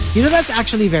 You know, that's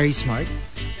actually very smart.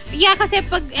 Yeah, kasi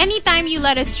pag anytime you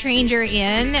let a stranger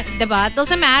in, diba, it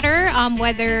doesn't matter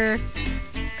whether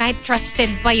kahit trusted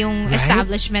pa yung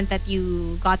establishment that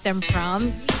you got them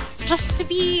from, just to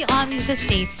be on the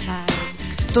safe side.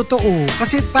 Totoo.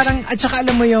 Kasi parang, at saka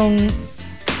alam mo yung,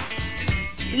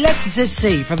 let's just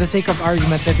say, for the sake of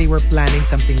argument, that they were planning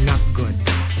something not good.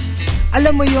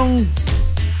 Alam mo yung,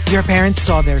 your parents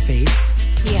saw their face.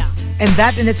 Yeah. And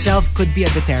that in itself could be a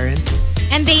deterrent.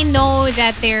 And they know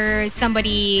that there's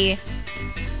somebody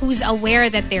who's aware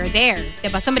that they're there.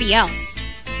 Diba? Somebody else.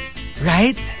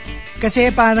 Right?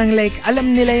 Kasi parang like,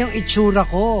 alam nila yung itsura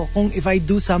ko. Kung if I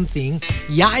do something,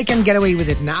 yeah, I can get away with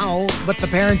it now, but the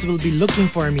parents will be looking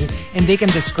for me and they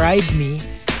can describe me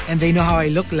and they know how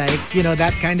I look like. You know,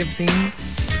 that kind of thing.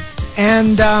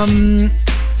 And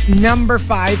number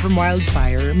 5 from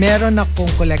Wildfire, meron akong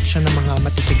collection ng mga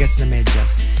matitigas na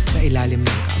medyas sa ilalim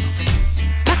ng kama.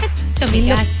 Bakit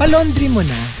tumigas? Palondry mo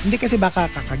na. Hindi kasi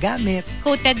baka kakagamit.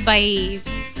 Coated by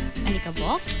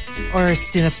alikabok? Or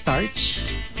stinastarch.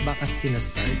 Baka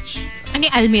stinastarch. Ano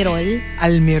yung almirol?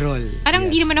 Almirol. Parang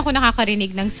hindi naman ako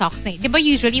nakakarinig ng socks na. Di ba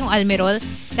usually yung almirol,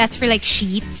 that's for like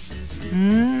sheets?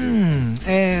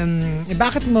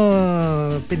 Bakit mo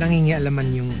pinangingialaman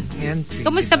yung entry?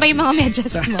 Kamusta ba yung mga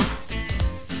medyas mo?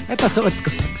 Ito, suot ko.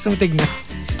 Gusto mo tignan?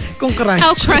 Kung crunchy.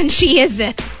 How crunchy is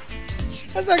it?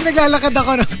 Kasi naglalakad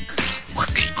ako ng...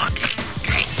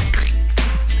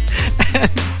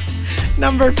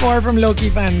 Number 4 from Loki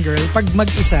Fangirl. Pag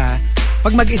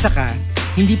mag-isa ka,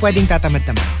 hindi pwedeng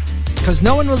tatamad-tamad. Because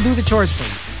no one will do the chores for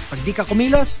you. Pag di ka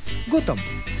kumilos, gutom.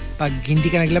 Pag hindi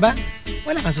ka naglaba,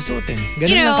 wala kang susuotin.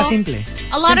 Ganun lang kasimple.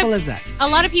 Simple as that. A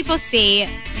lot of people say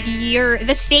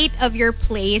the state of your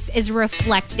place is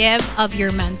reflective of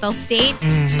your mental state.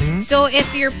 Mm-hmm. So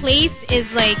if your place is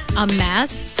like a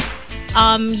mess,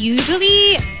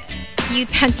 usually you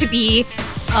tend to be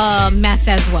a mess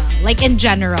as well. Like in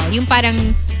general, yung parang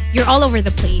you're all over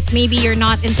the place. Maybe you're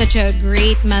not in such a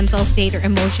great mental state or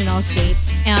emotional state,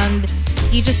 and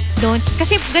you just don't.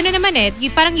 Kasi ganun naman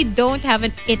parang you don't have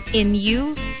it in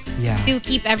you to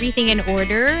keep everything in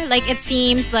order. Like it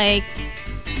seems like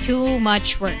too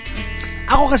much work.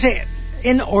 Ako kasi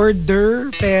in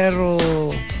order, pero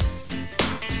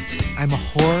I'm a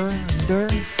whore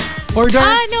hoarder. Hoarder?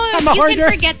 No, I'm a you hoarder.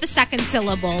 can forget the second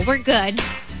syllable. We're good.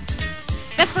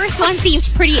 The first one seems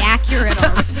pretty accurate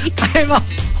already. I'm a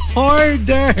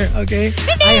hoarder, okay?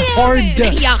 I hoard.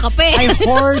 Nahiya ka pa eh. I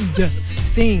hoard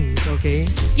things, okay?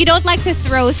 You don't like to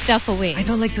throw stuff away. I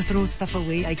don't like to throw stuff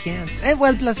away. I can't.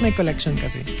 Well, plus my collection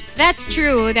kasi. That's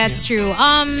true. That's true.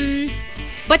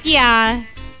 But yeah,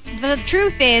 the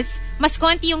truth is, mas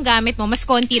konti yung gamit mo, mas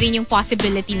konti rin yung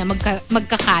possibility na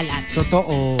magkakalat.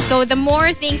 Totoo. So the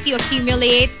more things you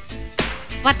accumulate,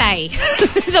 patay.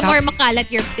 The more makalat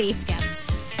your place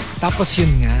gets. Tapos yun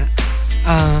nga,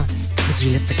 because we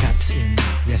let the cats in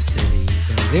yesterday.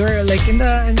 So they were like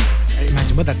imagine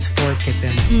mo, that's 4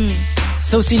 kittens.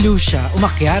 So si Lucia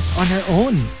umakyat on her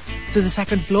own to the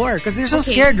second floor because they're so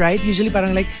scared, right? Usually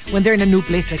parang like when they're in a new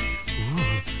place, like,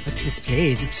 ooh, what's this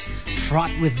place? It's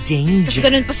fraught with danger. Tapos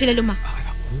ganun pa sila lumaki.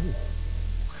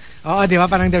 Oo, di ba?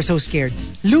 Parang they're so scared.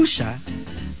 Lucia,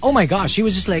 oh my gosh, she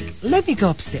was just like, let me go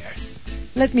upstairs.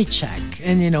 Let me check.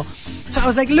 And so I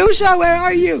was like, Lucia, where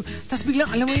are you? Tapos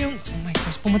biglang, alam mo yung, oh my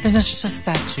gosh, pumunta na siya sa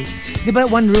statues. Di ba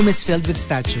one room is filled with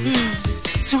statues?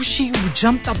 So she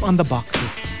jumped up on the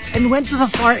boxes and went to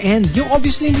the far end. Yung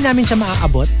obviously hindi namin siya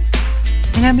maaabot.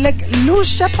 And I'm like,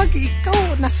 Lucia, pag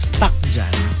ikaw na-stuck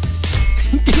dyan,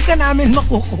 hindi ka namin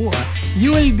makukuha.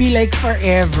 You will be like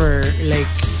forever, like,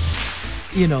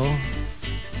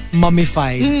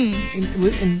 mummified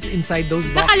inside those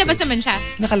boxes. Nakalabas naman siya.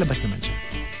 Nakalabas naman siya.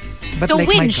 But so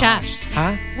like, win my siya. gosh. Ha?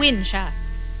 Win siya.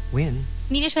 Win?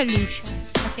 Hindi na siya Lucia.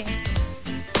 Kasi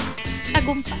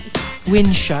tagumpay. Win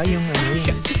siya yung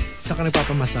saan ka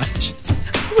nagpapamassage?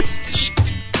 Win siya.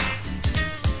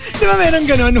 Di ba meron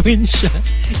ganon, win siya?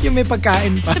 Yung may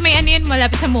pagkain pa. So may yun,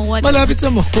 malapit sa MOA. Malapit sa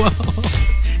MOA.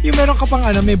 Yung meron ka pang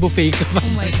may buffet ka pa.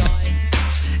 Oh my God.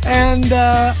 And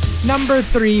number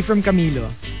 3 from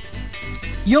Camilo.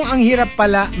 Yung ang hirap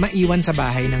pala maiwan sa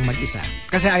bahay ng mag-isa.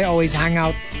 Kasi I always hang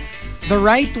out the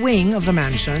right wing of the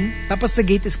mansion. Tapos the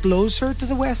gate is closer to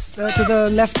the to the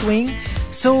left wing.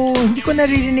 So, hindi ko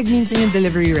naririnig minsan yung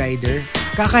delivery rider.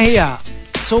 Kakahiya.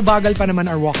 So, bagal pa naman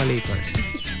our walkalator.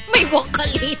 May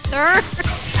walkalator?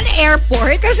 Ano,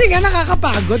 airport? Kasi nga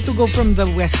nakakapagod to go from the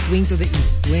west wing to the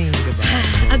east wing, diba?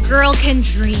 So, a girl can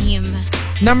dream.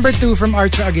 Number 2 from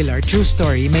Archer Aguilar. True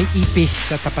story, may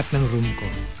ipis sa tapat ng room ko.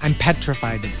 I'm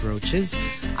petrified of roaches.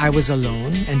 I was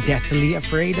alone and deathly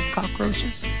afraid of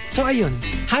cockroaches. So ayun,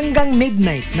 hanggang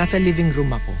midnight, nasa living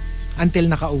room ako.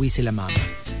 Until nakauwi sila mama.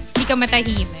 Hindi ka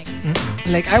matahimik.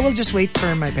 Like, I will just wait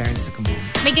for my parents to come home.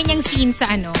 May ganyang scene sa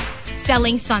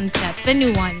Selling Sunset, the new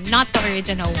one, not the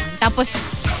original one. Tapos,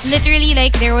 literally,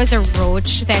 like, there was a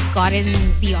roach that got in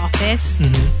the office.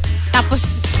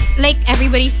 Tapos, like,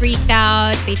 everybody freaked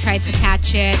out. They tried to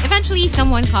catch it. Eventually,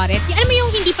 someone caught it. Alam mo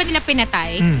yung hindi pa nila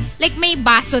pinatay? Like, may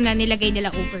baso na nilagay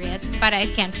nila over it para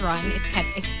it can't run. It can't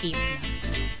escape na.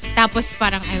 Tapos,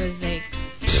 parang I was like,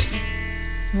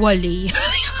 wali.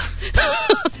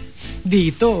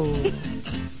 Dito.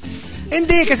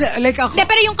 Hindi, kasi like ako...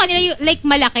 Pero yung kanila, like,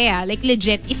 malaki like,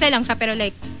 legit. Isa lang siya, pero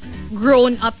like,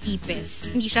 grown-up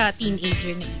ipis. Hindi siya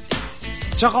teenager na ipis.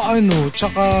 Tsaka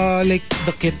like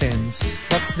the kittens.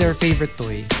 That's their favorite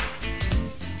toy.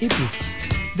 Ipis.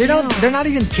 They're not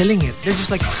even killing it. They're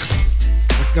just like,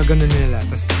 tapos gaganon nila.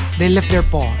 Tapos they lift their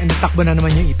paw and takbo na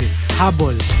naman yung ipis.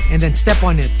 Habol. And then step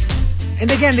on it.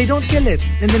 And again, they don't kill it.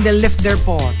 And then they lift their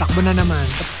paw. Takbo na naman.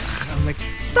 I'm like,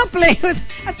 stop playing with...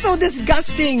 That's so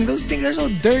disgusting. Those things are so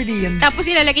dirty. And tapos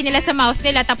ilalagay nila sa mouth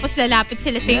nila, tapos lalapit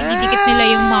sila sa'yo, didikit nila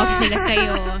yung mouth nila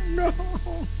sa'yo. No.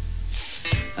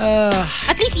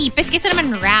 At least ipis, kaysa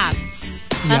naman rats.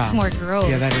 That's more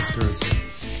gross. Yeah, that is gross.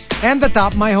 And the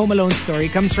top, my Home Alone story,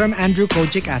 comes from Andrew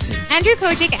Kojic Acid. Andrew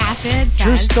Kojic Acid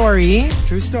says,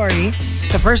 True story.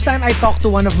 The first time I talked to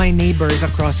one of my neighbors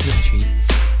across the street,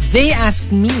 they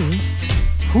asked me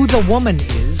who the woman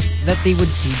is that they would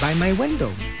see by my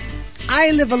window.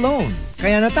 I live alone,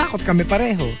 kaya natakot kami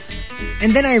pareho.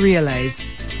 And then I realized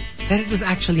that it was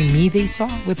actually me they saw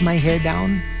with my hair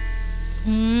down.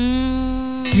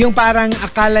 Yung parang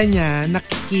akala niya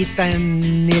nakikita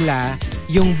nila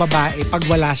yung babae pag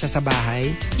wala siya sa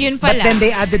bahay. Yun pala. But then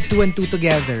they added 2 and 2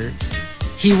 together.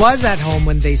 He was at home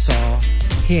when they saw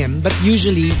him, but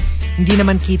usually hindi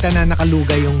naman kita na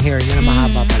nakaluga yung hair niya na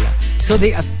mahaba pala. So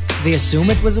they assume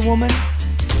it was a woman,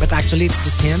 but actually it's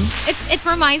just him. It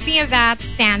reminds me of that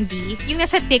Standy. Yung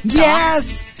nasa TikTok.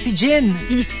 Yes! Si Jin.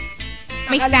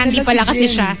 May Standy pala kasi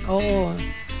siya. Oo.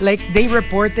 Like, they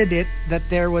reported it that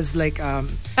there was like...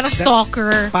 parang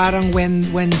stalker. Parang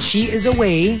when she is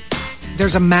away,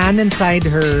 there's a man inside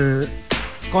her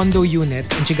condo unit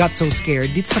and she got so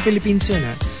scared. Dito sa Philippines yun,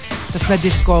 Tapos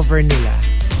na-discover nila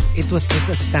it was just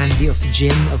a standee of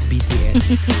Jin of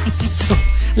BTS. So,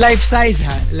 life size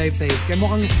ha? Life size. Kaya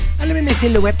mukhang, alam mo, may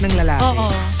silhouette ng lalaki.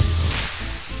 Oo.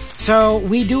 So,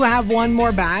 we do have one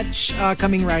more batch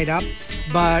coming right up.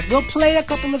 But we'll play a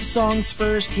couple of songs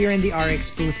first here in the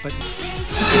RX booth. But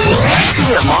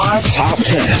TMR Top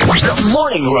 10. The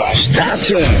Morning Rush Top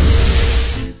 10.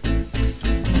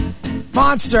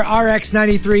 Monster RX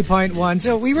 93.1.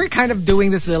 So we were kind of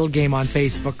doing this little game on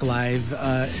Facebook Live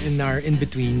in our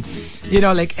in-between. You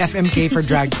know, like FMK for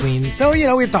drag queens. So, you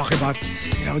know, we're talking about,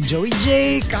 you know, Joey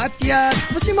J, Katya.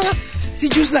 Tapos yung mga,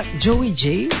 si Juice lang, Joey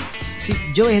J? Si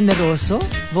Joey Generoso,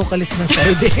 vocalist ng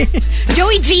Side.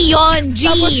 Joey G yun, G!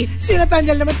 Tapos, si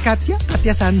Nathaniel naman,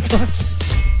 Katya Santos.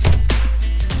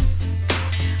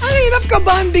 Ang hirap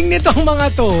ka-banding nitong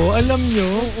mga to, alam nyo.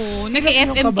 Oo,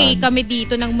 nag-FMK kami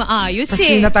dito ng maayos Tapos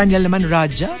si Nathaniel naman,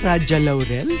 Raja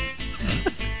Laurel.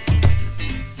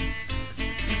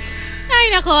 Ay,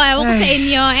 nako, ewan ko sa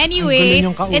inyo. Anyway,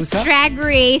 ang gulo niyong it's kausap. Drag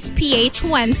Race PH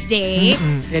Wednesday.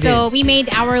 So, we made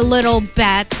our little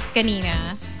bet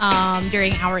kanina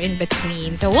during our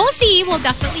in-between. So, we'll see. We'll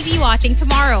definitely be watching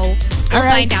tomorrow. We'll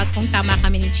Alright. find out kung tama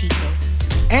kami ni Chico.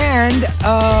 And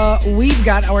we've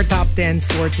got our top 10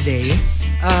 for today.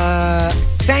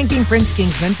 Thanking Prince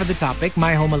Kingsman for the topic,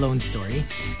 My Home Alone Story.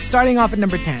 Starting off at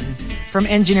number 10, from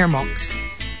Engineer Mox.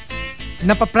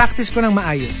 Napapractice ko ng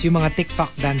maayos yung mga TikTok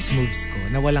dance moves ko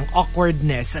na walang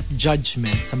awkwardness at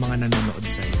judgment sa mga nanonood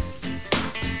sa'yo.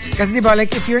 Kasi diba, like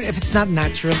if it's not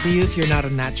natural to you, if you're not a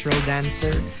natural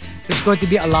dancer, there's going to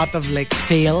be a lot of like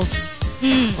fails,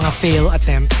 mga fail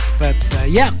attempts. But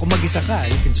yeah, kung mag-isa ka,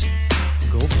 you can just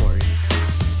go for it.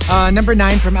 Number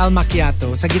 9 from Al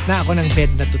Macchiato. Sa gitna ako ng bed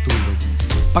na tutulog.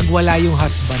 Pag wala yung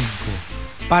husband ko,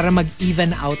 para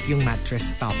mag-even out yung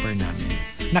mattress topper namin.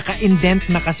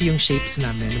 Naka-indent na kasi yung shapes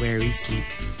namin where we sleep.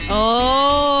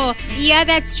 Oh, yeah,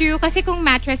 that's true. Kasi kung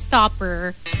mattress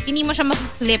topper, hindi mo siya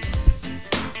ma-flip.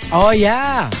 Oh,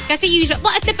 yeah. Kasi usually,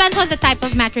 well, it depends on the type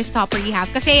of mattress topper you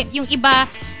have. Kasi yung iba,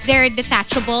 they're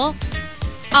detachable.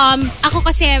 Ako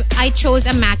kasi, I chose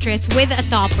a mattress with a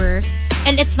topper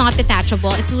and it's not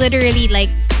detachable. It's literally like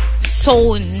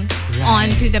sewn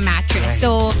onto the mattress. Right.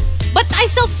 So, but I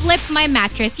still flip my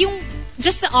mattress yung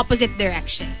just the opposite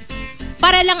direction.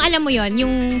 Para lang alam mo yon,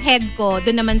 yung head ko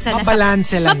doon naman sa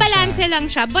Mabalanse lang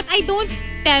siya. But I don't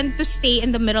tend to stay in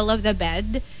the middle of the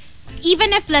bed. Even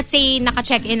if, let's say,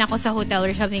 naka-check-in ako sa hotel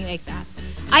or something like that,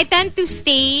 I tend to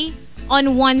stay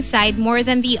on one side more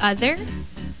than the other.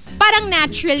 Parang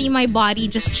naturally, my body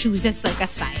just chooses like a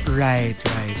side. Right.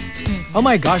 Oh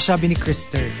my gosh, sabi ni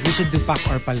Krister, we should do pak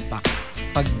or palpak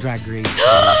pag drag race.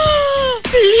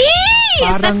 Please!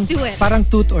 Parang, let's do it. Parang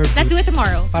toot or boot. Let's do it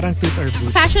tomorrow. Parang toot or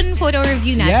boot. Fashion photo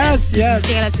review natin. Yes.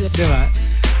 Sige, let's do it. Diba?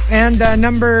 And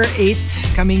number 8,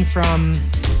 coming from,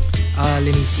 let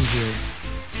me see here,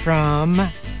 from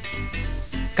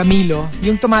Camilo,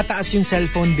 yung tumataas yung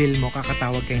cellphone bill mo,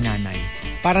 kakatawag kay nanay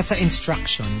para sa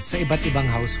instructions sa iba't ibang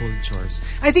household chores.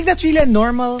 I think that's really a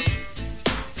normal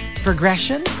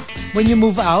progression when you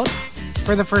move out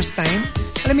for the first time.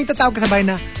 Alam mo, tatawag ka sa bahay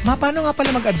na, paano nga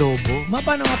pala mag-adobo?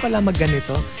 Paano nga pala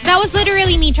mag-ganito? That was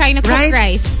literally me trying to cook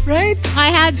rice. Right? I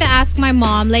had to ask my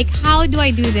mom, like, how do I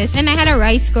do this? And I had a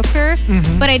rice cooker,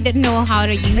 but I didn't know how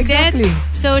to use Exactly. it.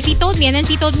 So she told me, and then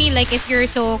she told me, like, if you're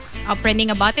so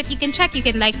upbranding about it, you can check. You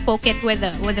can, like, poke it with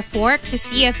a fork to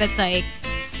see if it's, like,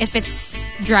 if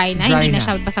it's dry na, hindi na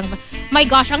siya basang. My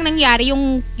gosh, ang nangyari,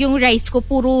 yung rice ko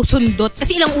puro sundot.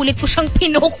 Kasi ilang ulit ko siyang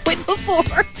pinoke with a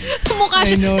fork. Mukha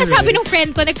siya. Tapos sabi nung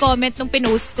friend ko, nag-comment nung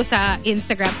pinost ko sa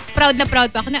Instagram. Proud na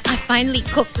proud pa ako na, I finally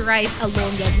cooked rice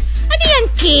alone. Ano yan,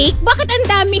 cake? Bakit ang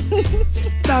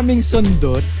daming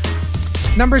sundot?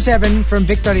 Number 7, from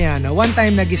Victoriano. One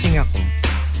time nagising ako.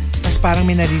 Tapos parang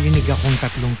may naririnig akong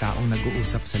 3 taong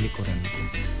nag-uusap sa likuran ko.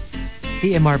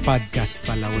 TMR podcast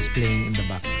pala was playing in the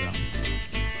background.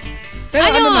 Pero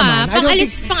ano naman,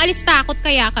 pang-alis takot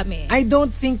kaya kami. I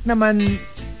don't think naman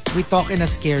we talk in a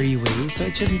scary way, so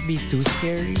it shouldn't be too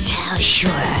scary. Yeah, sure.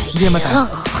 Hindi naman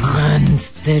tayo.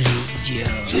 Monster Radio.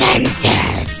 Monster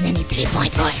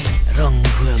 93.1. Wrong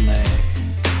grammar.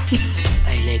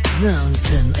 I like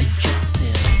nouns and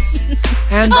adjectives.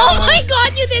 And, oh my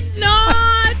God, you did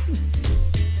not!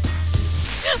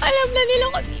 Alam na nila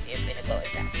kung sino yung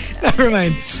pinag-uusap. never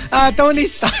mind. Tony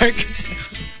Stark.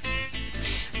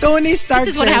 Tony Stark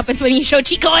This is what happens when you show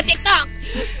Chico on TikTok.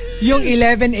 Yung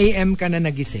 11 a.m. ka na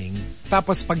nagising,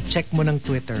 tapos pag-check mo ng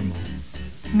Twitter mo,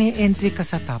 may entry ka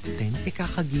sa top 10,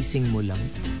 kakagising mo lang.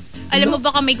 Alam mo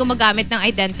baka may gumagamit ng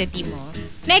identity mo?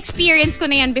 Na-experience ko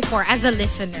na yan before as a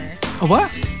listener. Oh,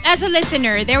 what? As a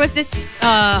listener, there was this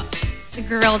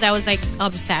girl that was like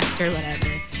obsessed or whatever.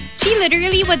 she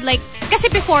literally would like, kasi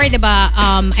before, diba,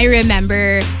 I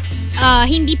remember,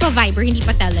 hindi pa Viber, hindi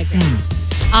pa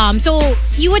Telegram. So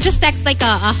you would just text like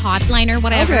a hotline or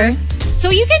whatever. Okay. So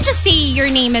you can just say your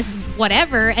name is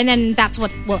whatever, and then that's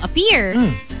what will appear.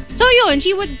 So yun,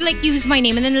 she would like use my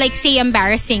name and then like say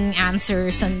embarrassing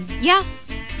answers and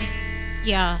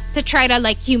yeah, to try to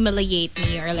like humiliate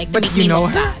me or like But make you me know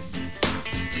look her? bad.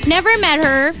 Never met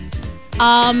her.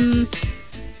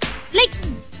 Like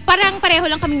parang pareho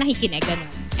lang kaming nakikinig ganun.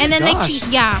 And then like Gosh. she,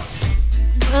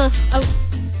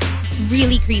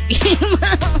 really creepy.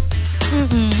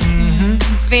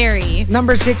 Very.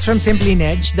 Number 6 from Simply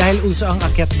Nedge, dahil uso ang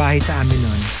akyat bahay sa amin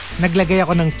nun, naglagay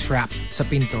ako ng trap sa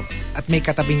pinto at may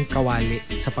katabing kawali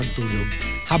sa pagtulog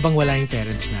habang wala yung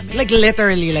parents namin. Like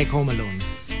literally like Home Alone.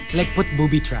 Like put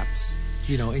booby traps,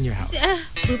 you know, in your house.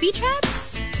 Booby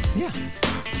traps? Yeah.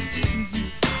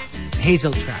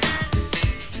 Hazel traps.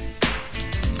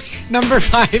 Number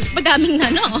 5. Madaming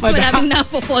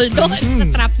na-fall doon sa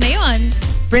trap na yon.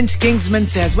 Prince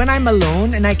Kingsman says, when I'm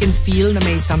alone and I can feel na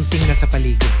may something na sa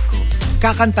paligid ko,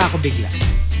 kakanta ko bigla.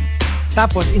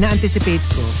 Tapos, ina-anticipate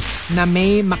ko na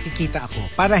may makikita ako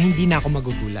para hindi na ako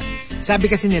magugulat. Sabi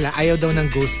kasi nila, ayaw daw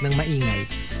ng ghost ng maingay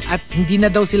at hindi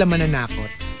na daw sila mananakot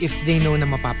if they know na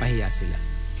mapapahiya sila.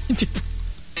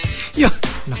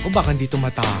 Naku, baka hindi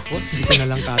matakot. Hindi ka na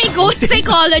lang tatakot. May ghost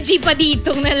psychology pa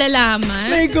ditong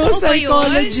nalalaman. May ghost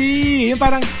psychology. Yung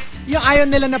parang, yung ayaw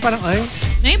nila na parang,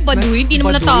 ay, baduy, hindi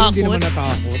naman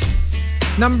natakot.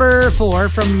 Number 4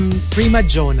 from Prima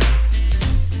Jonah.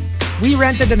 We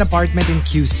rented an apartment in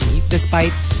QC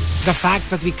despite the fact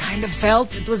that we kind of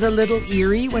felt it was a little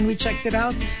eerie when we checked it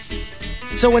out.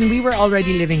 So when we were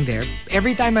already living there,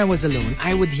 every time I was alone,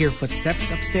 I would hear footsteps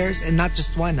upstairs and not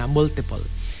just one, multiple.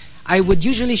 I would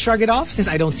usually shrug it off since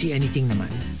I don't see anything naman.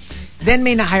 Then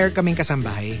may na-hire kaming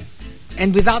kasambahay.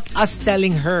 And without us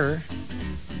telling her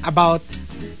about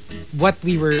what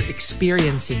we were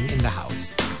experiencing in the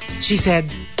house, she said,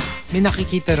 may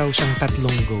nakikita raw siyang 3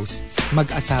 ghosts,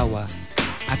 mag-asawa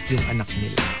at yung anak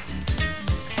nila.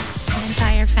 An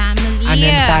entire family. An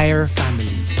entire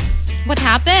family. What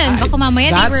happened? Baka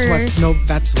mamaya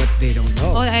that's what they don't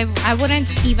know. Oh, I wouldn't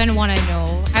even want to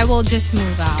know. I will just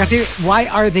move out. Kasi why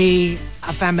are they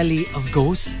a family of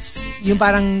ghosts? Yung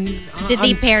parang did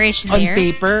they perish there? On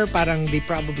paper, parang they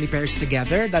probably perished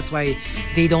together. That's why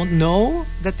they don't know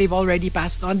that they've already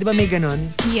passed on. Di ba may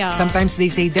ganun? Yeah. Sometimes they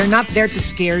say they're not there to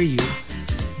scare you,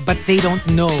 but they don't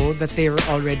know that they were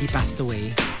already passed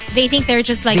away. They think they're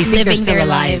just like living their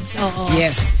lives.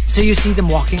 Yes. So you see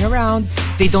them walking around.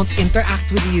 They don't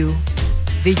interact with you.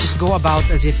 They just go about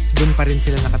as if dun pa rin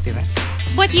sila nakatira.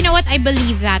 But you know what? I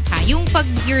believe that Yung pag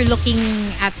you're looking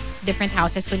at different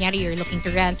houses, kunyari you're looking to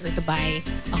rent or to buy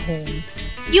a home,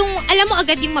 yung alam mo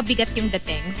agad yung mabigat yung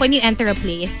dating when you enter a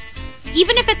place.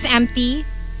 Even if it's empty,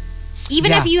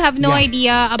 even if you have no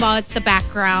idea about the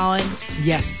background,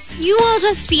 yes, you will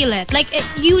just feel it. Like,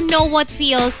 you know what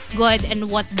feels good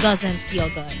and what doesn't feel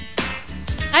good.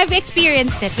 I've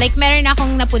experienced it. Like, meron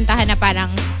akong napuntahan na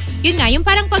parang, yun nga, yung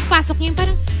parang pagpasok niyo, yung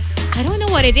parang, I don't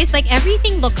know what it is. Like,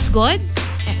 everything looks good.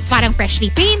 Parang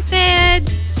freshly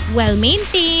painted,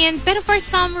 well-maintained. Pero for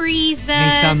some reason,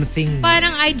 may something.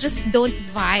 Parang I just don't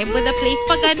vibe with the place.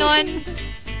 Pag ganon,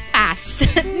 pass.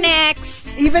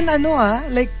 Next. Even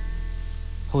like,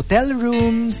 hotel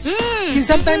rooms.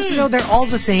 Sometimes, they're all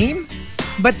the same,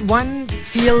 but one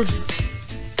feels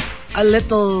a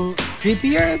little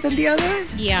creepier than the other.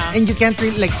 Yeah. And you can't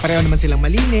really, like, pareho naman silang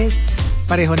malinis,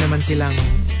 pareho naman silang,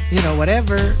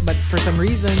 whatever, but for some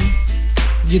reason,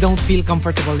 you don't feel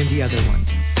comfortable in the other one.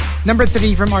 Number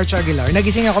 3 from Arch Aguilar.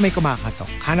 Nagising ako, may kumakatok.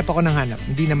 Hanap ako ng hanap.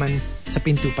 Hindi naman sa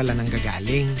pinto pala nang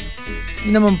gagaling.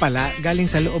 Hindi naman pala, galing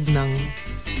sa loob ng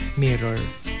mirror.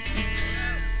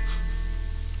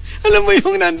 Alam mo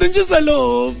yung nandun siya sa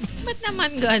loob. Ba't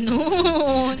naman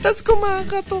ganun? Tapos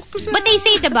kumakatok siya. But they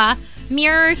say, diba,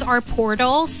 mirrors are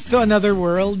portals. To another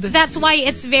world. That's why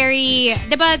it's very,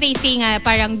 diba they say nga,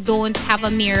 parang don't have a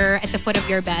mirror at the foot of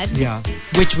your bed. Yeah.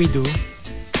 Which we do.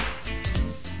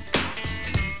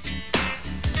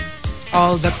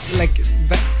 All that, like,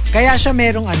 kaya siya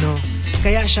merong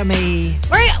kaya siya may,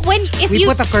 or if we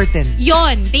you put a curtain.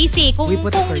 Yon, they say, kung you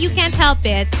curtain. can't help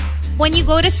it, when you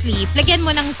go to sleep, lagyan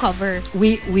mo ng cover.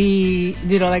 We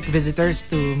like visitors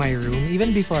to my room,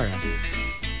 even before,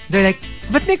 they're like,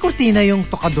 ba't may kurtina yung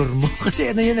tokador mo?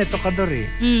 Kasi tokador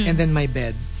eh. And then my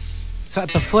bed. So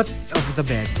at the foot of the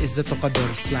bed is the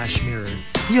tokador/mirror.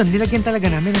 Yun, nilagyan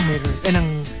talaga namin ng mirror, ng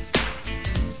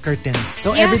curtains.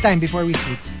 So every time before we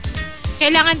sleep.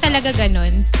 Kailangan talaga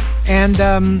ganun. And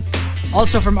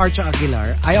also from Archa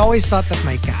Aguilar, I always thought that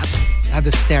my cat had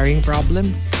a staring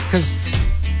problem Because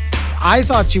I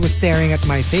thought she was staring at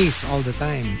my face all the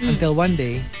time. Until one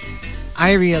day,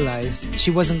 I realized she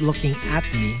wasn't looking at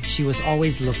me. She was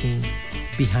always looking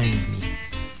behind me.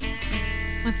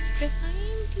 What's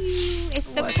behind you?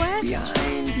 It's the question.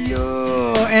 Behind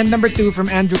you. And number 2 from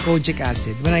Andrew Kojic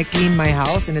Acid. When I clean my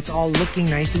house and it's all looking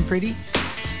nice and pretty,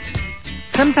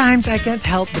 sometimes I can't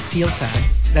help but feel sad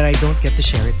that I don't get to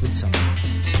share it with someone.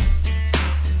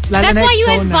 That's why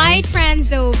you invite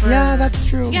friends over. Yeah, that's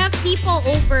true. You have people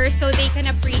over so they can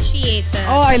appreciate the...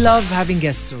 Oh, I love having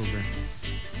guests over.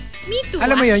 Me too,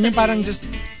 Alam mo yun, yung actually. parang just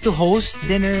to host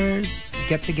dinners,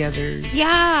 get-togethers.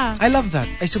 Yeah. I love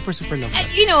that. I super love that.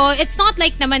 You know, it's not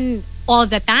like naman all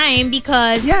the time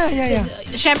because... Yeah.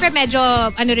 Syempre, medyo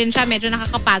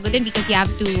nakakapagod din because you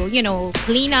have to, you know,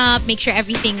 clean up, make sure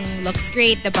everything looks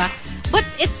great, diba? But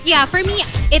it's, yeah, for me,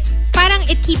 it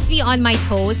keeps me on my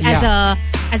toes as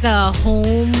a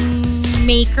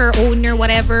homemaker, owner,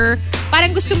 whatever.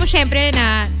 Parang gusto mo syempre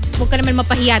na huwag ka naman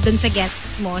mapahiya dun sa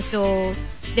guests mo. So,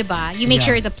 diba? You make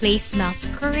sure the place smells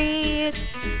great.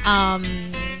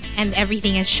 And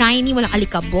everything is shiny. Walang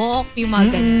alikabok. Yung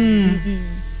mga ganun.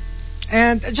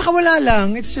 And tsaka wala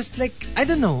lang. It's just like, I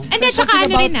don't know. And then There's tsaka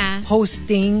something ano about rin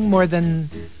hosting more than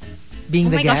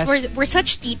being the guest. Oh my gosh, we're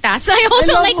such titas. So I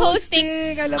also love like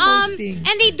hosting. I love hosting.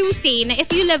 And they do say na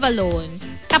if you live alone,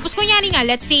 tapos kunyari nga,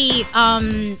 let's say,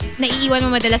 naiiwan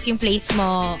mo madalas yung place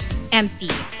mo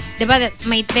empty. Diba,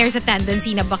 there's a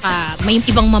tendency na baka may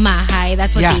ibang mamahay.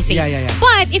 That's what they say. Yeah.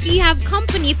 But if you have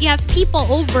company, if you have people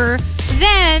over,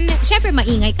 then, syempre,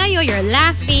 maingay kayo, you're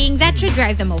laughing. That should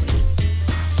drive them away.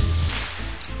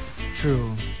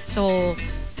 True. So,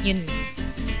 yun.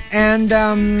 And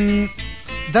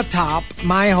the top,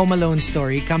 my Home Alone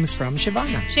story comes from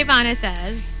Shivana. Shivana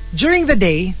says, During the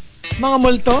day, mga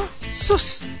multo,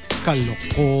 sus,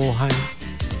 kalokohan.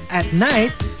 At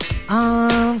night,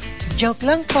 joke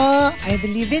lang po. I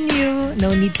believe in you.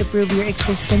 No need to prove your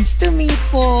existence to me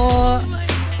po.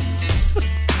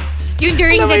 yung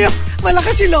during Alam mo the... yun,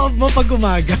 malakas yung loob mo pag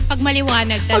umaga. Pag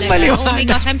maliwanag talaga. Pag maliwanag. Oh my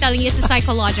gosh, I'm telling you, it's a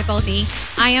psychological thing.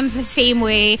 I am the same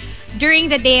way. During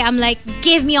the day, I'm like,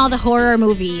 give me all the horror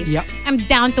movies. Yep. I'm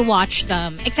down to watch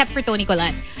them. Except for Tony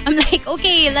Collette. I'm like,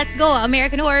 okay, let's go.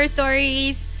 American Horror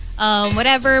Stories,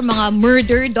 whatever, mga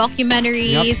murder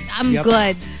documentaries. Yep. I'm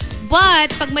good.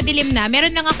 But, pag madilim na,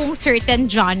 meron lang akong certain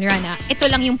genre na ito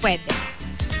lang yung pwede.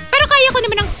 Pero kaya ko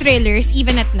naman ng thrillers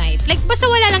even at night. Like, basta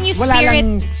wala lang yung Wala spirit.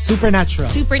 lang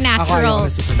supernatural.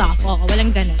 Supernatural stuff. Oo,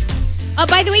 walang ganun.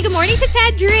 By the way, good morning to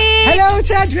Tedrick. Hello,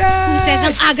 Tedra! Who says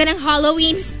ang aga ng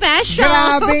Halloween special.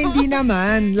 Grabe, hindi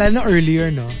naman. Lalo na earlier,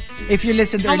 no? If you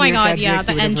listened earlier, Oh my God, Tedrick, yeah,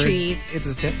 the would have heard entries. it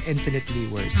was infinitely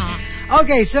worse.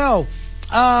 Okay, so,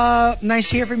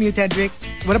 nice to hear from you, Tedrick.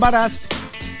 What about us?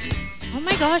 Oh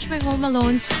my gosh, my Home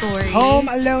Alone story. Home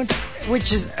Alone,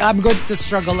 which is, I'm going to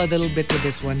struggle a little bit with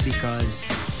this one because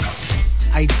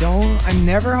I'm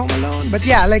never home alone. But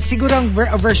yeah, like siguro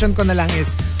a version ko na lang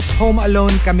is home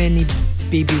alone kami ni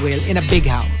Baby Whale in a big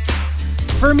house.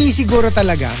 For me, siguro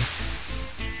talaga,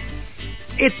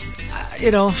 it's,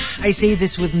 I say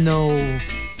this with no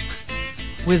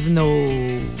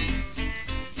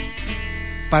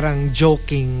parang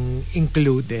joking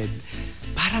included.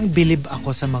 Parang bilib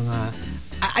ako sa mga,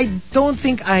 I don't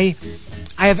think I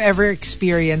have ever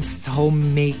experienced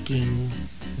homemaking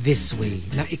this way.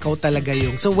 Na ikaw talaga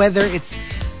yung, so whether it's,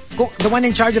 the one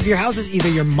in charge of your house is either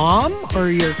your mom or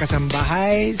your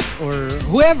kasambahays or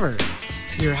whoever,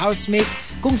 your housemate,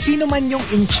 kung sino man yung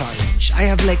in charge, I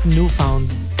have like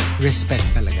newfound respect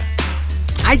talaga.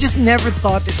 I just never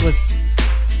thought it was,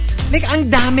 like ang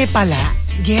dami pala.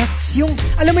 Gets yung,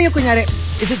 alam mo yung kunyari,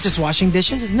 is it just washing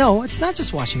dishes? No, it's not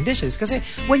just washing dishes. Kasi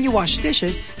when you wash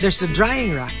dishes, there's the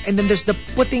drying rack and then there's the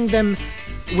putting them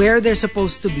where they're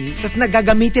supposed to be. Tapos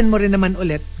nagagamitin mo rin naman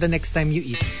ulit the next time you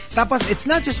eat. Tapos it's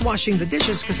not just washing the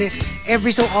dishes kasi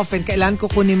every so often, kailangan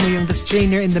kukunin mo yung the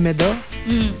strainer in the middle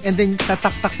and then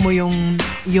tataktak mo yung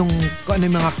kung ano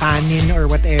yung mga kanin or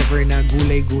whatever na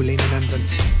gulay-gulay na nandun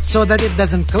so that it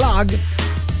doesn't clog.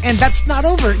 And that's not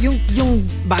over. Yung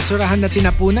basurahan na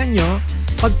tinapunan nyo,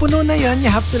 pag puno na yun, you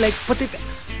have to like put it...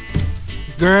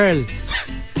 Girl.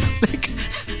 Like,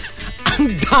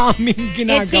 ang daming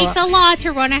ginagawa. It takes a lot to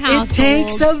run a household. It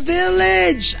takes a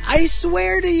village. I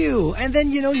swear to you. And then,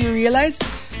 you realize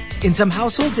in some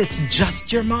households, it's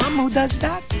just your mom who does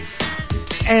that.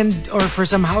 And, or for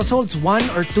some households,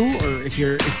 1 or 2, or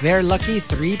if they're lucky,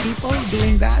 3 people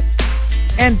doing that.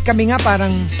 And kami nga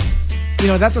parang,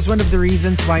 that was one of the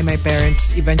reasons why my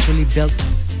parents eventually built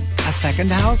a second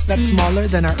house that's smaller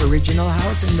than our original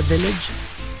house in the village.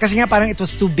 Kasi nga parang it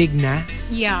was too big na.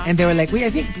 Yeah. And they were like,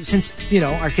 I think since,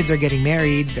 our kids are getting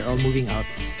married, they're all moving out,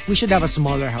 we should have a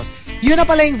smaller house. Yun na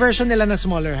pala yung version nila na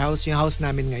smaller house, yung house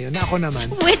namin ngayon, na ako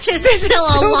naman. Which is still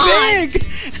a too lot. big!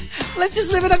 Let's just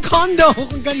live in a condo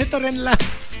kung ganito rin lang.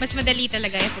 Mas madali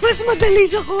talaga. Mas madali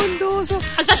sa condo. So,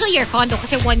 especially your condo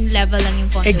kasi one level lang yung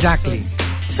condo. exactly.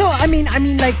 So I mean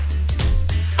like,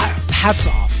 hats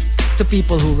off to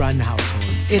people who run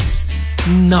households. It's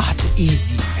not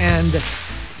easy. And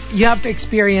you have to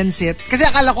experience it. Kasi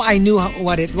akala ko I knew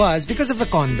what it was because of the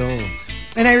condo.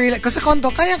 And I realized, kasi condo,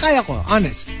 kaya ko.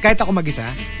 Honest. Kahit ako mag-isa,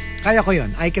 kaya ko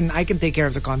yun. I can take care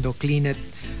of the condo, clean it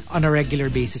on a regular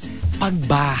basis. Pag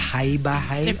bahay.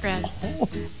 Different. Oh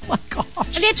my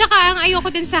gosh. Hindi, tsaka ang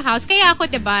ayoko din sa house. Kaya ako,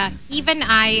 diba, even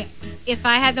if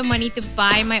I had the money to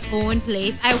buy my own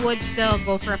place, I would still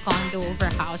go for a condo over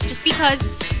a house. Just because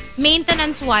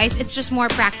maintenance-wise, it's just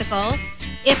more practical.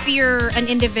 If you're an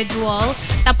individual,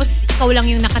 tapos ikaw lang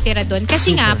yung nakatira doon.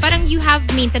 Kasi nga, parang you have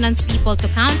maintenance people to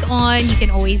count on. You can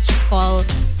always just call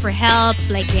for help.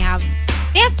 Like, they have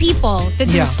people to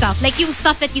do stuff. Like, yung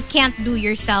stuff that you can't do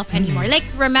yourself anymore. Like,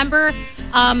 remember,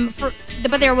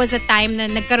 diba there was a time na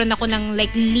nagkaroon ako ng like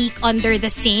leak under the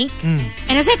sink. And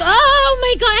I was like, oh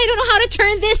my God, I don't know how to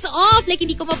turn this off. Like,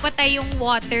 hindi ko mapatay yung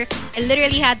water. I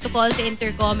literally had to call the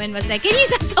intercom and was like, can you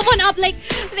send someone up? Like,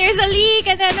 there's a leak.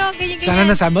 And ano, ganyan. Sana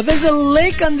nasabi, there's a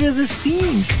lake under the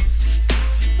sink.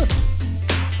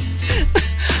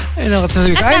 At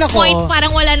that point,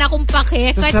 parang wala na akong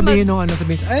pake. Sabihin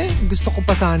gusto ko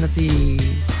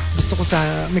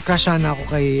may crush na ako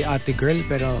kay ate girl,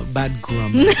 pero bad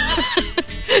grammar.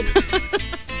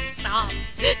 Stop.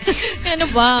 Ano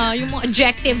ba? Yung mga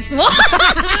adjectives mo.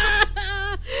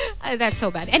 That's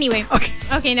so bad. Anyway.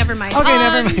 Okay, never mind. Okay,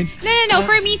 never mind. No.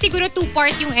 For me, siguro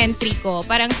 2-part yung entry ko.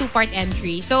 Parang 2-part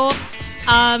entry. So,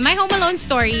 my Home Alone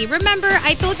story. Remember,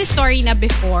 I told this story na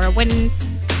before when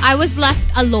I was left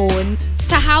alone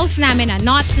sa house namin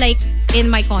not like in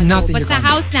my condo, but sa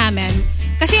house namin.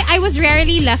 Kasi I was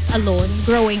rarely left alone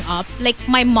growing up. Like,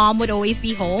 my mom would always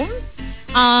be home.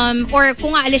 Or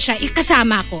kung aalis siya,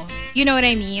 kasama ko. You know what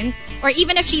I mean? Or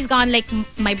even if she's gone, like,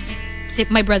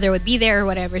 my brother would be there or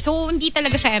whatever. So, hindi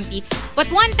talaga siya empty. But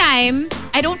one time,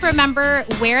 I don't remember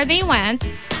where they went.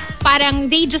 Parang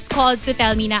they just called to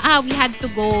tell me na, we had to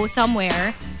go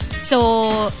somewhere.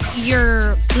 So,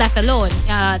 you're left alone.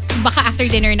 Baka after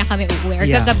dinner na kami uuwi or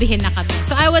gagabihin na kami.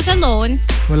 So, I was alone.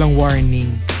 Walang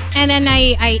warning. And then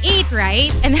I ate,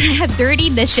 right? And then I had dirty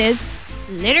dishes.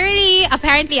 Literally,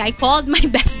 apparently, I called my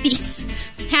besties,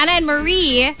 Hannah and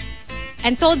Marie,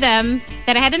 and told them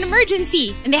that I had an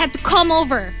emergency. And they had to come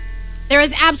over. There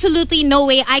was absolutely no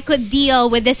way I could deal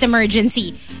with this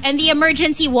emergency. And the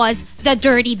emergency was the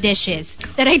dirty dishes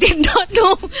that I did not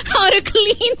know how to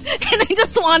clean. And I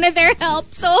just wanted their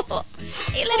help. So,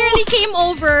 they literally came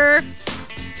over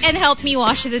and helped me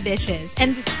wash the dishes.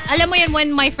 And alam mo yun,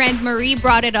 when my friend Marie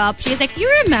brought it up, she was like, you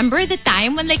remember the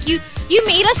time when like you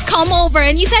made us come over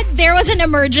and you said there was an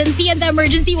emergency and the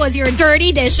emergency was your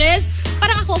dirty dishes?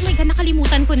 Parang ako, oh my God,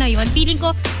 nakalimutan ko na yun. Feeling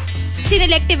ko,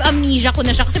 selective amnesia ko na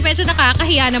siya kasi medyo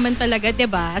nakakahiya naman talaga,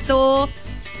 diba? So,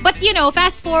 but you know,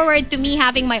 fast forward to me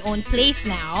having my own place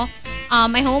now,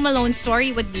 my Home Alone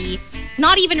story would be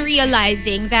not even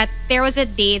realizing that there was a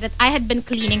day that I had been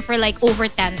cleaning for like over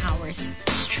 10 hours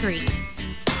straight.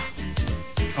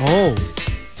 Oh.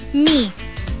 Me.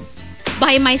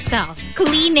 By myself.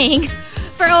 Cleaning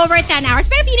for over 10 hours.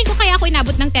 Pero feeling ko kaya ako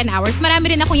inabot ng 10 hours.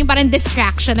 Marami rin ako yung parang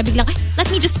distraction na biglang,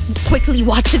 let me just quickly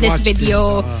watch this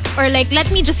video. Or like, let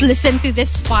me just listen to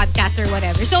this podcast or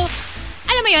whatever. So,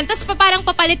 alam mo yun, tapos parang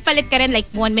papalit-palit ka rin. Like,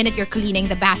 1 minute you're cleaning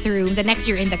the bathroom, the next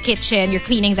you're in the kitchen, you're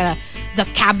cleaning the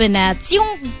cabinets. Yung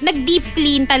nag-deep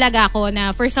clean talaga ako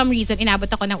na for some reason,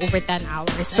 inabot ako ng over 10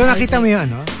 hours. So, nakita mo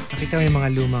yung Nakita mo yung mga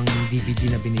lumang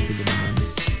DVD na binibili naman?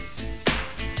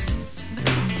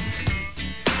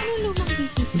 Ano lumang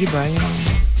DVD? Hindi ba?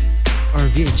 Or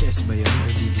VHS ba yun?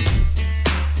 Or DVD?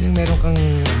 Yung meron kang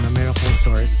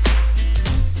source.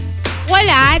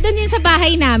 Wala. Doon yun sa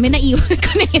bahay namin. Naiwan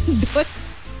ko na yun doon.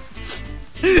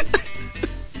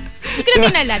 Di ko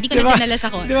na dinala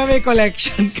sa ko. Di ba may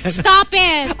collection ka na? Stop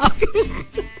it!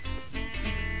 Okay.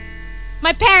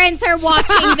 My parents are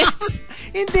watching this.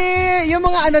 Hindi. Yung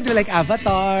mga like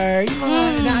Avatar. Yung mga,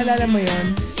 naalala mo yun?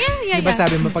 Yeah. Di ba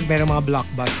sabi mo, pag merong mga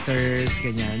blockbusters,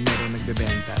 ganyan, merong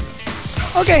nagbebenta.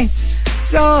 Okay.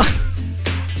 So,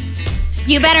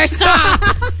 you better stop!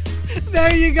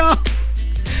 There you go.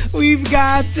 We've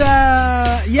got,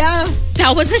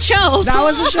 That was the show. That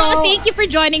was the show. Thank you for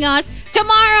joining us.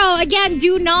 Tomorrow, again,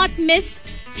 do not miss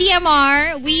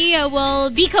TMR, we will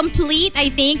be complete, I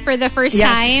think, for the first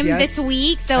time this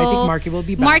week. So I think Marky will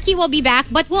be back. Marky will be back,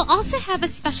 but we'll also have a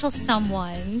special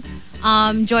someone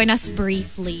join us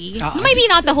briefly. Maybe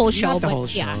not the whole show, not the but whole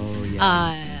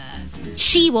show,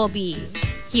 she will be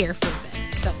here for a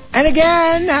bit. So. And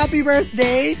again, happy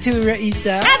birthday to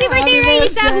Raisa. Happy birthday,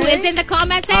 Raisa, who is in the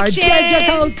comment section. Our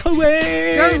digital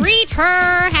queen. Greet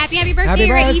her. Happy birthday,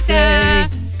 Happy Raisa.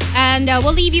 birthday. And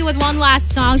we'll leave you with one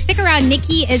last song. Stick around.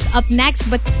 Nikki is up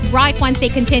next, but Right Wednesday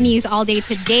continues all day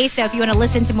today. So if you want to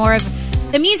listen to more of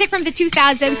the music from the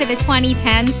 2000s to the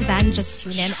 2010s, then just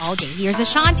tune in all day. Here's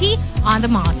Ashanti on The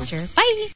Monster. Bye.